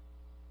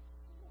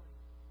joy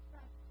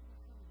back to the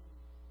hungry.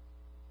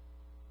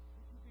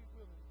 Would you be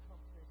willing to come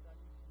today? I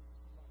need Jesus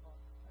in my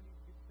heart. I need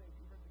to get saved.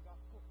 You heard the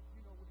gospel.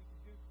 You know what He can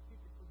do. He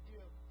can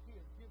forgive. He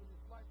has given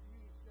His life for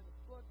you. He shed His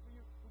blood for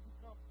you. Would you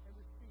come and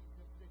receive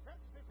Him today?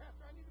 Pastor, say,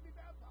 Pastor, I need to be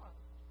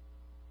baptized.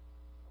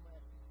 I'm going to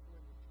ask you to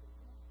surrender today.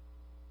 Come on.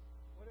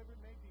 Whatever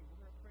it may be, we're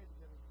going to pray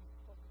together. He's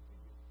spoken to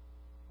you.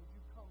 Would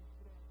you come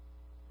today?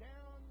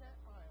 Down that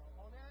aisle,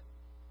 on that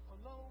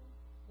alone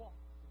walk.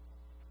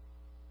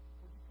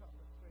 Would you come?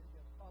 Let's pray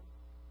together. Father,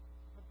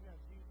 come to now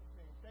in Jesus'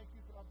 name. Thank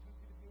you for the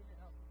opportunity to be in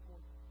your house this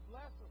morning.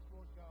 Bless us,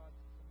 Lord God,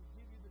 as we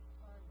give you this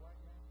time right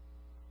now.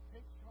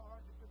 Take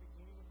charge if there be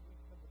anyone who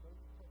needs to come to those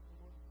who trust the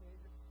Lord and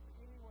Savior. For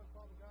anyone,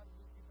 Father God, who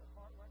needs to keep their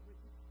heart right with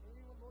you. And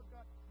anyone, Lord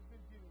God, who's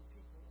been viewing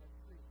people as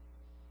free.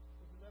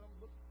 Would you let them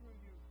look through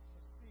you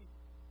and see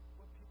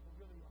what people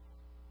really are?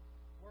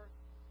 Worth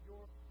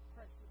your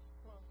precious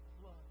Son's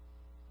blood.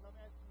 And I'm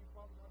asking you,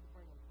 Father God, to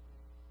bring us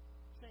today.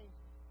 Change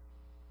us.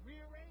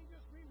 Rearrange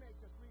us, remake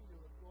us, renew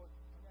us, Lord,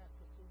 and ask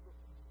us to look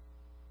to you.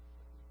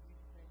 In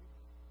Jesus' name we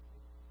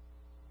pray.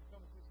 You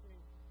come with this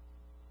thing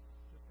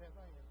just as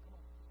I am. Come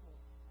on, this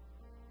morning.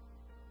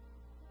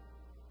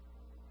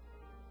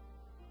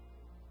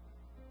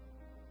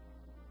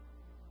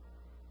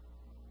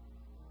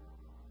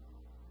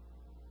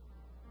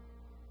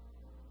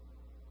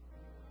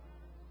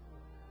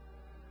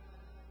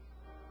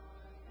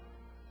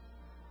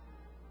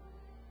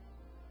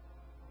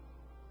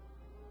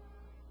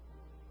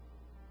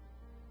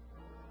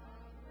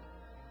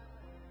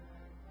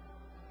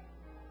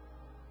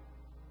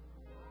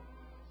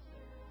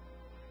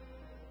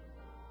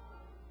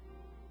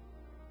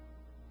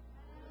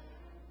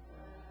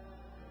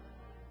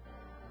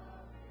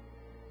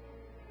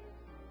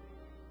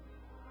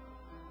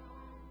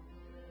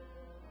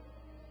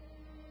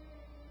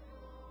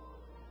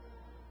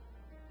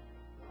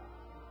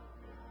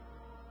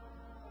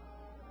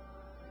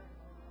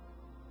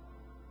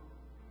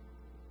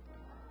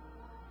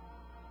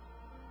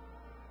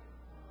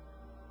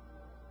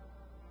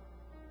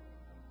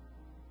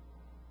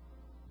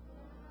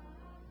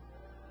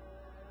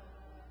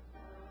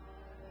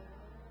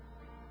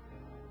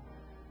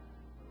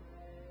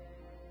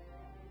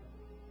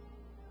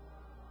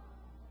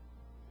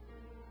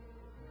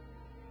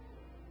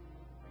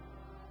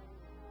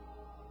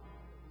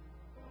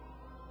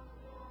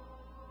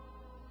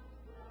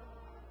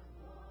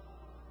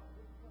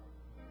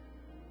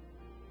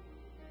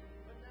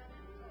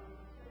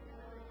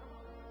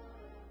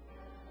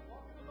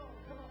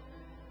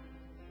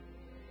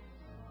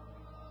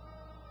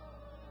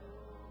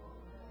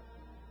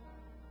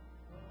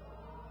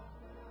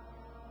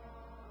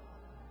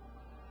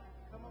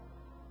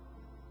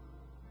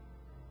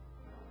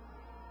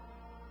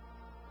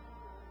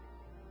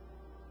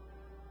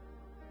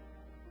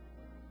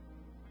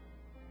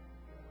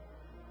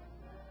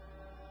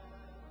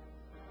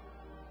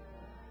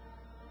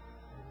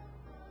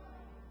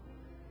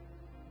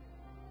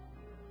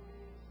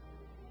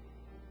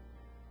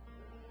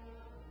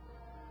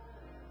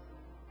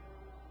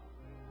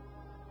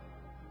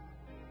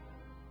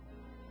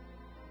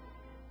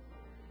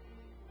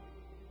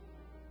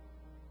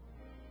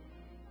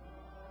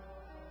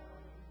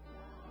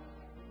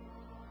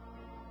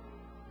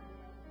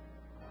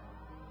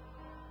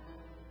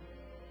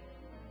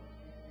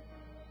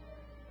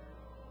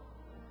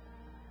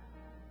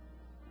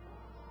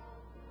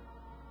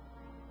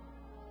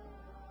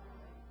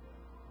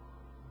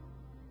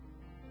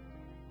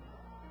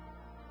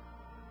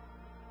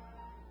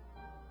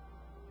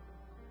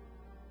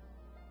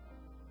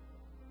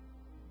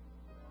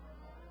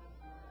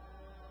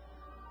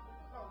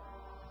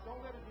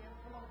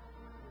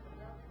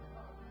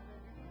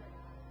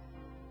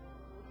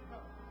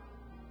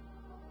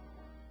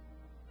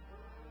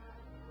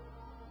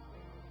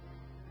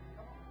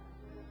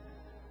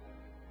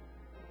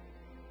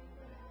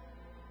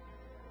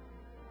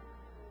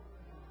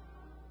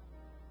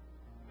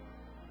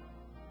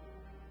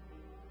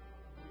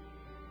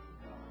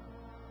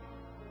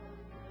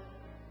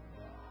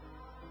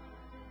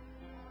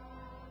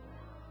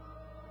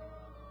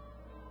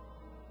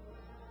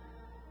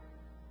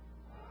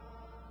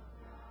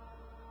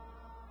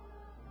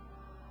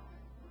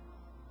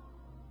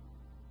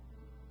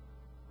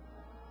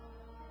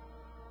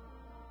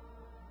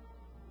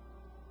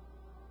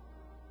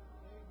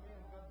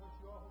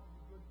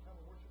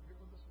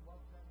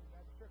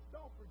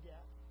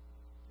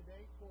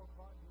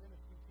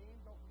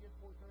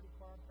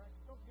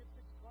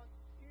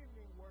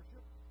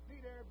 Be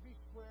there, be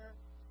square,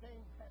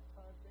 same bat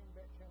time, same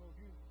bat channel.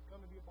 If you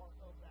come to be a part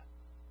of that.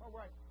 All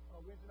right.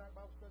 Wednesday night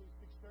Bible study,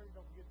 6:30.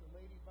 Don't forget the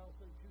ladies Bible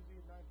study Tuesday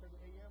at 9:30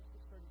 a.m.,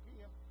 6:30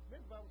 p.m.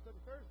 Men's Bible study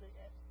Thursday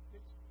at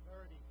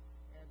 6:30.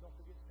 And don't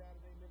forget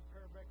Saturday men's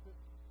prayer breakfast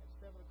at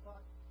 7 o'clock.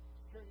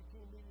 Security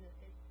team meeting at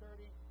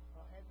 8:30.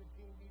 Admin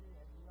team meeting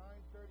at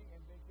 9:30.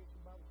 And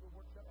vacation Bible school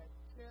workshop at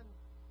 10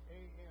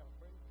 a.m.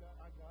 Praise God,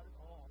 I got it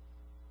all.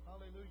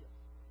 Hallelujah.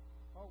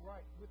 All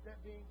right. With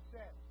that being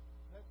said,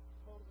 let's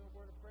close in a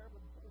word of prayer. But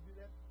before we do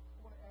that, I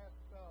want to ask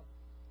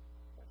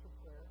special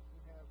prayer.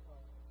 We have a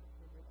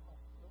sister in the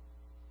hospital.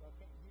 So I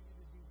can't give you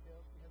the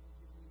details. She hasn't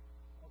given me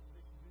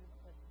authorization to do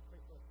that. I should pray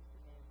for our sister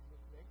Angela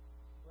today.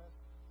 Bless,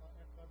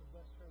 ask God to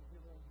bless her and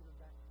give her and get her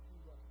back to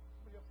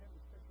somebody else have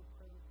any special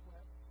prayer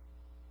requests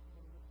you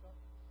want to lift up?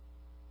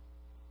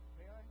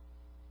 May I?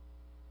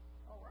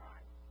 All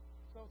right.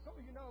 So some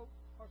of you know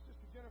our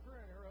sister Jennifer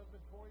and her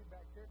husband Corey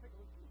back there. Take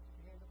a look. Stick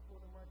your hand up for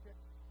them right there.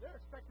 They're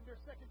expecting their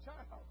second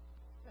child.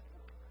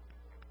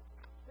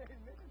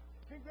 Amen.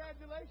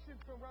 Congratulations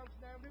from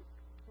Robertson Avenue,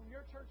 from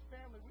your church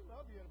family. We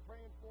love you and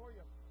praying for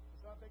you.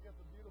 So I think that's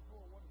a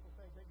beautiful and wonderful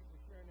thing. Thank you for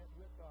sharing that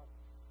with us.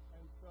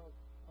 And so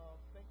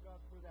thank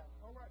God for that.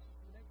 All right,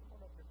 Sister Renee, come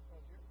on up here.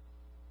 Jerry.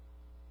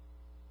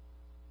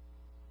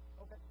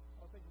 Okay.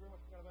 Thank you very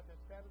much. Forgot about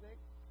that Saturday.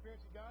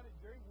 Experiencing God at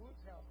Jerry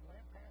Wood's house,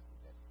 Lamp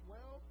Passage at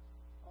 12,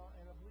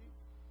 and I believe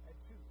at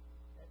 2.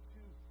 At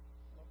 2.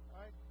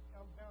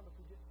 I'm bound to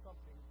forget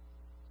something.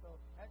 So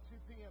at 2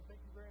 p.m., thank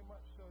you very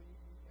much. So you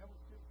have a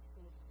student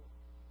still looking for.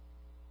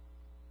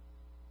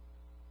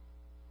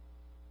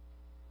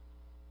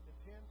 At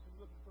 10, so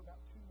you're looking for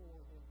about 2 more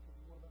then, because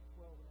you want about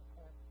 12 in that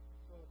class.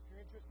 So if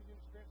you're interested in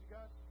experiencing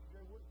God,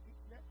 Jerry Wood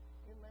teaching that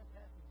in Lamp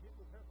Passage. Get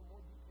with her for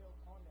more details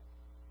on that.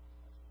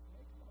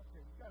 Renee, come on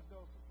here. You guys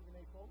know Sister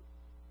Renee Foley.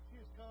 She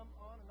has come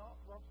on and off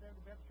Robertson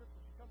Avenue Baptist Church,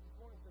 but she comes this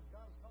morning and says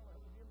God is calling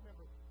her to be a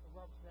member of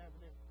Robertson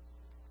Avenue.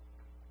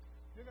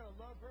 You're going to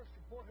love her,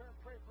 support her, and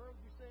pray for her.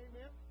 Would you say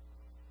amen?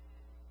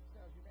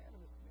 Sounds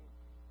unanimous to me.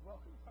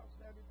 Welcome to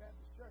Robertson Avenue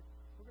Baptist Church.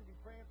 We're going to be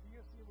praying for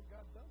you and seeing what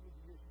God does with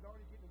you. She's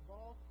already getting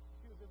involved.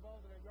 She was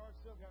involved in a yard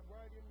sale, got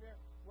right in there,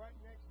 right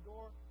next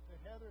door to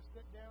Heather,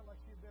 sit down like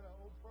she had been an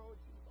old pro, and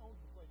she just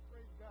owns the place.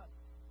 Praise God.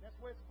 That's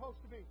the way it's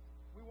supposed to be.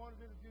 We wanted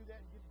her to do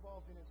that and get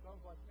involved in it. So I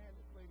was like, man,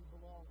 this lady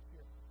belongs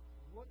here.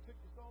 What took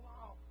you so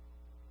long?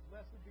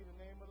 Blessed be the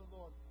name of the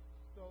Lord.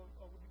 So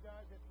would you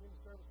guys at the end of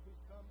the service please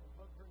come and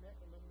hug her neck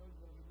and let her know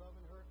you're going to be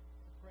loving her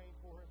and praying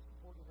for her and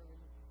supporting her in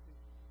this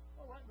decision.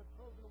 All right, let's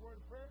close in a word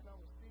of prayer, and I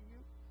will see you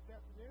this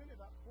afternoon at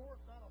about 4.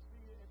 If not, I'll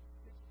see you at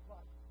 6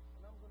 o'clock.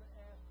 And I'm going to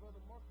ask Brother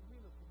Mark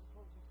Wheeler to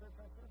close the prayer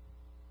time, sir.